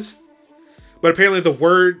was. But apparently the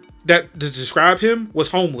word that to describe him was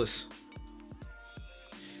homeless.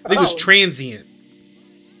 I think it was transient.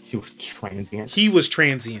 He was transient. He was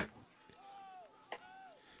transient.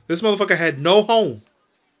 This motherfucker had no home.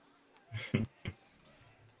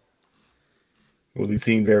 Well, he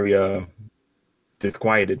seemed very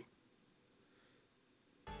disquieted.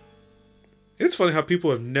 It's funny how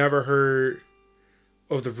people have never heard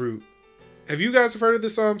of The Root. Have you guys heard of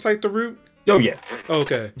this site, The Root? Oh yeah.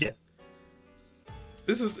 Okay. Yeah.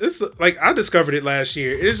 It's like I discovered it last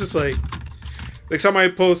year. It's just like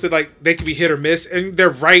somebody posted like they can be hit or miss, and they're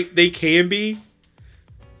right, they can be.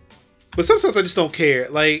 But sometimes I just don't care.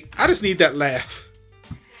 Like, I just need that laugh.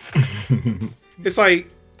 It's like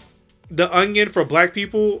The Onion for black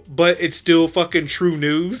people, but it's still fucking true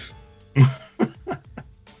news.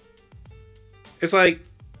 It's like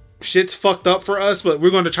shit's fucked up for us, but we're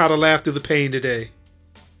going to try to laugh through the pain today.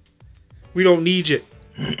 We don't need you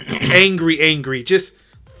angry, just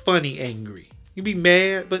funny angry. You be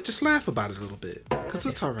mad, but just laugh about it a little bit, because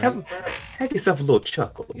it's all right. Have yourself a little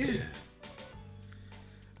chuckle. Yeah.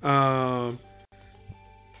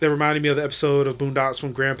 That reminded me of the episode of Boondocks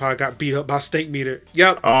when Grandpa got beat up by Snake Meter.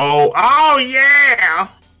 Yep. Oh yeah!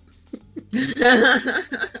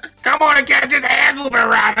 Come on and catch this ass whooping,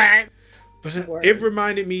 Robin. But it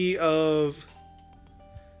reminded me of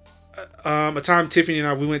a time Tiffany and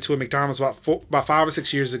I, we went to a McDonald's about 5 or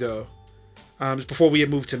 6 years ago. Just before we had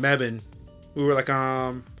moved to Mebane. We were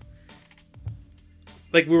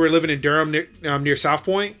we were living in Durham near South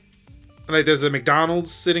Point. And like there's a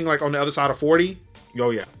McDonald's sitting like on the other side of 40.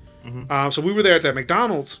 Oh yeah. Mm-hmm. So we were there at that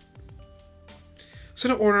McDonald's.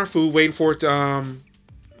 Sitting ordering our food, waiting for it to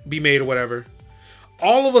be made or whatever.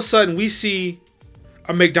 All of a sudden we see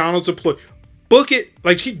a McDonald's employee book it,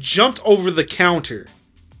 like he jumped over the counter,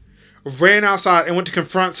 ran outside and went to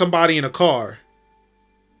confront somebody in a car.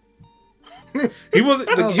 He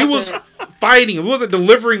was fighting. He wasn't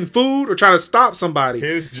delivering food or trying to stop somebody.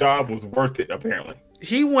 His job was worth it, apparently.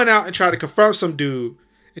 He went out and tried to confront some dude.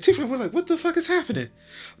 And Tiffany was like, what the fuck is happening?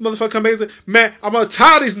 Motherfucker come back and said, man, I'm gonna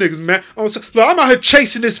tie these niggas, man. I'm out here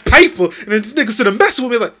chasing this paper. And then this nigga started messing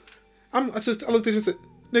with me like, I looked at him and said,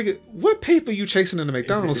 nigga, what paper you chasing in the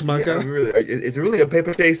McDonald's, my guy? Is it really a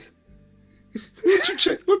paper chase?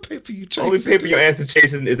 What paper you chasing? Only paper your ass is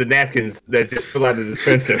chasing is the napkins that just fill out the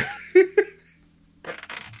dispenser.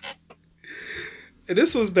 And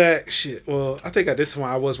this was back, well, I think at this point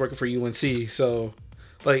I was working for UNC, so,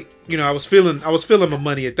 like, you know, I was feeling my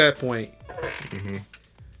money at that point. Mm-hmm.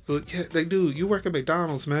 Like, yeah, like, dude, you work at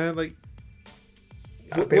McDonald's, man. Like,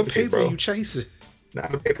 what paper are you chasing? It's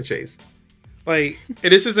not a paper chase. Like,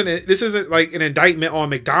 and this isn't like an indictment on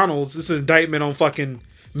McDonald's. This is an indictment on fucking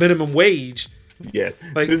minimum wage. Yeah,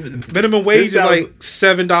 like minimum wage is like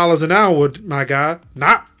 $7 an hour, my guy.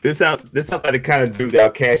 This sounds like the kind of dude that'll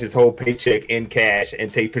cash his whole paycheck in cash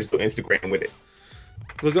and take pictures on Instagram with it.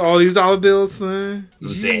 Look at all these dollar bills, son.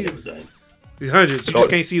 Yeah. These hundreds. You just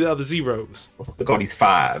can't see the other zeros. Look at all these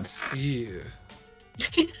fives. Yeah.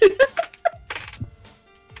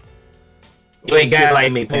 You ain't got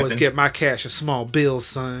like me, always get my cash in small bills,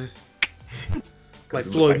 son. Like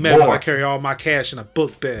Floyd Mayweather, I carry all my cash in a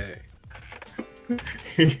book bag.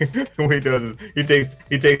 What he does is he takes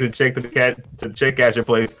the check to the check cashier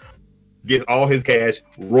place, gets all his cash,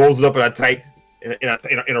 rolls it up in a tight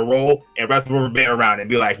in a roll, and wraps the rubber band around it and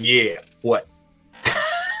be like, "Yeah, what?"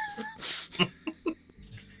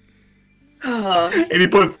 And he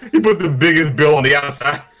puts the biggest bill on the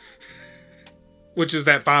outside, which is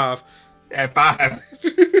that 5. At 5.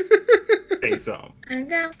 Say something. I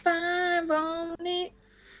got 5 on it.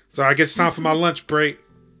 So I guess it's time for my lunch break.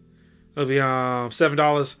 It'll be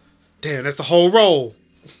 $7. Damn, that's the whole roll.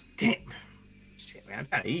 Damn. Shit, man, I'm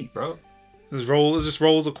trying to eat, bro. This roll is just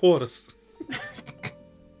rolls of quarters.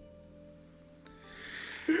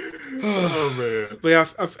 Oh man. But yeah,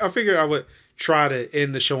 I figured I would try to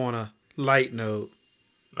end the show on a light note.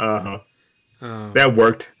 That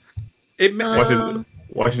worked.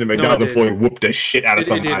 Watching the McDonald's employee whoop the shit out of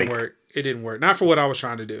somebody. It didn't work. Not for what I was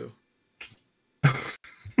trying to do.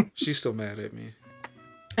 She's still mad at me.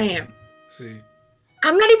 I am. See,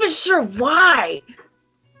 I'm not even sure why.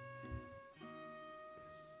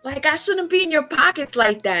 Like, I shouldn't be in your pockets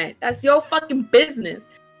like that. That's your fucking business.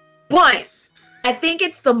 But I think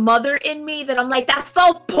it's the mother in me that I'm like, that's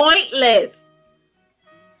so pointless.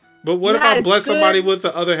 But what if I bless somebody with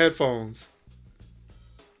the other headphones?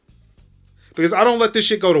 Because I don't let this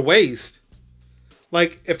shit go to waste.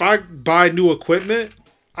 Like, if I buy new equipment,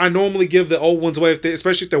 I normally give the old ones away,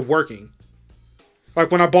 especially if they're working. Like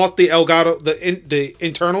when I bought the Elgato, the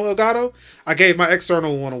internal Elgato, I gave my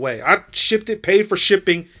external one away. I shipped it, paid for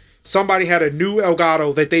shipping. Somebody had a new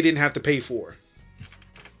Elgato that they didn't have to pay for.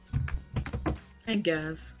 I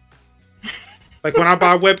guess. Like when I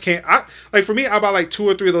buy webcam, I buy like 2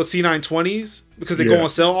 or 3 of those C920s because they go on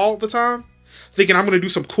sale all the time. Thinking I'm gonna do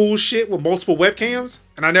some cool shit with multiple webcams,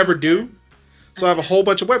 and I never do. So I have a whole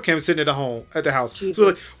bunch of webcams sitting at the house. Jesus. So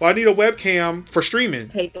like, well, I need a webcam for streaming.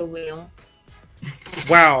 Take the wheel.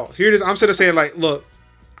 Wow, here it is. I'm sitting there saying like, look,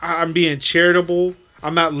 I'm being charitable.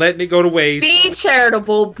 I'm not letting it go to waste. Be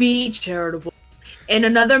charitable. Be charitable. In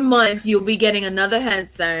another month, you'll be getting another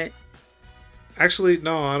headset. Actually,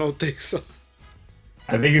 no, I don't think so.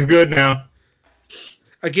 I think he's good now.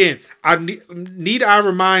 Again, I need I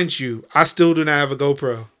remind you, I still do not have a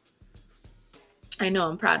GoPro. I know,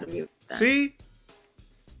 I'm proud of you. See?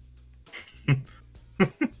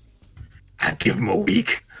 I'd give him a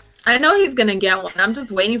week. I know he's gonna get one. I'm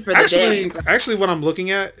just waiting for the day. Actually, what I'm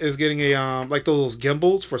looking at is getting a like those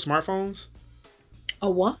gimbals for smartphones. A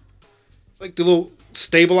what? Like the little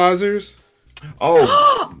stabilizers.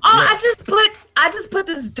 Oh, I just put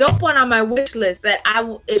this dope one on my wish list that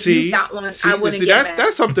if you got one, I wouldn't get mad.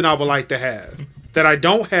 That's something I would like to have. that I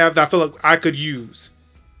don't have that I feel like I could use.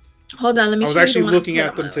 Hold on, let me. I was show you actually the one looking I put at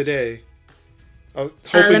on them my today. I was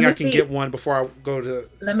hoping me I can see. get one before I go to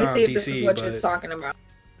Let me see if this DC. is what But you're talking about.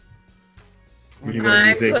 When you go to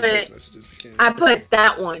DC. text messages again. I put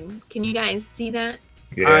that one. Can you guys see that?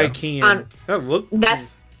 Yeah. I can. On- That look.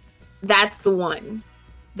 That's the one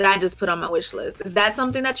that I just put on my wish list. Is that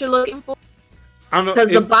something that you're looking for? I don't know. Because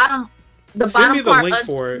the if- bottom Send me the part link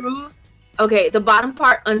for it. unscrews. Okay, the bottom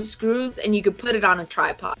part unscrews and you can put it on a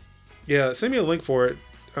tripod. Yeah, send me a link for it.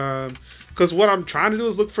 Because what I'm trying to do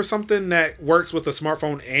is look for something that works with a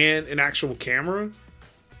smartphone and an actual camera,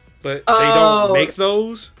 but they don't make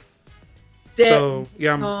those. So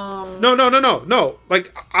yeah, no.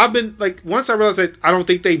 Like I've been like once I realized that I don't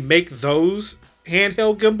think they make those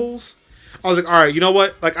handheld gimbals, I was like, all right, you know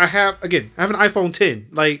what? Like I have an iPhone 10.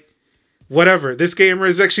 Like whatever, this camera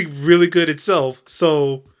is actually really good itself.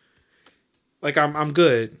 So like I'm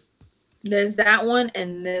good. There's that one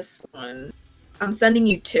and this one. I'm sending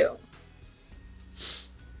you two.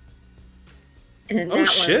 And Oh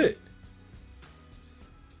shit.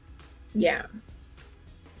 Yeah.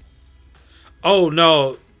 Oh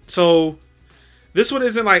no. So this one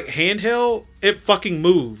isn't like handheld, it fucking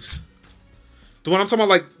moves. The one I'm talking about,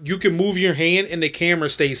 like you can move your hand and the camera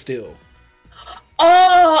stays still.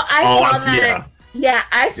 Oh, I saw that. Yeah. Yeah,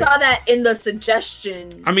 I saw that in the suggestion.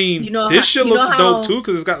 I mean, You know this how- shit you know looks how- dope too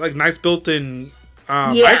because it's got like nice built-in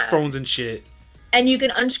microphones and shit. And you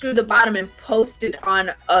can unscrew the bottom and post it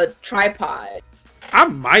on a tripod. I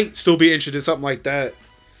might still be interested in something like that.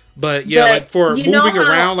 But yeah, But like for you know moving how-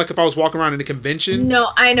 around, like if I was walking around in a convention. No,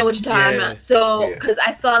 I know what you're talking Yeah. about. So, Yeah. because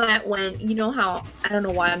I saw that when, you know how, I don't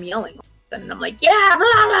know why I'm yelling. And I'm like, yeah,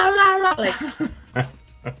 blah, blah, blah, blah. Like,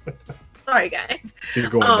 sorry, guys. She's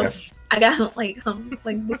going there. I got I'm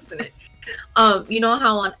like losing it. You know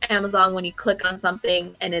how on Amazon when you click on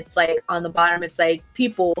something and it's like on the bottom it's like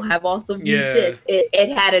people have also viewed Yeah. this. It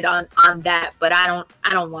had it on that, but I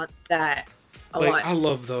don't want that. I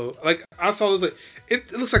love though. Like I saw this, like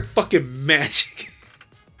it looks like fucking magic.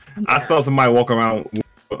 I saw somebody walk around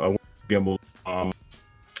with a gimbal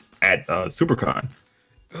at SuperCon.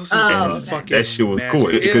 Those Oh, things are okay. fucking That shit was magic.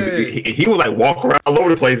 cool because Yeah. he would like walk around all over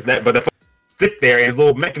the place. But if I sit there and his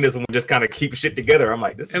little mechanism would just kind of keep shit together, I'm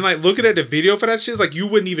like, this. And like looking at the video for that shit, it's like you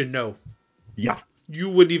wouldn't even know. Yeah. You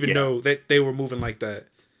wouldn't even Yeah. know that they were moving like that.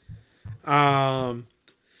 Mr.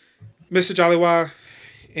 Jollywa,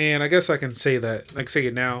 and I guess I can say that. Like say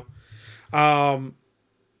it now.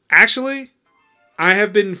 Actually, I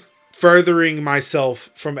have been furthering myself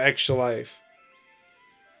from Extra Life.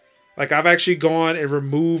 Like I've actually gone and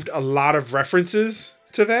removed a lot of references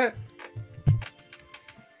to that.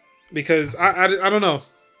 Because I don't know.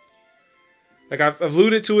 Like I've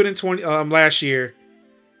alluded to it in last year.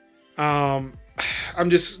 I'm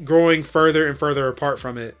just growing further and further apart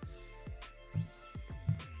from it.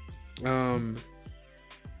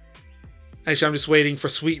 Actually, I'm just waiting for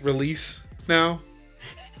sweet release now.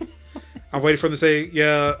 I'm waiting for them to say,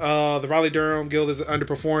 yeah, the Raleigh Durham Guild is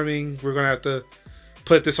underperforming. We're gonna have to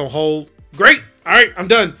put this on hold. Great. All right, I'm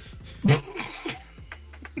done.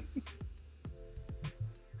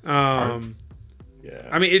 Yeah.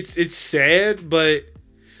 I mean, it's sad, but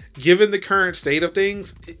given the current state of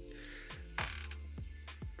things,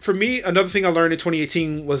 for me, another thing I learned in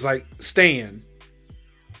 2018 was like stan.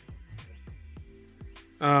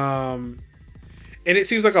 And it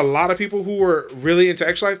seems like a lot of people who were really into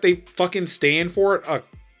Extra Life, they fucking stand for it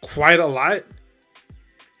quite a lot,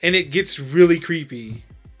 and it gets really creepy.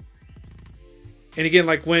 And again,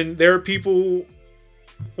 like when there are people,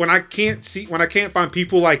 when I can't find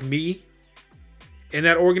people like me in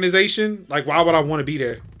that organization, like why would I want to be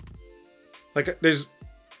there? Like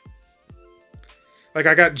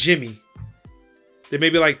I got Jimmy. There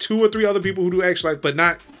may be like 2 or 3 other people who do Extra Life, but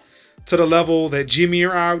not to the level that Jimmy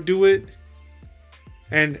or I do it.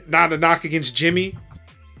 And not a knock against Jimmy,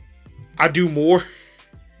 I do more.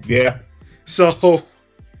 Yeah. So,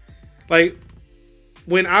 like,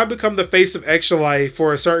 when I become the face of Extra Life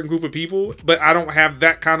for a certain group of people, but I don't have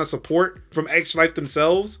that kind of support from Extra Life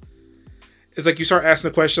themselves, it's like you start asking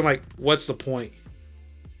the question, like, what's the point?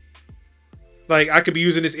 Like, I could be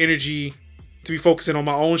using this energy to be focusing on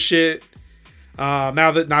my own shit.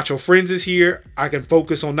 Now that Not Your Friends is here, I can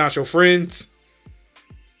focus on Not Your Friends.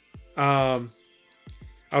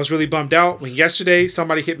 I was really bummed out when yesterday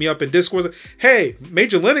somebody hit me up in Discord. Like, hey,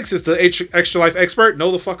 Major Linux is the Extra Life expert. No,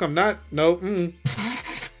 the fuck I'm not. No.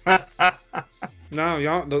 No,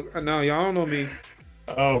 y'all don't know me.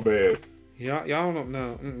 Oh man. Y'all don't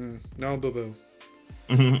know. No, boo boo.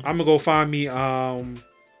 Mm-hmm. I'm gonna go find me.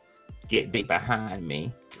 Get big behind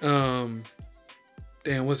me. Damn,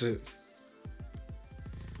 what's it?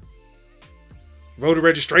 voter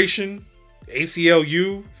registration,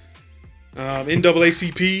 ACLU,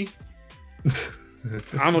 NAACP.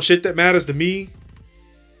 I don't know shit that matters to me.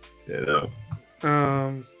 Yeah.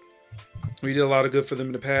 We did a lot of good for them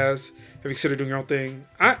in the past. Have you considered doing your own thing?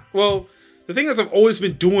 Well, the thing is, I've always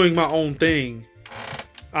been doing my own thing.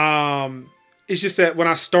 It's just that when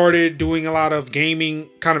I started doing a lot of gaming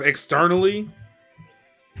kind of externally,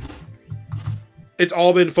 it's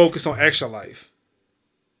all been focused on Extra Life.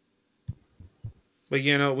 But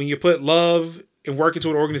you know, when you put love and work into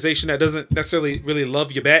an organization that doesn't necessarily really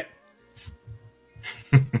love you back,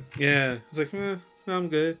 yeah, it's like, I'm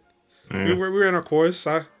good. Yeah. We're in our course.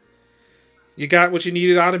 You got what you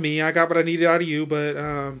needed out of me. I got what I needed out of you.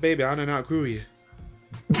 But baby, I done outgrew you.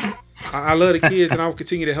 I love the kids, and I will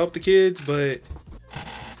continue to help the kids. But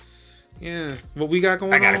yeah, what we got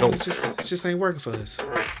going on, it just ain't working for us.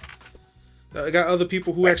 I got other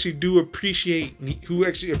people who actually do appreciate,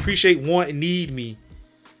 want, and need me.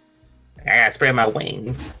 I gotta spread my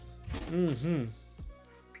wings. Mm-hmm.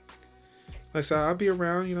 Like I said, I'll be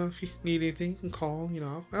around. You know, if you need anything, you can call. You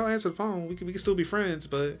know, I'll answer the phone. We can still be friends,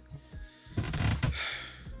 but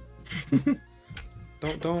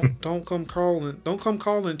don't come calling. Don't come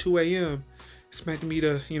calling 2 a.m. expecting me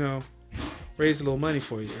to, you know, raise a little money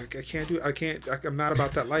for you. I can't do. I'm not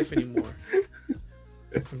about that life anymore.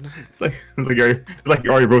 I'm not. It's like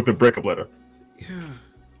you already wrote the breakup letter. Yeah.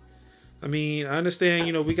 I mean, I understand,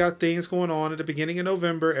 you know, we got things going on at the beginning of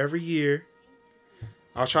November every year.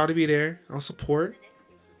 I'll try to be there. I'll support.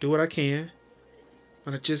 Do what I can.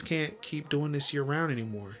 But I just can't keep doing this year round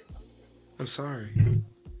anymore. I'm sorry.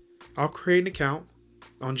 I'll create an account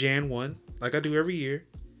on Jan 1, like I do every year.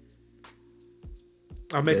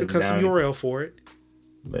 I'll make a custom URL for it.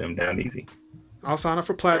 Lay them down easy. I'll sign up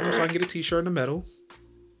for Platinum so I can get a t-shirt and a medal.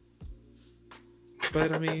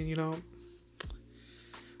 But I mean, you know,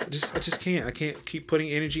 I just can't. I can't keep putting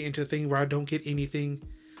energy into a thing where I don't get anything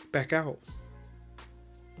back out.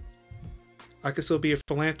 I could still be a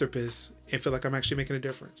philanthropist and feel like I'm actually making a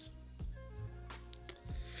difference.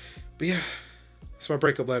 But yeah, it's my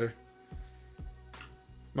breakup letter.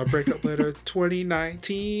 My breakup letter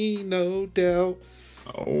 2019, no doubt.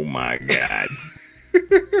 Oh my God.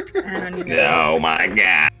 I don't even know. Oh my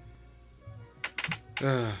God.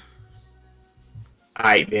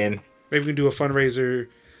 Alright then. Maybe we can do a fundraiser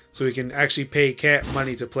so we can actually pay Cat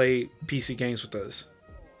money to play PC games with us.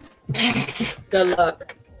 Good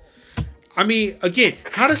luck. I mean, again,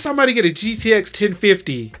 how does somebody get a GTX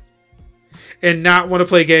 1050 and not want to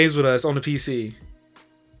play games with us on the PC?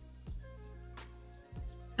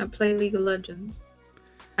 I played League of Legends.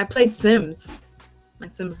 I played Sims. My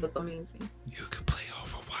Sims look amazing. You could play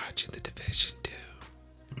Overwatch in the Division 2.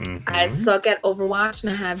 Mm-hmm. I suck at Overwatch and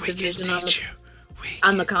I have Division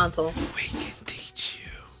on the console. We can teach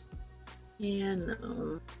you. Yeah,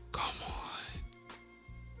 no. Come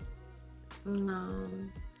on. No.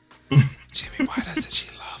 Jimmy, why doesn't she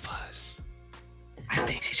love us? I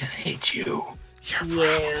think she just hates you. You're probably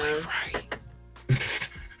right.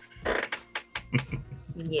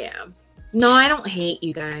 Yeah. No, I don't hate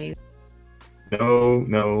you guys. No,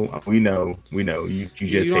 we know. You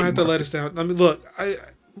just don't have to let us down. I mean, look,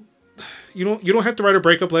 you don't have to write a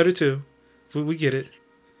breakup letter too. We get it.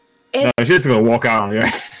 No, she's just gonna walk out on you.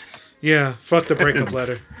 Yeah, fuck the breakup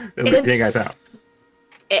letter. Get guys out.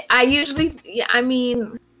 I usually,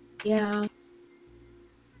 yeah.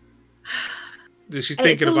 She's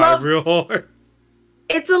thinking about it real hard.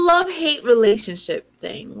 It's a love-hate relationship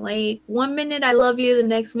thing. Like, one minute I love you, the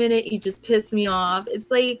next minute you just piss me off.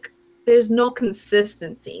 It's like there's no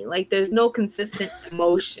consistency. Like, there's no consistent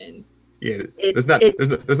emotion. Yeah, there's no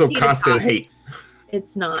constant hate.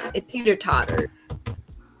 It's not. It teeter-totter.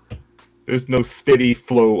 There's no steady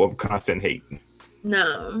flow of constant hate.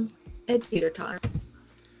 No, it teeter-totter.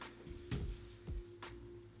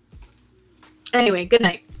 Anyway, good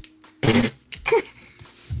night.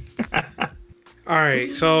 All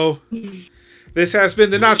right, so this has been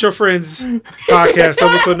the Not Your Friends podcast,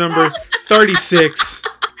 episode number 36.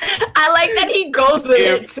 I like that he goes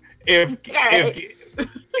with it.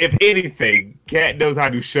 If anything, Kat knows how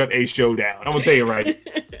to shut a show down. I'm gonna tell you right.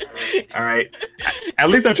 All right. At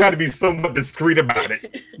least I'm trying to be somewhat discreet about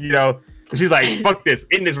it. You know, she's like, "Fuck this,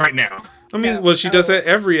 end this right now." I mean, well, she does that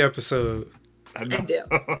every episode. I do.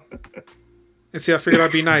 And see, I figured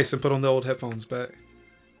I'd be nice and put on the old headphones back.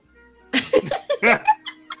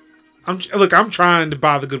 I'm trying to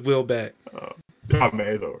buy the goodwill back. Oh, man,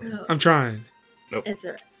 it's over. I'm trying. Nope. It's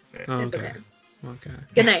alright. Oh, It's okay. okay.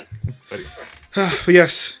 Good night. But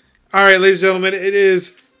yes. All right, ladies and gentlemen, it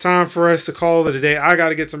is time for us to call it a day. I got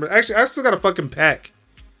to get some. Actually, I still got a fucking pack.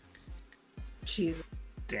 Jeez.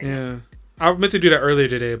 Damn. Yeah. I meant to do that earlier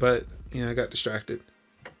today, but I got distracted.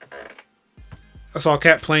 I saw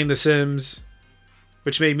Kat playing The Sims,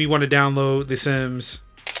 which made me want to download The Sims.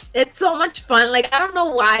 It's so much fun. Like, I don't know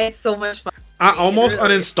why it's so much fun. I almost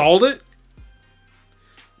uninstalled it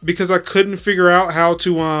because I couldn't figure out how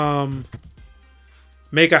to I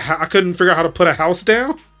couldn't figure out how to put a house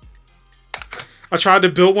down. I tried to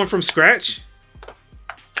build one from scratch.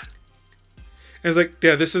 And it's like,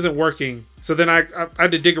 yeah, this isn't working. So then I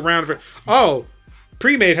had to dig around for,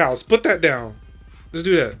 pre-made house. Put that down. Let's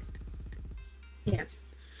do that. Yeah.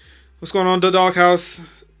 What's going on, The Doghouse?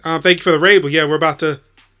 Thank you for the raid, but yeah, we're about to.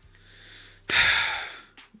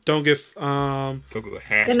 Don't get Good night,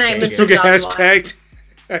 Mr. Don't get Dogwalk. hashtagged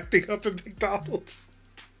acting up at McDonald's.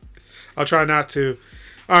 I'll try not to.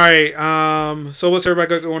 All right. So what's everybody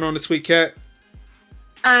got going on this week, Kat?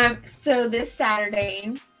 So this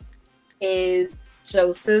Saturday is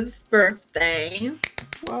Joseph's birthday.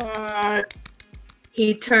 What?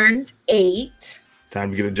 He turns 8.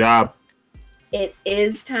 Time to get a job. It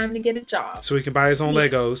is time to get a job. So he can buy his own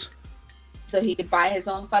Legos. So he could buy his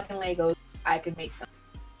own fucking Legos. I could make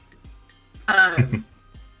them.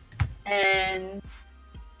 And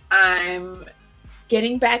I'm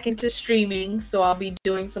getting back into streaming, so I'll be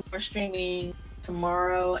doing some more streaming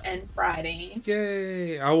tomorrow and Friday.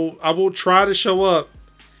 Yay! I will try to show up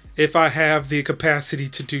if I have the capacity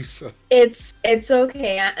to do so. It's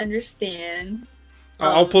okay. I understand.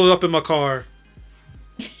 I'll pull it up in my car.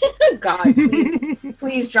 God,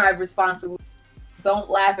 please drive responsibly. Don't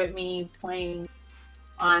laugh at me playing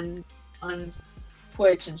on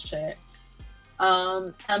Twitch and shit.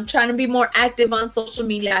 I'm trying to be more active on social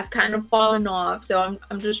media. I've kind of fallen off, so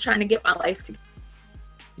I'm just trying to get my life together.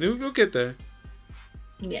 We'll get there.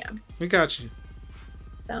 Yeah. We got you.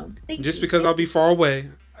 So just because I'll be far away.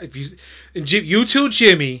 If you too,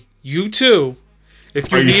 Jimmy. You too.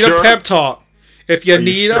 If you need a pep talk,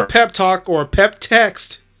 a pep talk or a pep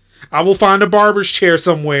text, I will find a barber's chair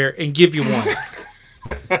somewhere and give you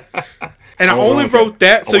one. And I only wrote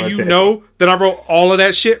that so you know that I wrote all of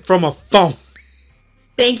that shit from a phone.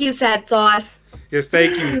 Thank you, Sad Sauce. Yes,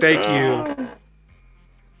 thank you. Thank you.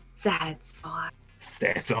 Sad Sauce.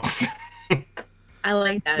 Sad Sauce. I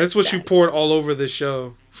like that. That's what you poured all over this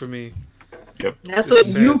show for me. Yep. That's what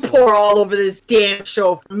you pour all over this damn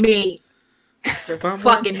show for me. Your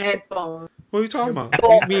fucking headphones. What are you talking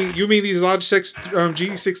about? You mean these Logitech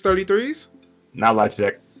G633s? Not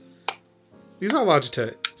Logitech. These are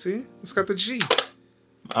Logitech. See? It's got the G.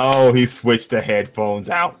 Oh, he switched the headphones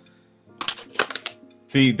out.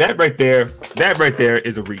 See, that right there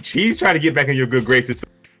is a reach. He's trying to get back in your good graces.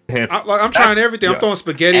 I'm trying everything. I'm throwing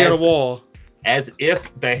spaghetti at a wall. As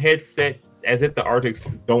if the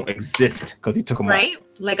Arctics don't exist because he took them right? off.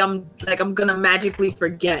 Like I'm gonna magically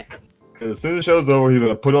forget. Because as soon as the show's over, he's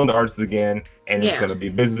gonna put on the Arctics again, and it's gonna be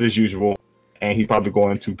business as usual. And he's probably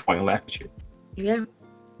going to point and laugh at you. Yeah.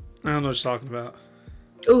 I don't know what you're talking about.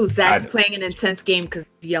 Ooh, Zach's playing an intense game because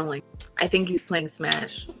he's yelling. I think he's playing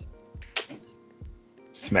Smash.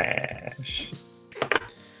 Smash.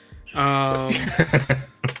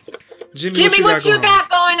 Jimmy, what you got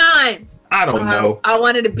going on? I don't know. I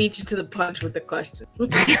wanted to beat you to the punch with the question.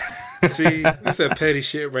 See, that's that petty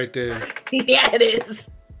shit right there. Yeah, it is.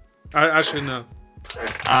 I should know.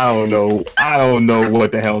 I don't know. I don't know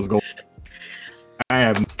what the hell's going on. I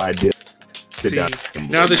have no idea. See,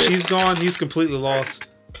 now that she's gone, he's completely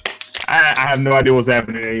lost. I have no idea what's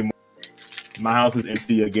happening anymore. My house is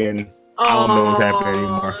empty again. I don't know what's happening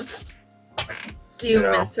anymore. Do you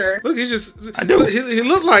miss her? Look, he I do. He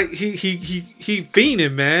looked like he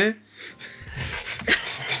fiending, man.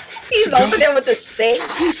 He's over there with the shake.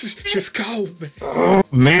 Just go, man. Oh,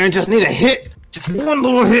 man, just need a hit. Just one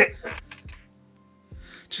little hit.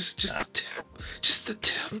 Just the tip. Just the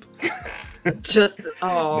tip.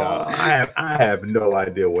 No, I have no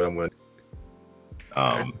idea what I'm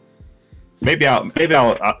gonna. Maybe I'll sit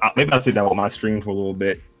down with my stream for a little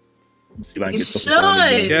bit. See if I can get something going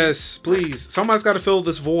again. Yes, please. Somebody's got to fill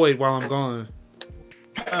this void while I'm gone.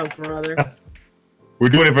 Oh, brother. We're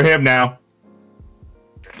doing it for him now.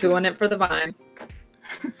 Doing it for the vine.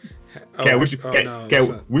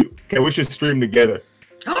 We should stream together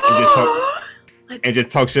and just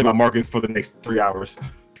talk shit about Marcus for the next 3 hours.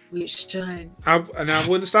 We should. I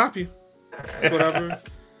wouldn't stop you. It's whatever.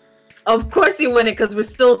 Of course you wouldn't, because we're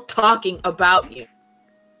still talking about you.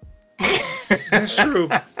 That's true.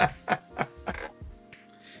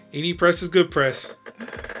 Any press is good press.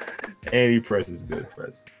 Any press is good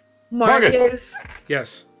press. Marcus.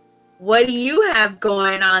 Yes. What do you have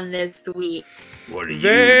going on this week? What are you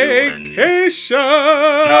doing? Vacation.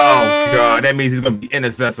 Oh God, that means he's gonna be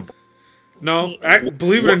inaccessible. No,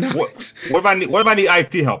 believe it or not. What if I need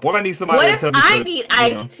IT help? What if I need somebody What to if tell me? I need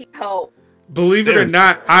IT help? Believe it or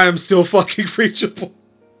not, I am still fucking reachable.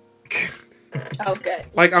 Okay.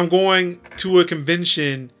 Like, I'm going to a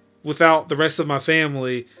convention without the rest of my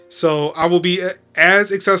family, so I will be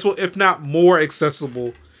as accessible, if not more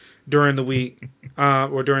accessible, during the week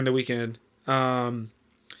or during the weekend. But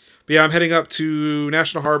yeah, I'm heading up to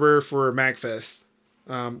National Harbor for MagFest.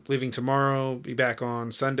 Leaving tomorrow, be back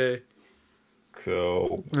on Sunday.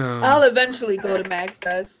 Cool. I'll eventually go to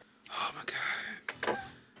MagFest. Oh my god.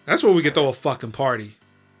 That's where we could throw a fucking party.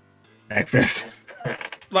 MagFest.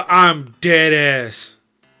 Like, I'm dead ass.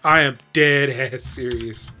 I am dead ass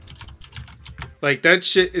serious. Like, that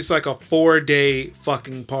shit is like a 4-day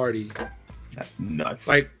fucking party. That's nuts.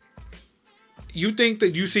 Like, you think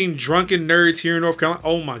that you seen drunken nerds here in North Carolina?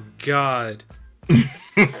 Oh my god.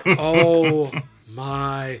 Oh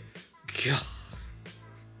my god.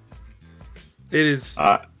 It is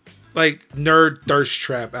like nerd thirst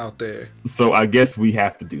trap out there. So I guess we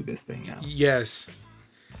have to do this thing now. Yes.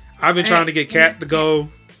 I've been trying to get Kat to go.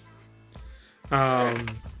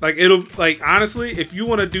 Like, it'll, like, honestly, if you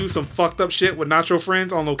want to do some fucked up shit with Nacho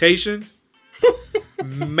Friends on location,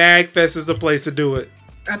 MagFest is the place to do it.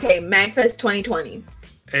 Okay, MagFest 2020.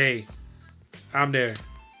 Hey, I'm there.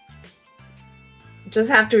 Just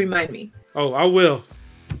have to remind me. Oh, I will.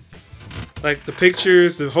 Like, the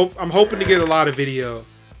pictures, I'm hoping to get a lot of video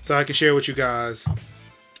so I can share with you guys. All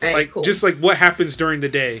right, Like, cool. just like what happens during the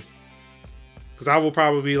day. Because I will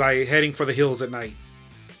probably be like heading for the hills at night.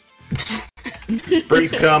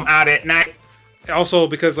 Breeze come out at night. Also,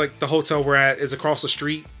 because like the hotel we're at is across the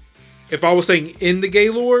street. If I was staying in the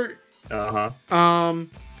Gaylord, then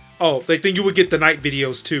you would get the night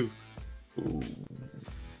videos too. Ooh.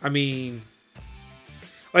 I mean,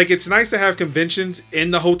 like, it's nice to have conventions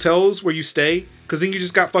in the hotels where you stay, because then you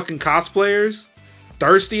just got fucking cosplayers,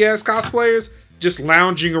 thirsty ass cosplayers, just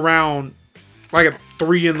lounging around like at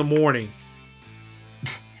 3 a.m,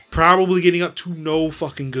 probably getting up to no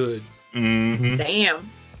fucking good. Mm-hmm.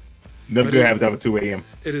 Damn. Nothing good happens after 2 a.m.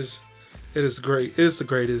 It is great. It is the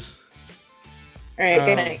greatest. All right,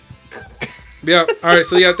 good night. Yeah. All right.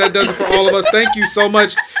 So yeah, that does it for all of us. Thank you so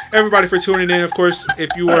much, everybody, for tuning in. Of course, if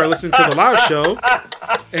you are listening to the live show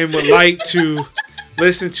and would like to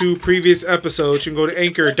listen to previous episodes, you can go to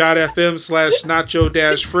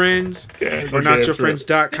anchor.fm/nacho-friends or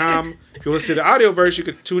nachofriends.com. If you listen to the audio version,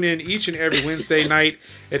 you can tune in each and every Wednesday night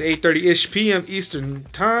at 8:30-ish p.m. Eastern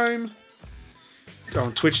Time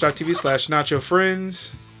on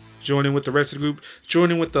twitch.tv/nachofriends. Join in with the rest of the group.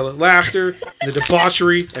 Join in with the laughter, the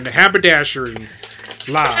debauchery, and the haberdashery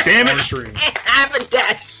live on the stream.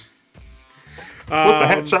 Haberdash. What the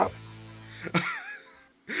hat shop?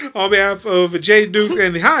 On behalf of Jay Dukes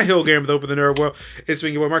and the High Hill Game of the Open the Nerd World, it's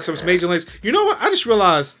been your boy Mark Summers, Major Links. You know what? I just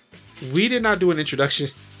realized we did not do an introduction.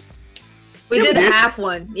 We did half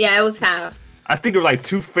one. Yeah, it was half. I think it was like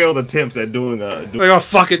 2 failed attempts at doing Like, oh,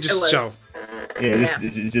 fuck it, just show. Yeah,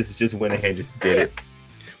 just went ahead and just did it.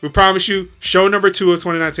 We promise you, show number 2 of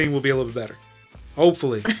 2019 will be a little bit better.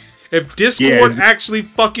 Hopefully. If Discord actually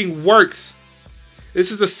fucking works.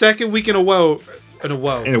 This is the second week in a row. In a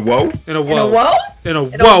woe. In a woe? In a woe. In a woe? In a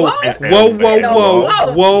In a whoa. woe? Whoa,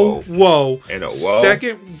 whoa, whoa. In a whoa.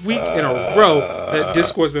 Second week in a row that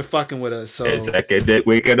Discord's been fucking with us. So Second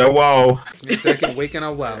week in a woe. Second week in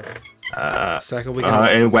a woe. Second week in a woe.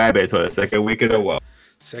 And Wabbit, so the second week in a woe.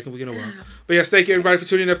 Second week in a row. But yes, thank you everybody for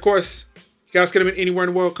tuning in. Of course, you guys could have been anywhere in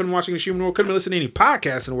the world, couldn't have been watching the stream in the world, couldn't have been listening to any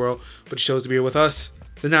podcast in the world, but you chose to be here with us,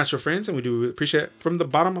 the Natural Friends, and we do appreciate it from the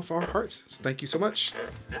bottom of our hearts. So thank you so much.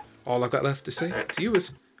 All I've got left to say to you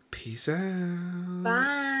is peace out.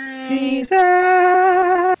 Bye. Peace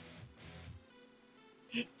out.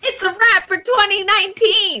 It's a wrap for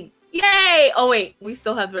 2019. Yay! Oh wait, we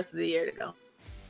still have the rest of the year to go.